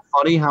Isn't that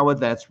funny how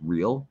that's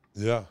real?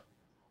 Yeah.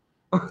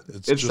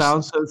 It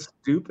sounds so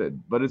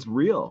stupid, but it's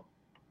real.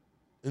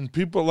 And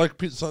people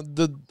like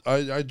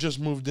I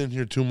just moved in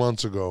here 2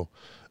 months ago,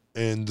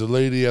 and the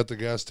lady at the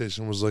gas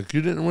station was like,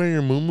 "You didn't wear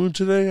your muumuu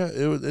today?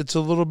 It's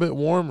a little bit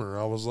warmer."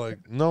 I was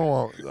like,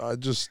 "No, I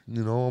just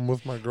I'm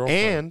with my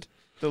girlfriend." And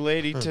the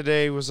lady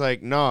today was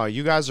like, "No,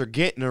 you guys are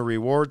getting a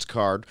rewards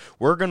card.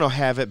 We're gonna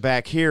have it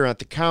back here at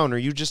the counter.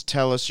 You just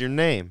tell us your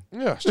name."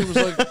 Yeah, she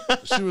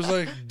was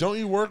like, "Don't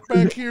you work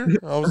back here?"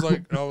 I was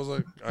like,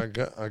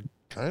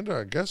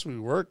 I guess we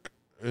work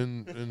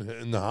in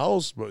the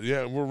house, but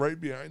yeah, we're right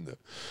behind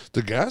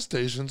the gas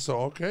station. So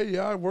okay,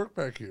 yeah, I work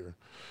back here.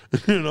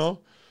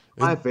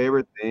 My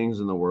favorite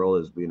things in the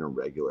world is being a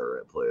regular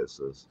at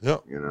places. Yeah.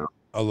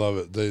 I love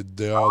it.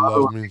 They all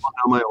love me. People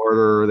know my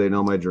order. They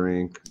know my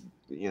drink.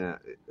 You know,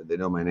 they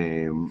know my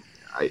name.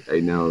 I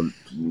know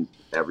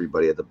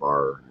everybody at the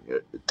bar.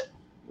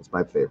 It's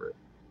my favorite.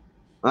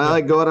 I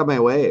like go out of my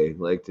way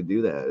like to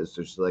do that. It's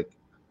just like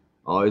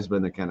always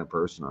been the kind of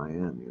person I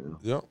am. You know.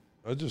 Yep.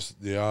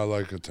 I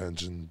like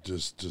attention.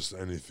 Just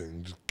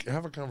anything. Just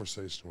have a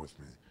conversation with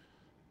me.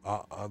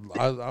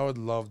 I would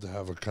love to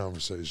have a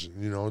conversation,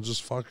 you know,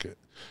 just fuck it.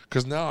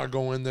 Because now I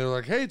go in there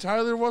like, hey,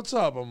 Tyler, what's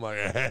up? I'm like,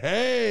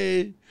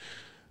 hey,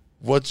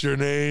 what's your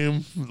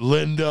name?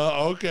 Linda,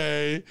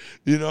 okay.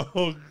 You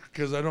know,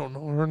 because I don't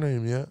know her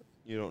name yet.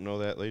 You don't know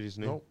that lady's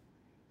name? Nope.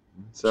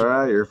 It's all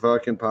right. You're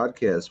fucking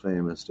podcast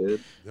famous,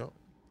 dude. Yep.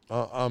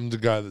 I'm the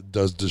guy that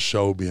does the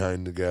show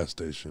behind the gas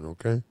station,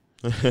 okay?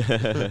 Oh,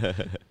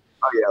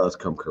 yeah, let's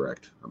come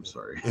correct. I'm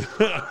sorry.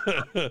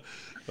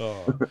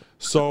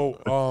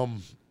 So,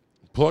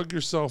 plug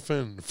yourself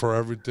in for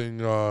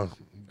everything.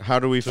 How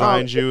do we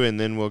find you? And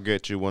then we'll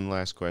get you one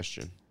last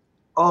question.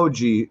 Oh,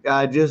 gee.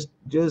 Just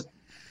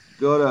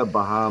go to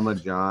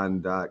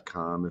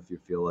bahamajohn.com if you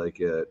feel like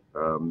it.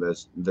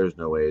 There's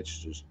no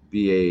H. Just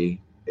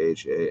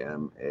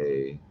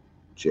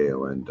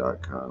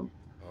BAHAMAJON.com.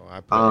 Oh,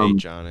 I put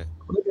H on it.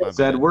 Like I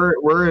said,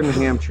 we're in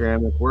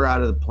Hamtramck. We're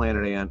out of the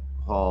Planet Ant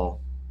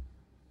Hall,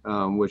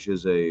 which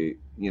is a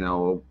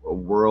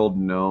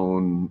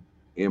world-known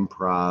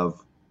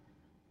improv,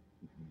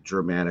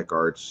 dramatic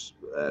arts,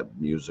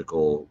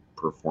 musical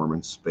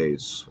performance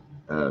space.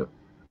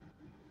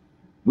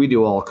 We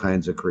do all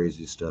kinds of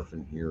crazy stuff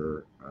in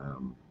here.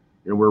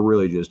 We're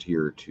really just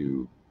here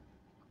to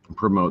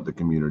promote the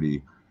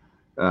community.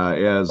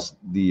 As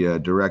the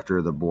director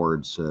of the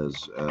board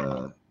says,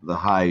 the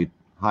high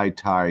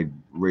tide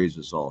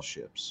raises all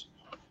ships.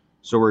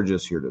 So we're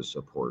just here to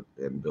support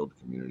and build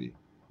community.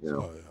 You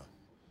know.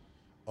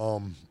 Oh,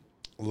 yeah.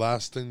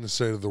 Last thing to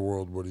say to the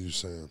world. What are you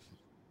saying?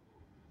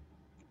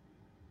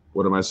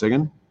 What am I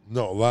singing?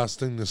 No, last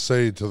thing to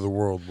say to the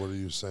world. What are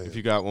you saying? If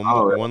you got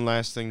one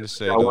last thing to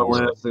say to the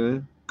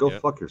world. Go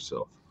fuck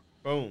yourself.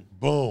 Boom.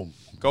 Boom.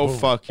 Go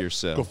fuck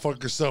yourself. Go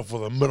fuck yourself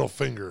with a middle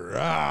finger.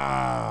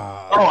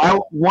 Ah.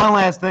 Oh, one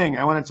last thing.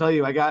 I want to tell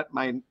you, I got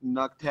my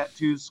knuck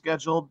tattoos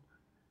scheduled,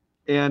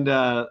 and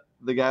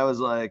the guy was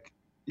like,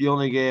 "You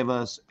only gave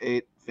us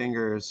 8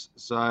 fingers."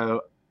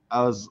 So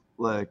I was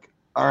like,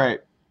 "All right,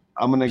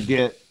 I'm gonna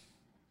get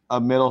a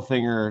middle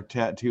finger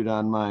tattooed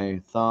on my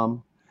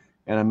thumb,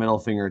 and a middle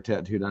finger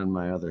tattooed on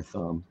my other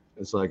thumb,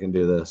 so I can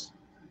do this."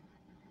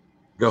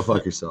 Go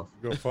fuck yourself.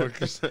 Go fuck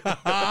yourself.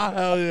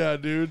 Hell yeah,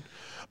 dude.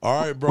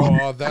 All right,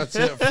 bro. That's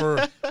it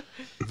for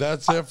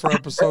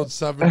episode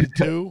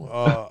 72.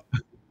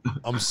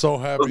 I'm so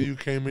happy you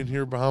came in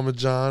here, Bahama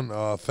John.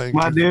 Thank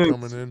you for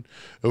coming in.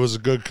 It was a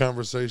good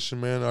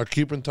conversation, man.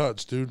 Keep in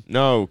touch, dude.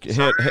 No,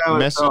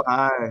 message.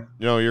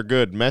 No, you're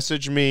good.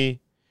 Message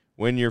me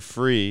when you're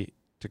free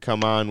to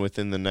come on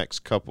within the next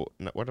couple.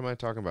 What am I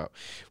talking about?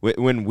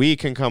 When we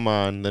can come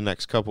on the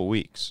next couple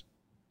weeks.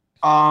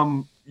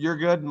 You're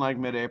good in like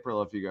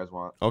mid-April if you guys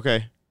want.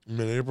 Okay.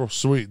 Mid-April,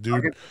 sweet, dude. I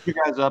can put you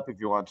guys up if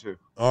you want to.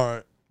 All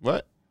right.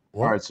 What?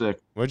 All right, sick.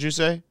 What'd you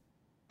say?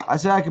 I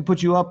said I can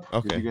put you up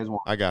okay. if you guys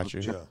want. I got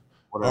you. Yeah.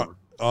 Whatever.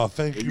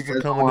 Thank you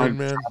for coming in,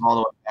 man. All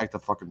the way back to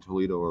fucking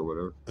Toledo or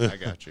whatever. I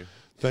got you.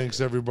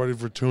 Thanks, everybody,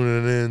 for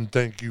tuning in.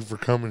 Thank you for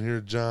coming here,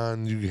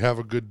 John. You have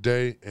a good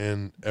day,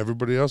 and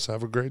everybody else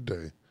have a great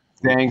day.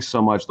 Thanks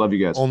so much. Love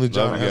you guys. Only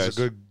John has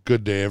a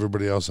good day.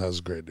 Everybody else has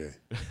a great day.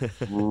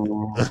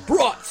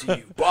 Brought to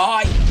you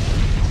by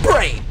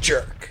Brain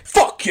Jerk.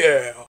 Fuck yeah.